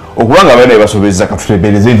ekyokubiri okubanga abaana bebasobezza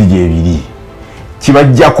katutebereze nti gyebiri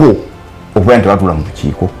kibajjako okuba nti batula mu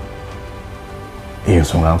lukiiko eyo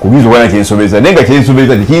nsonga nkubiza obwana kyensobeza naye nga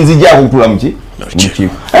kyensobeza tekinzijjako okutula mu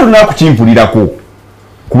lukiiko ate tunakukimpulirako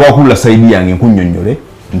kuba okulula sayidi yange nkunnyonnyole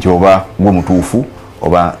nti oba gwe mutuufu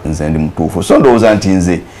oba nze ndi mutuufu so ndowooza nti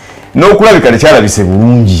nze n'okulabika tekyalabise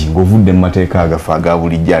bulungi ng'ovudde mu mateeka agafa aga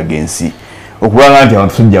bulijjo ag'ensi okubanga nti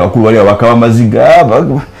abantu abakulu bali abaka b'amaziga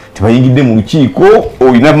tebayingidde mu lukiiko oba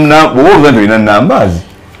oluza nti olina nambaazi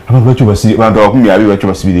abantu abakumi abiri lwaki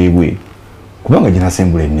basibira ebweru kubanga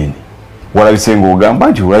ginasembula ennene walabise ng'ogamba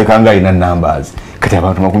nti olabika nga alina nambaazi kati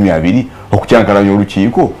abantu 20 okukyankalanya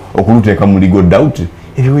olukiiko okuluteeka mu legal doubt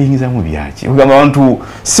ebyo weyingizamu byaki ogamba abantu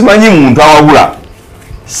simanyi muntu awabula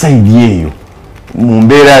sayidi eyo mu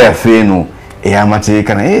mbeera yaffe eno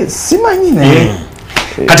ey'amateeka naye simanyi naye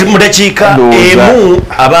kati mu dakiika emu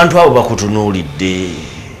abantu abo bakutunuulidde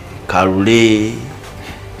kalule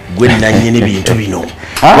gwe nanyini ebintu bino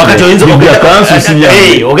wakati oyinza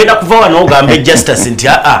ogenda kuva wano ogambe Justus nti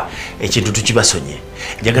ekintu tukibasonye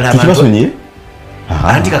njagala abantu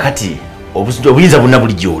anti kakati obuyinza bonna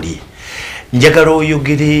buli gy'oli njagala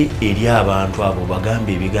oyogere eri abantu abo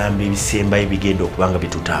bagambe ebigambo ebisembayo bigenda okubanga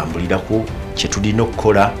bitutambulirako kyetulina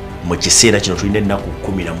okukola mu kiseera kino tulina ennaku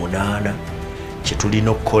 18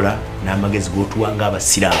 kyetulina okukola n'amagezi g'otuwanga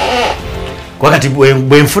abasiraamu wakati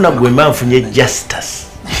bwenfuna bwemba nfunye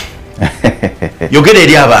Justus yogera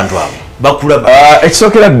eri abantu abo bakulaba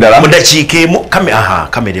ekisookera ddala mu dakiika emu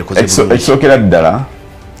kamera ekoze ekisookera ddala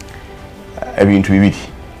ebintu bibiri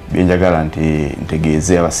byenjagala nti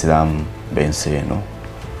ntegeeze abasiraamu b'ensi eno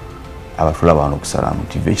abatulaba wano ku Salaamu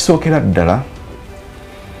TV ekisookera ddala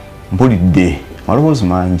mpulidde maloboozi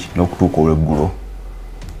mangi n'okutuuka olweggulo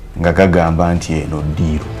nga gagamba nti eno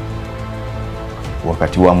ddiiro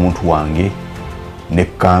wakati wa muntu wange ne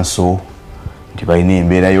kanso nti balina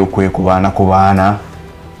embeera y'okwekubaanakubaana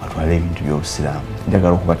batwala ebintu by'obusiraamu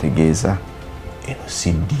njagala okubategeeza eno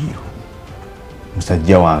si ddiiro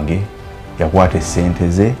musajja wange yakwata essente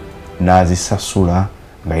ze n'azisasula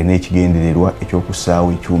ng'alina ekigendererwa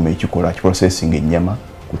ekyokusaawa ekyuma ekikola kiprocessing ennyama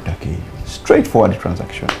ku ttaka eyo straight forward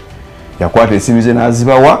transaction yakwata ensimbi ze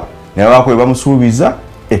n'azibawa naye baako bamusuubiza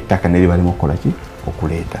ettaka ne libalimu okukola ki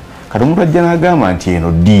okuleeta kati omuntu ajja n'agamba nti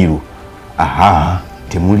eno ddiiru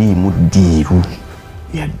temuliimu ddiiru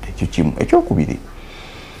yadde ekyo kimu ekyokubiri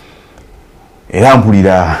era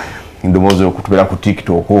mpulira endowooza okutubera ku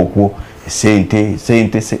TikTok okwo essente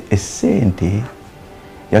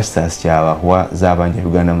Justus Kyabahwa z'abanja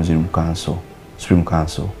Uganda Muslim Council Supreme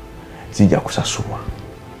Council zijja kusasulwa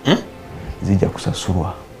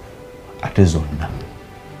ate zonna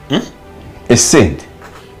essente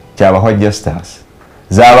Kyabahwa Justus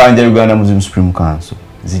z'abanja Uganda Muslim Supreme Council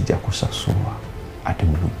zijja kusasulwa ate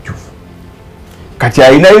mu bujjuvu kati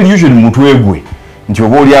alina illusion mutwe gwe nti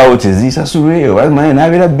oba oliawo tezisasulwe obamanyi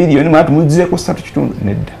n'abeera biliyoni maa tumugizeeko 3.5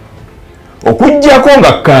 nedda okuggyako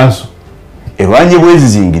nga kanso erwanye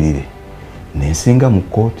bwezizingirire nensinga mu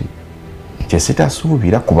kkooti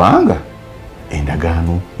kyesitasuubira kubanga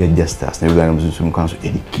endagaano ya Justus ne Uganda Muslim Council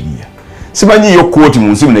erikkiriya simanyi yo kkooti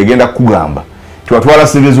mu nsi negenda kugamba tiwatwala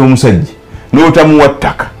sente z'omusajja n'otamuwa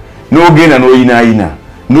ttaka n'ogenda n'oyinaayina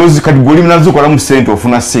kati goli mnazokola mu sente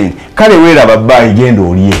ofuna sente kale weeraba bbayi genda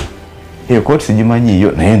olye eyo kkooti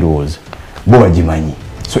sigimanyiiyo naye ndowooza bo bagimanyi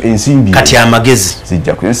so ensimbi kati amagezi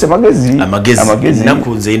zijja kuyense amagezi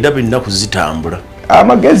nakunze endabu ennaku zitambula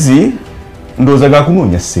amagezi ndowooza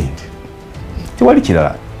gakunoonya sente tewali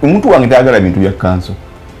kirala omuntu wange tayagala bintu bya kanso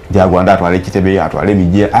jagwanda atwala ekitebe atwala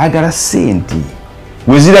emijje ayagala sente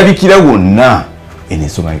wezirabikira wonna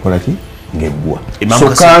ensonga ikola ki ngeggwa so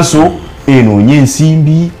kanso enoonya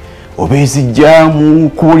ensimbi oba ezijjamu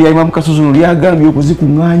kuulya Imam Kasozi lyagambye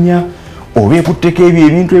okuzikuŋŋaanya oba ekutteko ebyo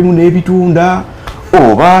ebintu ebimu n'ebitunda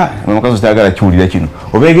oba Imam Kasozi tayagala kiwulira kino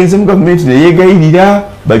oba egenze mu gavumenti neyeegayirira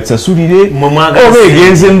bakisasulire oba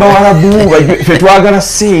egenze mu bawalabu ffe twagala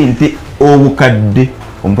sente obukadde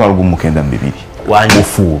omutwalo gumu 92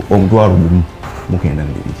 mufuulu omutwalo gumu 92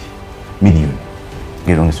 miliyoni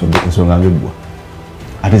ngero ensonga ngeggwa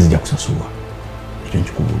ate zijja kusasulwa ekyo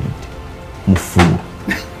nkikubuulidde mufuulu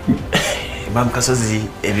Imam Kasozi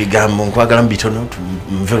ebigambo nkwagala mbitono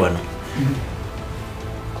nve wano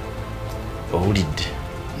owulidde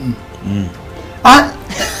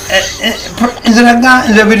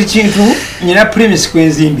nze buli kintu nyina premise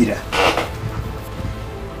kwenzimbira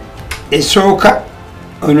esooka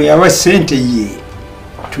ono yawa sente ye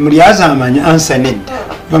tumulyaza amanya ansa nedda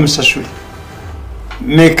bamusasule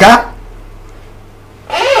meka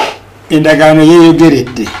endagaano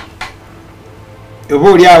yeeyogeredde oba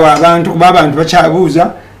oli awo abantu kuba abantu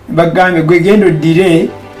bakyabuuza bagambye gwe genda oddire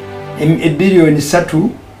ebbiliyoni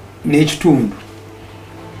 3.5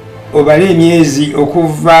 obale emyezi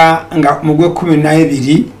okuva nga mu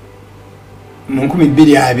gwe12 mu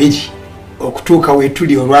 2020 okutuuka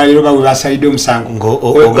wetuli olwaleero bawe basalidde omusango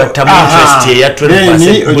ogatta mu interest ya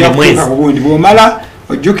 12% buli mwezi bw'omala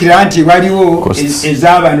ojjukira nti waliwo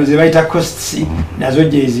ez'abano ze bayita costs nazo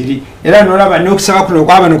gye ziri era n'olaba n'okusaba kuno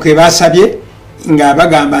okwabano kwe baasabye nga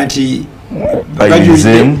bagamba nti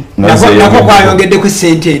nako kwayongeddeku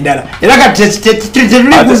sente endala era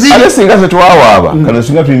katitetuli singa zetwawaaba kano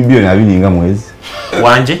singa tuli biliyoni 2 nga mwezi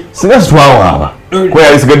wanje singa zetwawaaba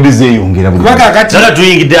kweyali sigadde zeeyongera kubaka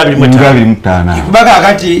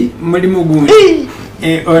akati mulimu gundi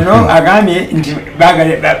ono agambye nti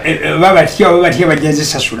babatya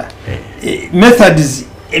bajazisasula methods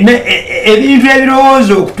ebintu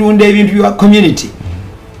ebirowoozo okutunda ebintu bya community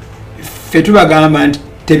ffe tubagamba nti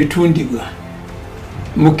tebitundibwa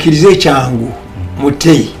mukkirize ekyangu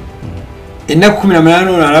muteyi ennaku 18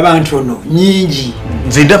 ono alaba ntono nyingi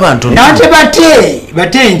ate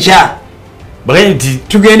bate nkya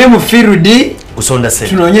tugende mu field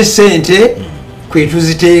tunoonye sente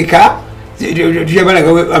kwetuziteeka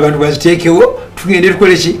tujabalaga abantu baziteekewo tugende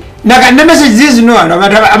tukoleki ne message zizino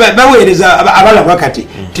abantu baweereza abalabwa kati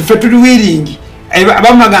tiffe tuli wiringi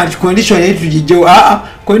abamuga nti condition yali tugijjawo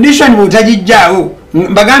condition bwotagijjaawo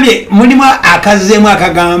mbagambye mulimu akazeemu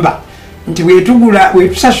akagamba nti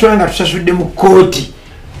bwetusasula nga tusasudde mu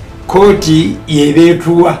kooti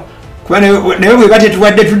yebeetuwa kuba naye bwe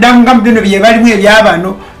batetuwadde tuddamu nga mubino byebalimu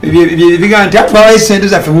ebyabano biga nti atwawayo sente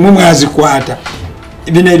zaffe mumwe mwazikwata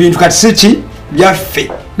bino ebintu kati siki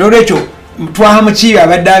byaffe n'olwekyo twaha mukiibi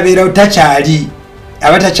abadde abeerawo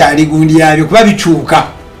abatakyali gundi yabyo kuba bikyuka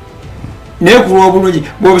naye ku lw'obulungi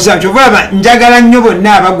bw'obusiraamu kyovalaba njagala nnyo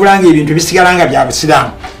bonna abagulanga ebintu bisigala nga bya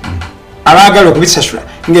busiraamu abaagala okubisasula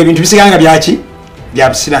ngaebintu bisigala nga byaki bya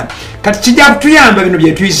busiraamu kati kijja kutuyamba bino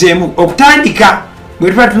byetuyiseemu okutandika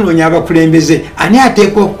bwe tuba tunoonya abakulembeze ani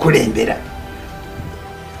ateekwa okukulembera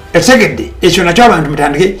ekitegedde ekyo nakyo abantu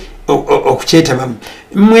mutandike okukyetabamu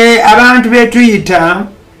mmwe abantu betuyita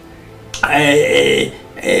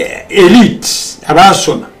elite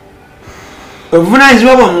abasoma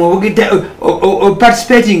obuvunanyizibwa bwamwe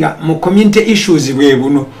participating mu community issues bwe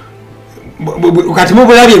buno kati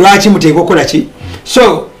mubulabye lwaki muteeka okukola ki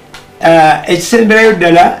so ekisemberayo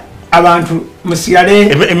ddala abantu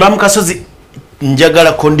musigale Imam Kasozi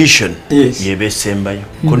njagala condition yebesembayo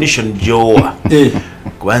condition gyowa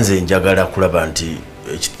kubanze njagala kulaba nti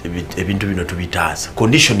ebintu bino tubitaasa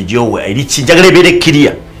condition gyowa eri njagala ebeere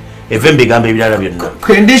clear evembe gamba ebirala byonna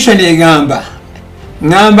condition egamba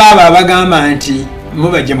ngamba abo abagamba nti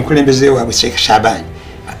mubajja mukulembeze waabwe Sheikh Shaban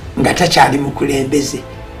nga takyali mukulembeze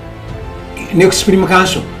ne Supreme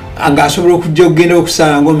Council nga asobola okujja okugenda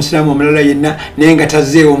okusala ng'omusiraamu omulala yenna naye nga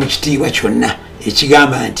tazzeewo mu kitiibwa kyonna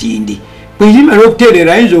ekigamba nti ndi bwerimala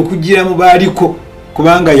okutereera ayinza okujjira mu baaliko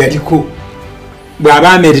kubanga yaliko bw'aba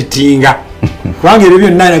ameritinga kubanga ebyo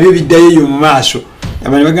byonna nabyo biddayo eyo mu maaso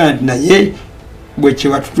abantu bagamba nti naye bwe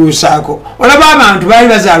kiwatutuusaako olaba abantu baali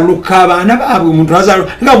bazaaluluka abaana baabwe omuntu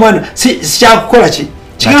azaaluka nga omwana sikyakukola ki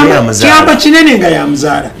kigambo kinene nga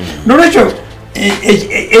yamuzaala nolwekyo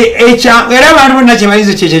era abantu bonna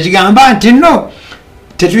kyebalinze kyekyo kigamba nti no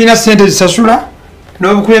tetulina sente zisasula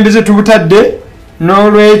n'obukulembeze tubutadde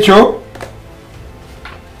n'olwekyo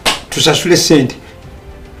tusasule sente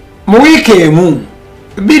mu wiiki emu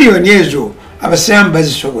biliyoni ezo abasiraamu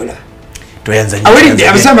bazisobola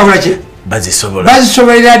abasiraamu bakolaki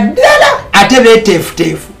bazisobolera ddala ate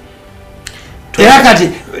beeteefuteefu era kati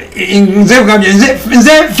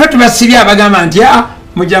nze ffe tubasibye abagamba nti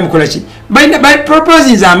mujja mukola ki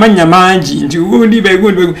proposals amannya mangi nti gundi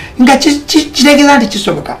begundi nga kitegeeza nti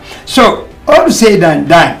kisoboka so all said and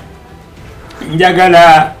done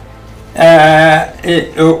njagala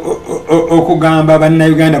okugamba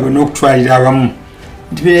bannayuganda bonna okutwalira awamu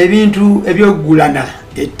nti bino ebintu ebyokugulana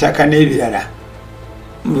ettaka n'ebirala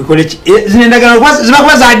mubikole zino endagano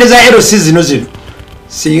zibakuba zadde za LC zino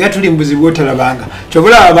singa tuli mubuzibu otalabanga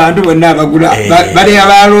kyobulaba abantu bonna abagula bali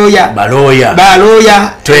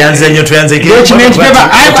balooya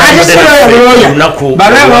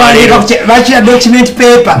bakira document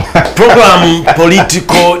paper program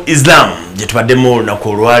Political Islam gyetubaddemu olunaku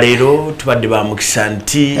olwaleero tubadde bamukisa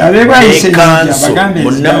nti ekanso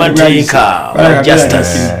munnamateeka wa Justus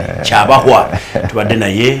Kyabahwa tubadde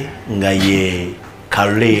naye nga ye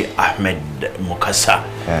Kale Ahmed Mukasa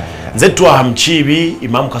nze twaha mukiibi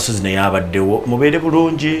Imam Kasozi naye abaddewo mubeere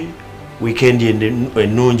bulungi weekend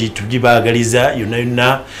ennungi tugibaagaliza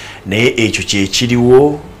yonna naye ekyo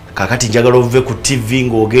kyekiriwo kakati njagala ove ku TV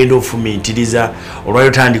ng'ogenda ofumintiriza olwayo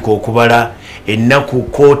tandika okubala ennaku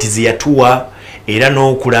kooti zeyatuwa era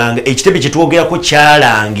n'okulanga ekitebe kye twogerako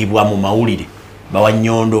kyalangibwa mu mawulire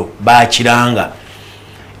Bawannyondo baakiranga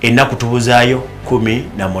ennaku tubuzaayo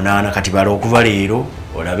 18 kati bala okuva leero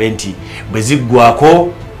olabe nti bwe ziggwako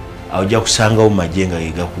ojja kusangawo mu majjenga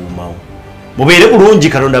gegakuumawo mubeere bulungi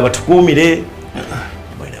Katonda batukuumire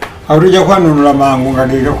awulija kwanunula mangu nga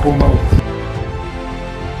gegakuumawo